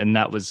 And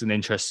that was an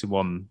interesting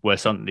one, where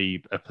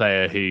suddenly a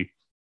player who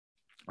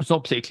was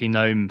not particularly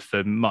known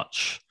for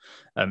much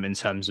in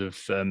terms of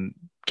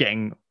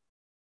getting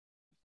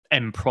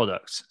end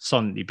products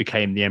suddenly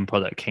became the end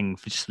product king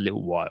for just a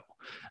little while.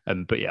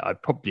 But yeah, I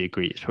probably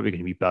agree. It's probably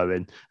going to be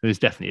Bowen. There's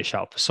definitely a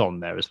shout for Son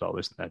there as well,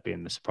 isn't there,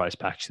 being the surprise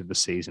package of the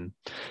season.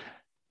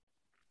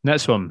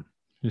 Next one,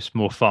 just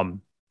more fun.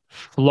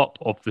 Flop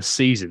of the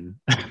season.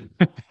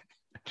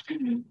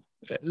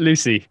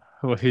 Lucy,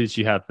 who did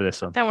you have for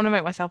this one? I don't want to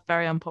make myself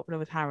very unpopular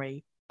with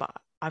Harry, but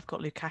I've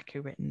got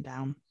Lukaku written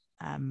down.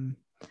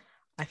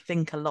 I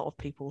think a lot of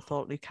people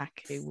thought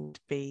Lukaku would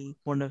be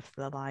one of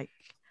the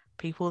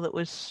people that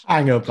was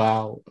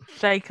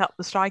shake up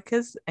the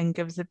strikers and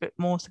give us a bit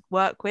more to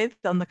work with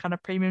on the kind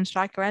of premium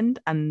striker end.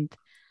 And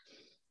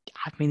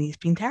I mean, he's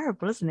been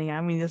terrible, isn't he?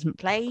 I mean, he hasn't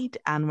played,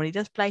 and when he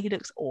does play, he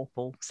looks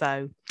awful.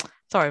 So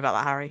sorry about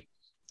that, Harry.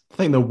 I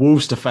think the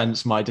Wolves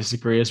defence might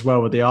disagree as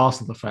well with the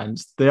Arsenal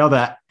defence. The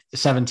other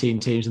 17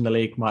 teams in the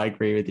league might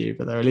agree with you,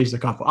 but there are at least a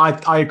couple.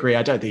 I agree.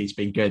 I don't think he's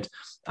been good.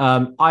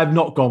 I've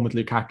not gone with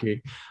Lukaku.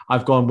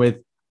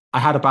 I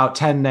had about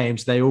 10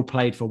 names. They all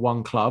played for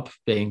one club,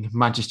 being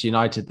Manchester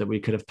United, that we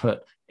could have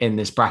put in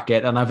this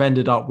bracket. And I've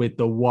ended up with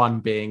the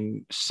one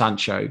being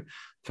Sancho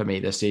for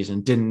me this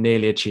season. Didn't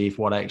nearly achieve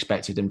what I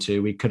expected him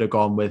to. We could have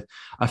gone with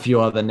a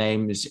few other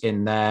names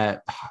in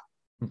there.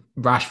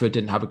 Rashford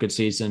didn't have a good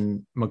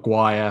season.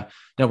 Maguire,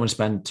 don't want to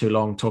spend too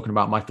long talking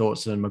about my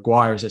thoughts on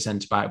Maguire as a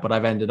centre-back, but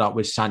I've ended up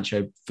with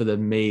Sancho for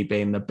me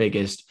being the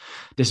biggest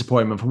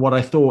disappointment from what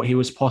I thought he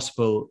was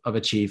possible of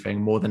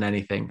achieving more than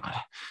anything.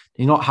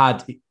 He's not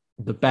had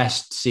the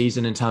best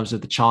season in terms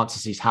of the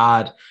chances he's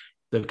had,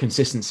 the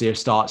consistency of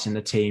starts in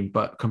the team,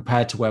 but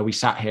compared to where we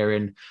sat here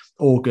in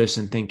August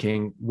and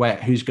thinking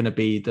who's going to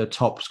be the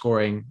top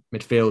scoring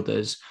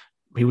midfielders,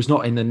 he was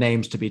not in the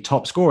names to be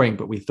top scoring,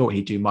 but we thought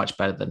he'd do much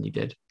better than he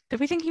did. Do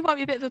we think he might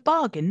be a bit of a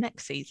bargain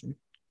next season?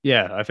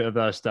 Yeah, I think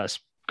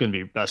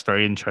that's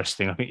very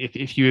interesting. I think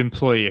if you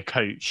employ a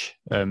coach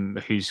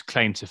whose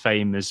claim to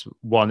fame is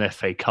one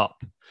FA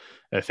Cup,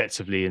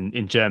 effectively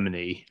in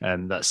Germany,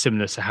 that's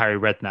similar to Harry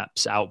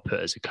Redknapp's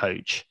output as a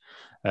coach,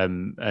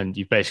 and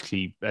you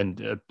basically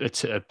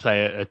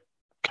a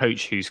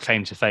coach whose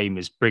claim to fame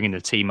is bringing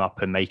the team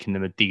up and making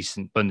them a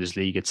decent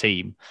Bundesliga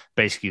team,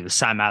 basically the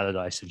Sam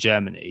Allardyce of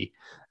Germany,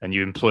 and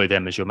you employ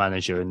them as your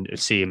manager and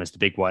see him as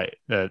the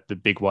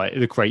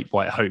great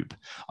white hope.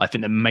 I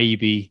think that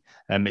maybe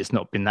it's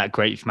not been that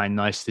great for Man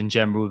United in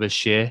general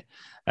this year.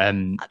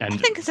 And I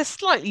think it's a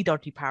slightly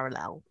dodgy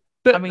parallel.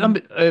 But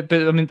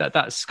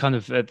that's kind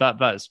of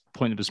that's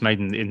point that was made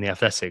in the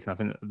Athletic, and I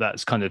think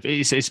that's kind of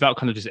it's about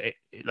kind of just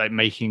like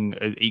making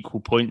equal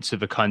points of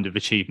the kind of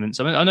achievements.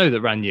 I mean, I know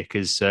that Ranić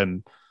is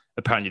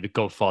apparently the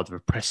godfather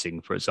of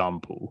pressing, for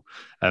example,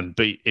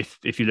 but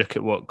if you look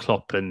at what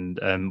Klopp and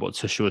what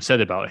Tuchel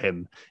said about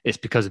him, it's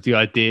because of the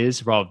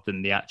ideas rather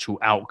than the actual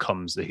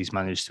outcomes that he's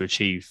managed to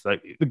achieve.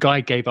 Like the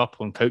guy gave up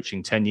on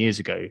coaching 10 years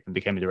ago and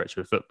became a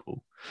director of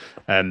football.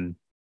 And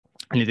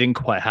it didn't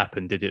quite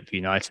happen, did it, for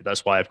United?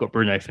 That's why I've got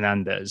Bruno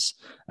Fernandes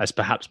as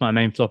perhaps my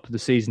main flop of the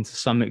season to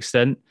some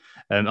extent.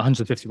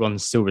 151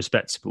 is still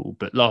respectable,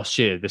 but last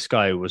year this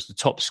guy was the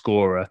top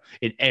scorer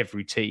in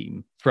every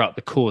team throughout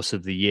the course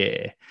of the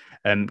year.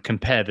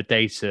 Compare the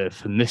data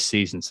from this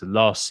season to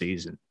last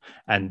season,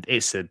 and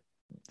it's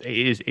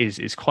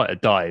quite a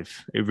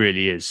dive. It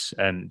really is.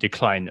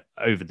 Decline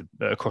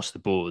across the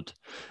board,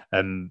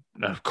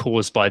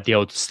 caused by the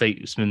old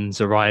statesman's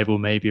arrival,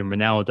 maybe in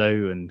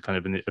Ronaldo, and kind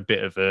of a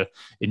bit of a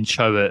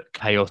inchoate,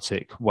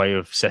 chaotic way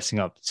of setting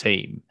up the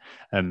team.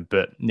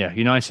 But yeah,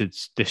 United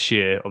this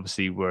year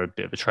obviously were a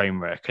bit of a train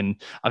wreck, and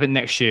I think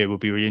next year will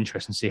be really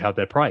interesting to see how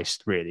they're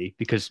priced, really,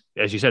 because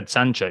as you said,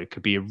 Sancho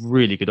could be a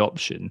really good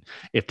option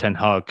if Ten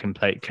Hag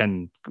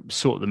can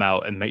sort them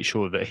out and make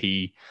sure that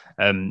he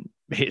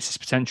hits his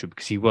potential,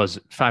 because he was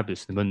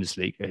fabulous in the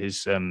Bundesliga.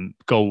 His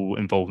goal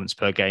involvements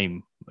per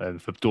game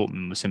for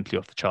Dortmund was simply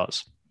off the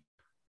charts.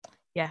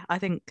 Yeah, I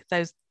think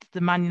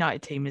the Man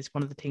United team is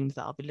one of the teams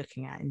that I'll be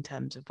looking at in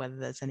terms of whether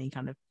there's any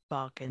kind of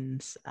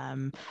bargains.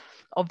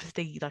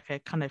 Obviously, like a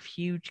kind of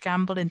huge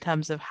gamble in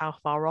terms of how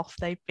far off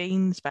they've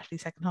been, especially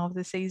second half of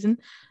the season.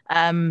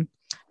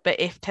 But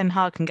if Ten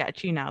Hag can get a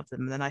tune out of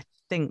them, then I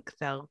think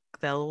they'll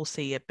all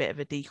see a bit of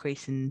a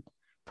decrease in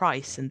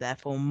price, and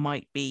therefore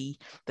might be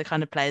the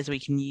kind of players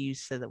we can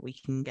use so that we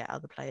can get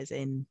other players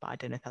in. But I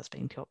don't know if that's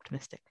being too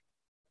optimistic.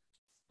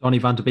 Donny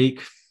van de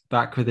Beek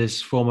back with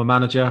his former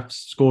manager,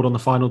 scored on the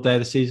final day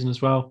of the season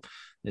as well.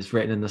 It's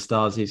written in the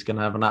stars he's going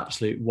to have an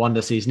absolute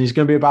wonder season. He's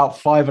going to be about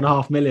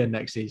 5.5 million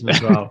next season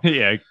as well.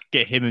 Yeah,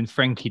 get him and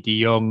Frankie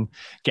de Jong,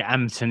 get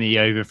Anthony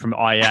over from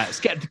Ajax,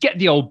 get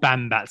the old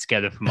Bambat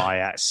together from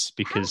Ajax.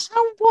 Because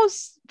how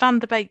was Van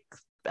der Beek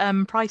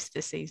priced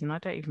this season? I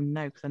don't even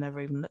know, because I never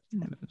even looked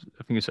at him.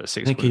 I think it's at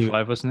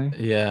 6.5, wasn't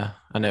he? Yeah,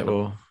 and it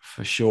will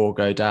for sure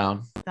go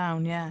down.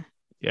 Yeah.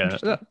 Yeah,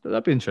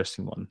 that'd be an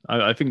interesting one.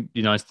 I think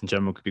United in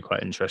general could be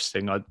quite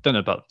interesting. I don't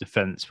know about the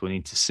defence. We'll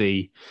need to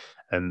see.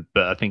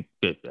 But I think,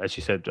 as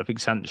you said, I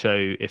think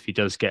Sancho, if he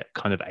does get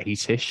kind of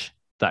 8-ish,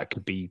 that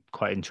could be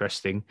quite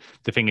interesting.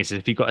 The thing is,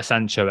 if you've got a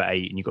Sancho at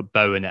 8 and you've got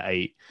Bowen at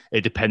 8,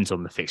 it depends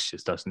on the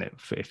fixtures, doesn't it?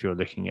 If you're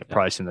looking at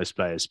pricing those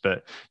players,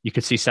 but you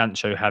could see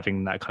Sancho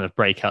having that kind of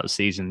breakout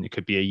season. It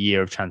could be a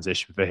year of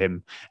transition for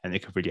him, and it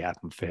could really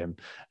happen for him.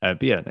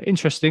 But yeah,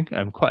 interesting.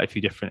 Quite a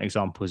few different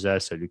examples there.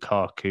 So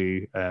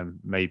Lukaku,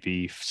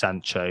 maybe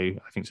Sancho.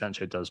 I think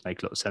Sancho does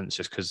make a lot of sense,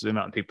 just because the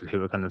amount of people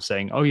who are kind of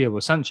saying, "Oh yeah,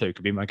 well Sancho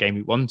could be my game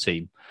week 1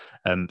 team."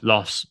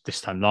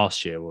 This time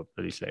last year, or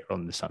at least later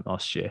on this time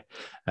last year,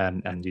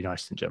 and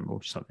United in general,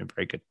 which is something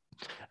very good.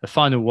 The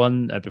final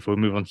one, before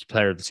we move on to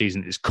player of the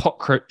season, is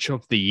cockroach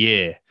of the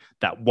year.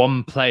 That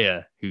one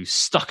player who's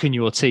stuck in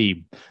your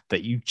team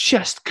that you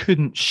just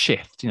couldn't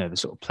shift. You know, the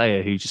sort of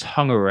player who just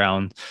hung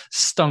around,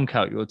 stunk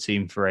out your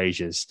team for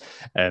ages,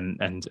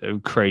 and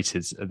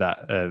created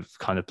that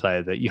kind of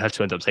player that you had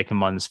to end up taking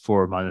 -4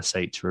 or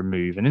 -8 to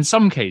remove. And in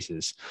some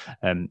cases,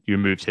 you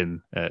removed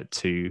him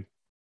to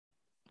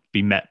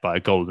be met by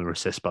a golden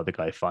assist by the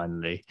guy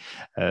finally.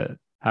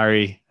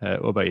 Harry,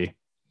 what about you?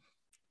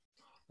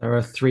 There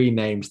are 3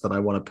 names that I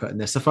want to put in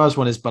this. The first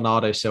one is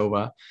Bernardo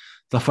Silva.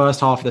 The first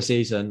half of the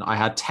season, I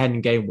had 10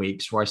 game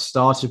weeks where I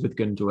started with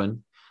Gundogan,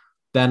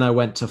 then I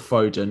went to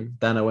Foden,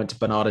 then I went to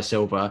Bernardo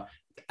Silva.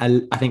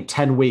 I think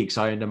 10 weeks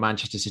I owned a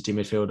Manchester City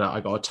midfielder.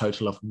 I got a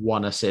total of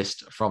 1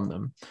 assist from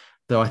them.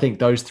 So I think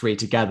those 3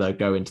 together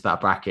go into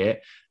that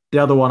bracket. The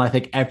other one I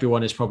think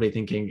everyone is probably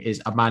thinking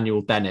is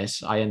Emmanuel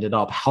Dennis. I ended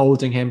up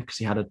holding him because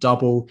he had a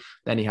double,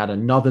 then he had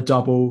another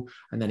double,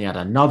 and then he had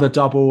another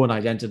double, and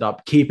I ended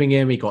up keeping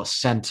him. He got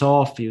sent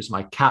off. He was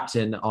my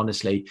captain,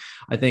 honestly.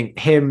 I think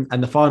him,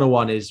 and the final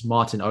one is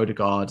Martin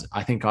Odegaard.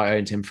 I think I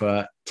owned him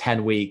for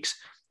 10 weeks,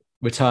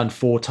 returned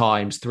 4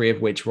 times, 3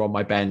 of which were on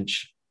my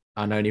bench,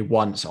 and only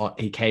once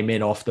he came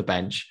in off the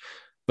bench.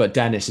 But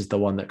Dennis is the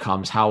one that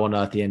comes. How on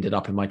earth he ended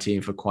up in my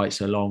team for quite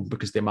so long,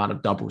 because the amount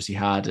of doubles he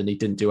had, and he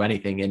didn't do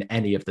anything in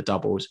any of the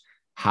doubles.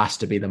 has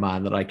to be the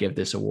man that I give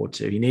this award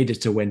to. He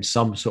needed to win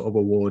some sort of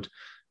award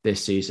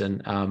this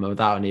season.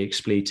 Without any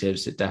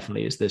expletives, it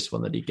definitely is this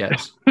one that he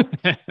gets.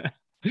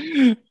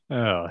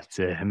 Oh,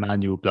 dear.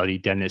 Emmanuel Bloody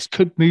Dennis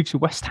could move to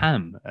West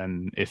Ham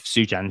if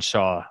Sujan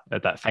Shah,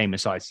 that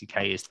famous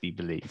ICK, is to be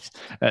believed.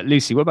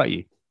 Lucy, what about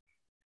you?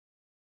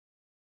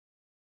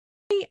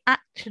 I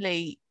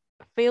actually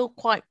feel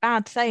quite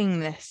bad saying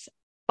this,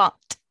 but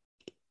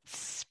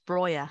it's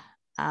Breuer,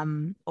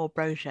 or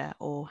Broja,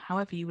 or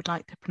however you would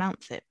like to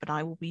pronounce it, but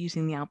I will be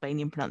using the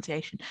Albanian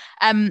pronunciation.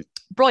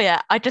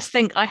 Breuer, I just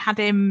think I had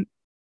him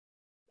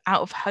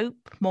out of hope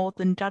more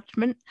than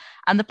judgment.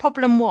 And the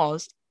problem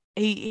was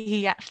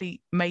he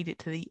actually made it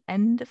to the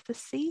end of the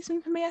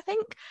season for me, I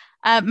think,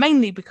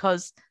 mainly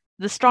because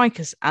the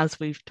strikers, as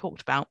we've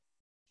talked about,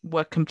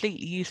 were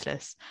completely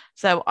useless.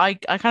 So I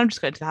kind of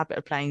just got into the habit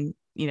of playing,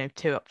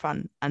 two up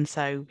front. And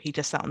so he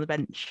just sat on the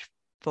bench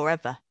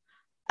forever.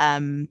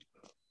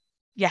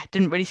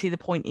 Didn't really see the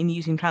point in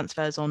using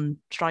transfers on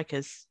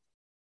strikers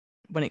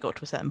when it got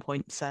to a certain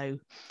point. So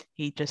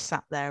he just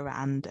sat there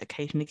and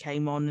occasionally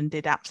came on and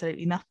did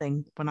absolutely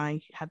nothing when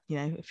I had,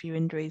 a few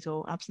injuries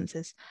or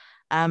absences.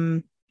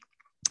 Don't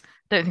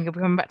think I'll be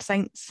coming back to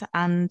Saints,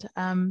 and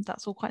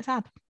that's all quite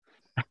sad.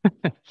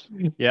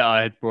 Yeah,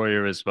 I had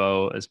Breuer as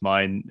well as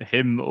mine.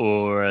 Him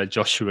or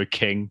Joshua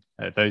King.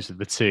 Those are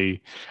the two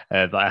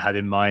that I had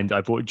in mind.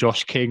 I bought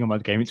Josh King on my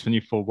Game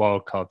 24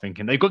 wildcard,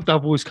 thinking they've got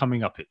doubles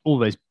coming up. All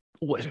those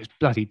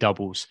bloody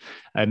doubles,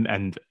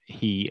 and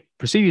he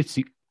proceeded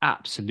to do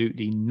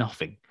absolutely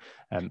nothing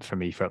for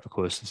me throughout the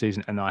course of the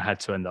season, and I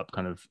had to end up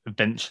kind of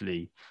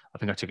eventually. I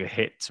think I took a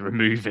hit to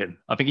remove him.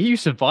 I think he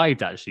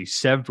survived actually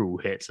several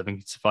hits. I think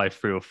he survived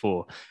 3 or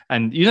 4.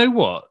 And you know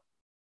what?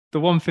 The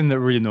one thing that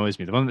really annoys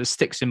me, the one that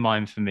sticks in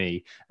mind for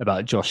me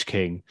about Josh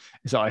King,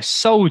 is that I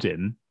sold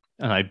him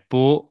and I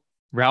bought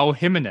Raul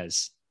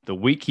Jimenez the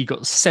week he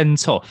got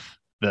sent off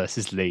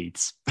versus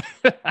Leeds.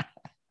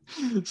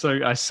 So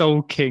I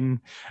sold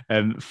King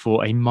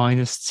for a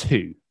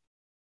 -2,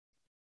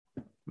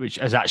 which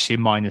is actually a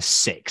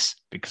 -6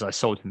 because I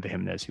sold him for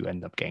Jimenez, who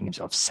ended up getting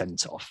himself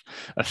sent off.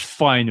 A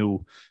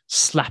final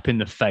slap in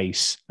the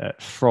face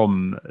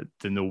from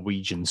the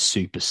Norwegian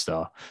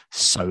superstar.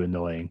 So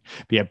annoying.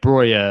 But yeah,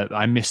 Breuer,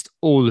 I missed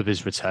all of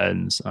his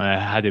returns. I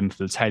had him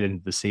for the tail end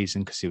of the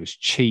season because he was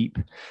cheap,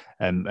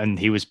 and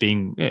he was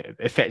being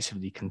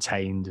effectively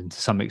contained, and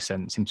to some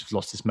extent seems to have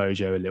lost his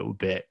mojo a little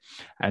bit.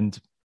 And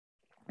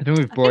I think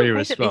with Breuer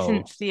as well.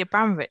 Since the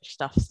Abramovich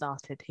stuff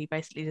started, he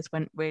basically just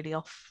went really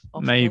off.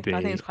 Maybe I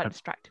think he was quite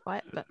distracted by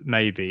it, but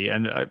maybe.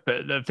 And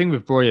but the thing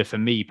with Breuer for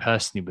me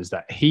personally was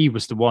that he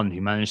was the one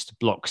who managed to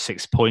block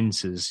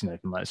 6-pointers.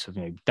 From like sort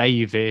of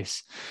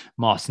Davis,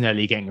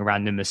 Martinelli getting a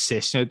random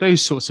assist.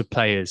 Those sorts of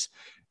players.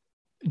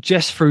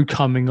 Just through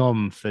coming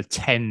on for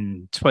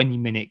 10,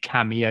 20-minute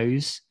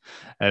cameos,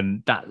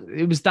 that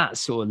it was that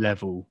sort of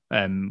level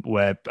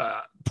where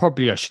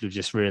probably I should have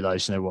just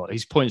realised,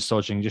 he's points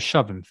dodging, just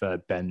shove him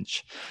third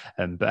bench.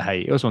 But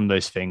hey, it was one of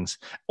those things.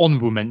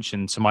 Honourable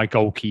mention to my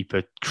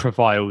goalkeeper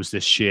Creviles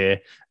this year,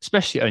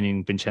 especially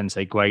owning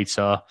Vincente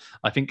Guaita.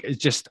 I think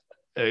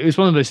it was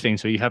one of those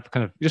things where you have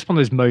kind of just one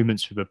of those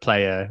moments with a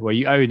player where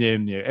you own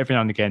him, every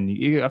now and again.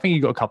 I think he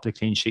got a couple of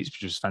clean sheets,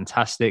 which was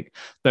fantastic.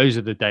 Those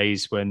are the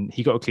days when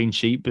he got a clean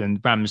sheet, but then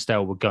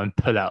Ramsdale would go and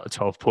pull out a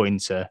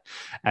 12-pointer.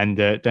 And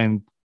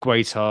then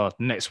Guaita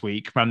next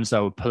week,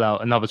 Ramsdale would pull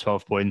out another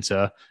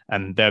 12-pointer,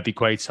 and there'd be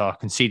Guaita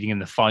conceding in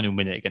the final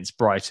minute against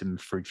Brighton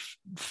through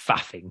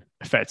faffing,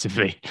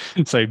 effectively.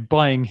 So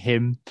buying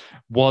him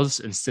was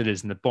and still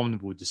is an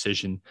abominable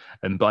decision.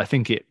 But I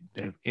think it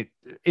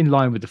in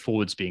line with the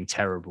forwards being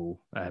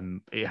terrible,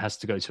 it has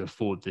to go to a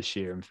forward this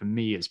year. And for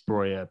me, it's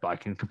Breuer, but I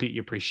can completely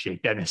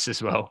appreciate Dennis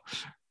as well.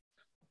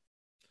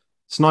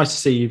 It's nice to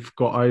see you've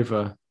got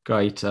over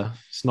Guaita.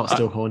 It's not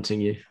still haunting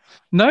you.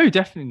 No,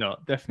 definitely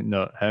not. Definitely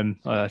not.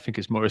 I think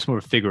it's more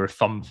a figure of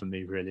fun for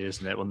me, really,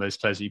 isn't it? One of those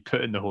players you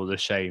put in the Hall of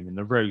Shame, in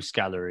the Rose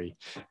Gallery,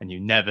 and you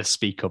never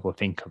speak of or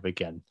think of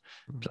again.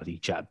 Bloody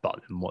Jack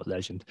Butland, what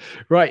legend.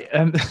 Right,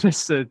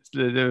 let's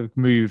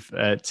move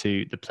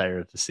to the player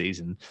of the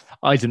season.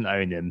 I didn't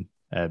own him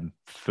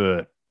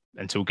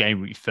until game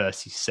week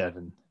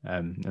 37.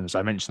 And as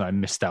I mentioned, I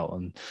missed out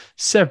on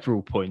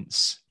several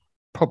points.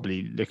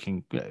 Probably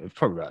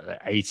about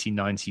 80,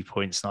 90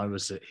 points. And I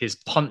was his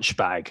punch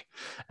bag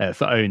I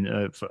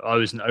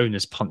was an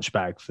owner's punch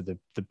bag for the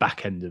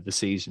back end of the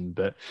season.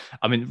 But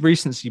I mean,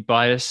 recency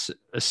bias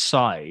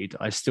aside,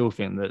 I still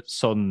think that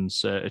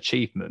Son's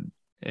achievement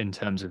in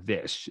terms of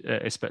this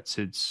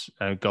expected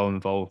goal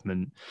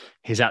involvement,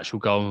 his actual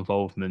goal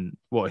involvement,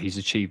 what he's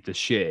achieved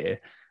this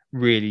year,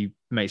 really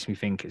makes me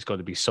think it's got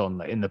to be Son.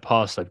 Like in the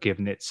past, I've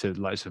given it to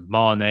the likes of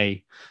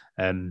Mane.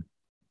 And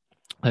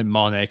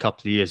Mane a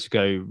couple of years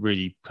ago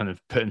really kind of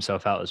put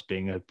himself out as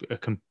being a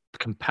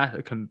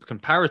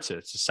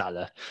comparator to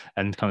Salah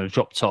and kind of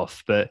dropped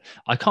off. But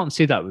I can't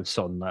see that with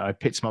Son. I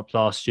picked him up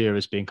last year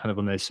as being kind of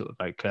one of those sort of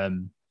like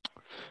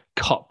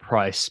cut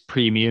price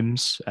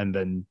premiums, and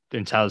then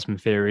in Talisman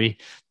Theory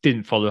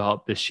didn't follow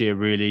up this year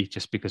really,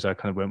 just because I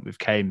kind of went with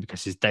Kane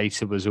because his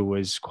data was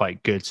always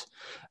quite good.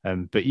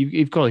 But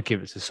you've got to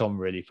give it to Son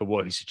really for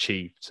what he's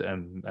achieved,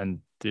 and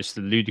just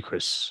the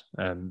ludicrous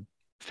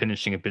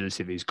finishing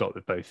ability that he's got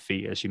with both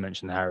feet, as you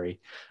mentioned, Harry.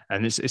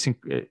 And it's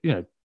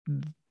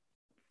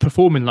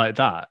performing like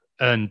that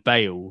earned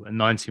Bale a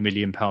 £90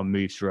 million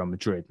move to Real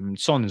Madrid. I mean,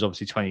 Son is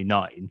obviously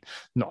 29,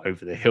 not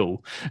over the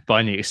hill by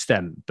any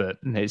extent, but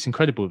it's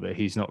incredible that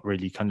he's not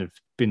really kind of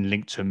been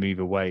linked to a move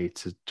away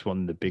to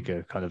one of the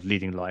bigger kind of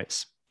leading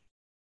lights.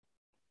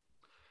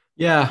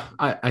 Yeah,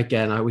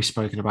 we've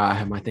spoken about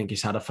him. I think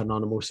he's had a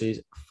phenomenal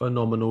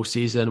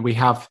season. We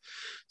have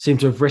seemed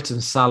to have written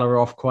Salah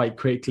off quite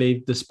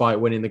quickly, despite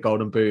winning the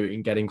Golden Boot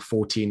and getting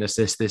 14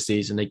 assists this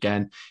season.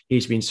 Again,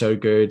 he's been so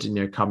good,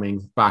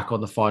 coming back on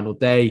the final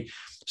day,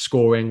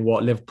 scoring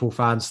what Liverpool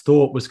fans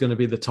thought was going to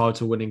be the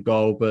title-winning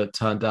goal, but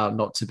turned out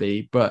not to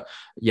be. But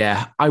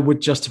yeah, I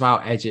would just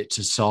about edge it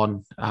to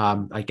Son.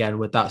 Again,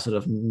 with that sort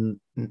of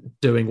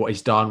doing what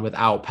he's done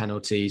without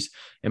penalties.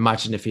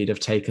 Imagine if he'd have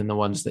taken the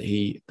ones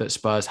that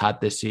Spurs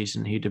had this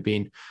season, he'd have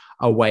been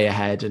way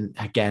ahead. And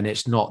again,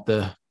 it's not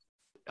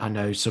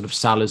sort of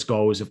Salah's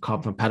goals have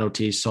come from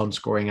penalties. Son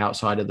scoring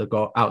outside of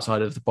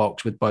the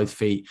box with both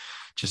feet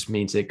just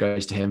means it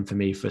goes to him for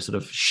me for sort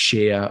of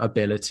sheer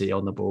ability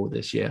on the ball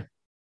this year.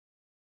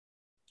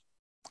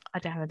 I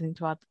don't have anything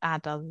to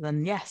add other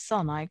than yes,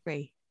 Son, I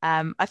agree.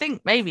 I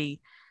think maybe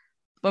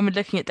when we're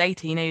looking at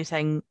data, you're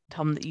saying,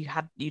 Tom, that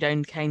you'd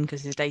owned Kane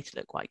because his data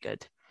looked quite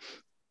good.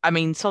 I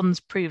mean, Son's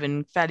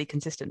proven fairly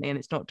consistently, and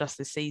it's not just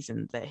this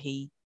season, that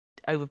he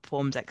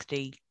overperforms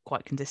XG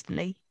quite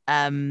consistently.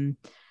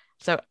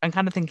 So I'm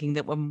kind of thinking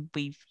that when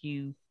we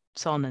view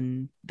Son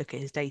and look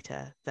at his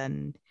data,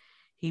 then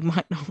he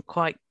might not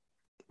quite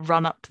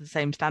run up to the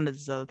same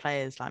standards as other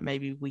players. Like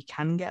maybe we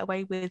can get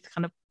away with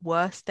kind of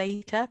worse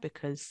data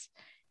because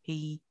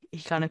he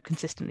kind of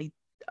consistently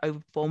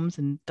overperforms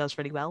and does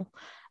really well.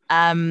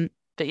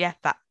 But yeah,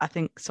 that I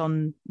think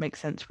Son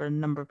makes sense for a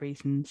number of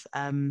reasons.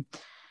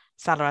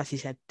 Salah, as you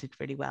said, did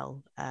really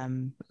well.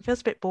 It feels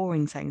a bit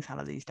boring saying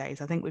Salah these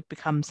days. I think we've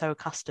become so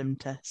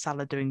accustomed to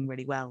Salah doing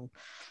really well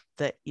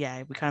that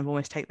yeah, we kind of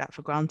almost take that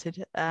for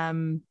granted.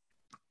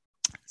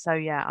 So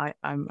yeah,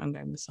 I'm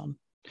going with Son.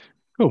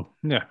 Cool.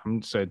 Yeah,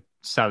 so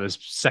Salah's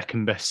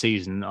second best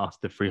season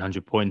after the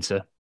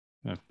 300-pointer.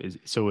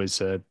 It's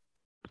always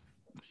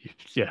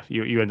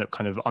you end up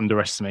kind of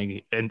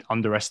underestimating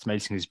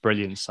his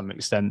brilliance to some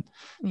extent,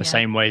 the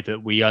same way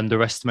that we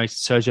underestimated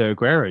Sergio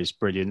Aguero's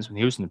brilliance when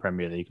he was in the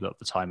Premier League a lot of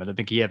the time. I don't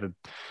think he ever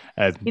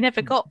he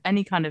never got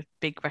any kind of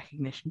big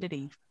recognition, did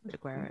he,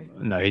 Aguero?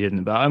 No, he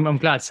didn't, but I'm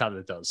glad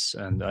Salah does,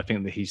 and I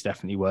think that he's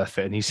definitely worth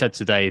it. And he said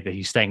today that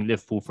he's staying at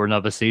Liverpool for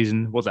another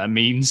season. What that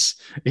means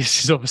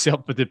is obviously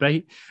up for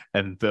debate,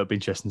 but it'll be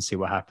interesting to see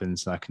what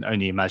happens. And I can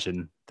only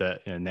imagine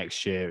that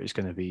next year it's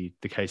going to be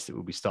the case that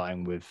we'll be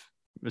starting with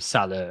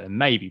Salah and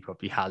maybe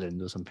probably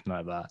Haaland or something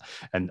like that,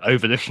 and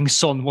overlooking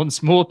Son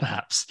once more,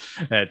 perhaps,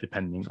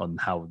 depending on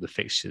how the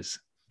fixtures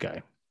go.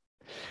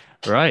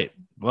 Right.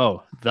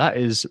 Well, that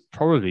is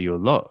probably your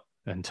lot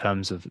in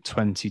terms of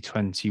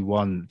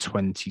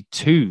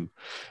 2021-22.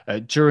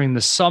 During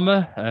the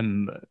summer,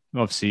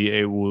 obviously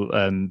it will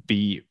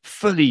be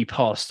fully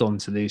passed on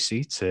to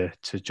Lucy to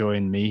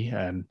join me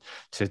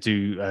to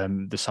do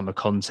the summer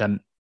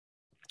content.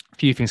 A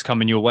few things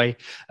coming your way.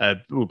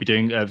 We'll be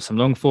doing some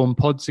long form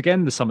pods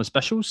again, the summer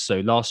specials.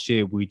 So last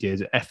year we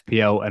did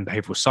FPL and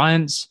behavioral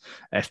science,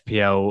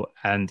 FPL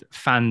and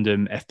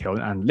fandom,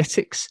 FPL and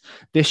analytics.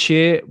 This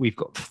year we've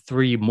got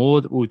 3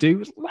 more that we'll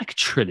do, like a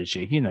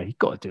trilogy. You've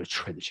got to do a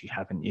trilogy,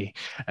 haven't you?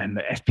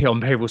 FPL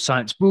and behavioral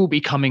science will be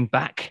coming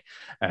back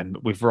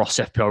with Ross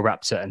FPL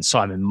Raptor and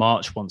Simon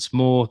March once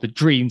more. The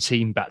dream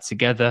team back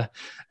together,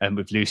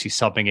 with Lucy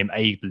subbing him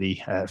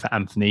ably for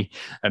Anthony.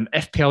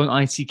 FPL and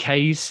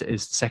ITKs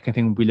is the second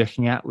thing we'll be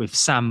looking at with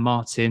Sam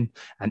Martin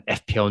and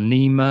FPL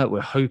Nima.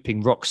 We're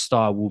hoping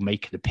Rockstar will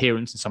make an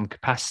appearance in some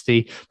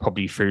capacity,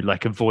 probably through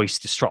like a voice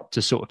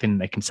disruptor sort of thing.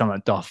 They can sound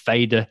like Darth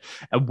Vader.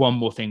 And one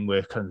more thing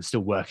we're kind of still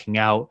working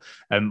out.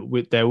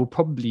 There will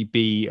probably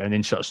be an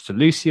introduction to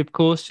Lucy, of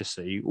course, just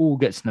so you all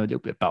get to know a little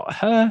bit about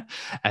her.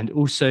 And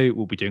also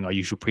we'll be doing our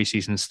usual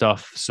preseason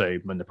stuff. So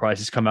when the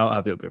prizes come out, I'll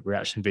have a little bit of a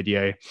reaction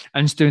video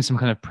and just doing some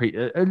kind of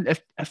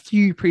a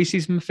few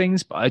preseason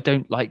things, but I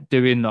don't like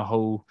doing the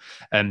whole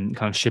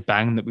kind of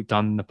shebang that we've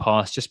done in the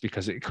past, just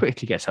because it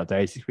quickly gets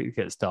outdated, it quickly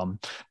gets done.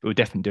 But we'll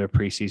definitely do a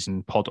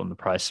preseason pod on the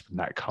price when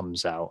that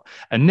comes out.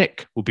 And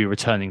Nick will be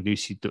returning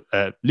Lucy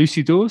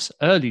doors,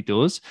 early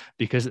doors,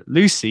 because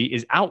Lucy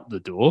is out the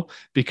door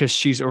because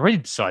she's already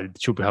decided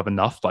that she'll have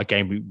enough by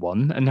game week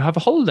 1 and have a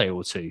holiday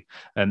or 2.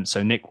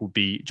 So Nick will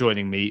be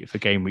joining me for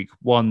game week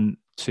 1,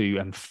 2,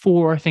 and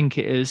 4, I think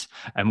it is,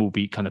 and we'll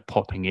be kind of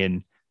popping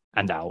in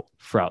and out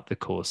throughout the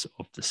course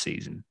of the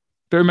season.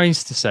 But it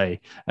remains to say,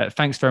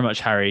 thanks very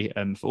much, Harry,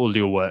 for all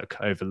your work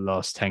over the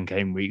last 10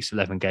 game weeks,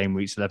 11 game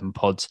weeks, 11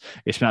 pods.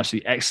 It's been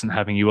absolutely excellent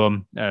having you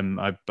on.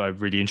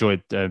 I've really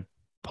enjoyed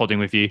podding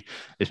with you.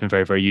 It's been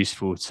very, very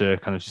useful to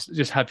kind of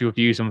just have your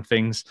views on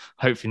things.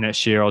 Hopefully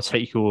next year I'll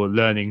take your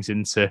learnings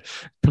into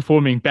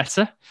performing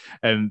better.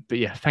 But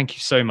yeah, thank you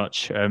so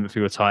much for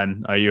your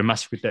time. You're a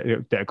massive debt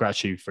of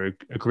gratitude for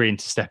agreeing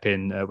to step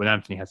in when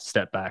Anthony had to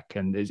step back,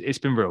 and it's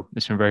been real.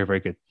 It's been very, very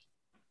good.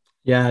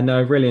 Yeah, no,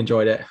 I've really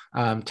enjoyed it.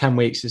 10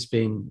 weeks has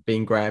been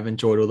great. I've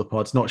enjoyed all the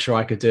pods. Not sure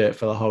I could do it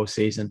for the whole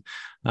season.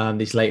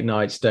 These late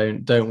nights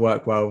don't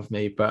work well with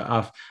me,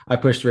 but I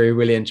pushed through,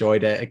 really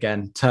enjoyed it.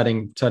 Again,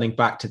 turning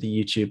back to the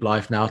YouTube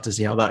live now to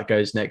see how that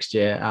goes next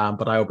year.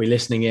 But I will be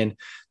listening in to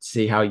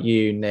see how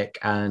you, Nick,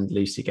 and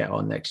Lucy get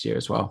on next year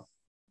as well.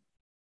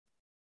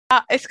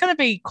 It's going to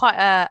be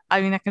quite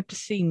I mean, I could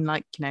just seen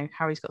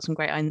Harry's got some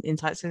great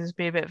insights. So this will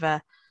be a bit of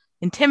a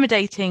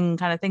intimidating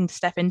kind of thing to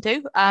step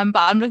into, but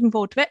I'm looking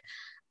forward to it.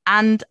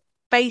 And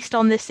based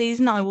on this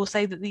season, I will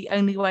say that the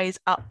only way is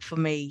up for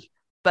me.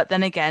 But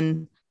then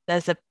again,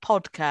 there's a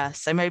podcast,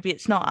 so maybe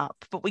it's not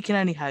up, but we can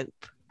only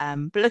hope.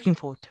 But looking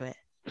forward to it.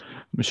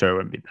 I'm sure it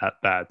won't be that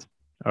bad.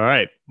 All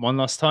right, one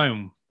last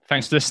time.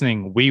 Thanks for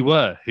listening. We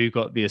were Who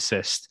Got the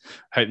Assist.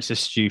 Hope to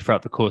assist you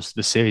throughout the course of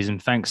the series, and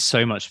thanks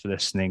so much for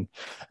listening.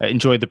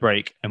 Enjoy the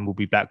break, and we'll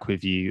be back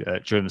with you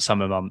during the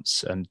summer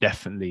months, and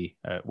definitely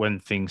when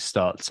things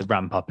start to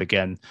ramp up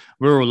again.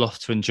 We're all off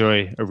to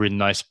enjoy a really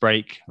nice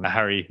break.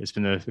 Harry, it's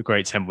been a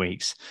great 10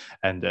 weeks,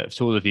 and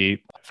to all of you,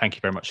 thank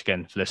you very much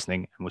again for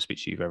listening, and we'll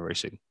speak to you very, very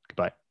soon.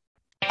 Goodbye.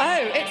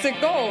 Oh, it's a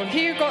goal.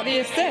 Who got the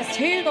assist?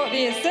 Who got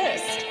the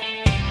assist?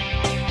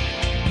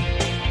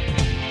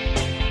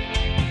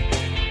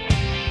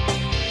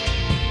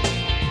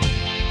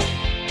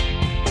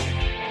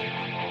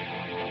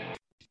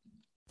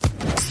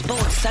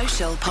 Sports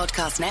Social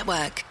Podcast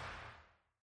Network.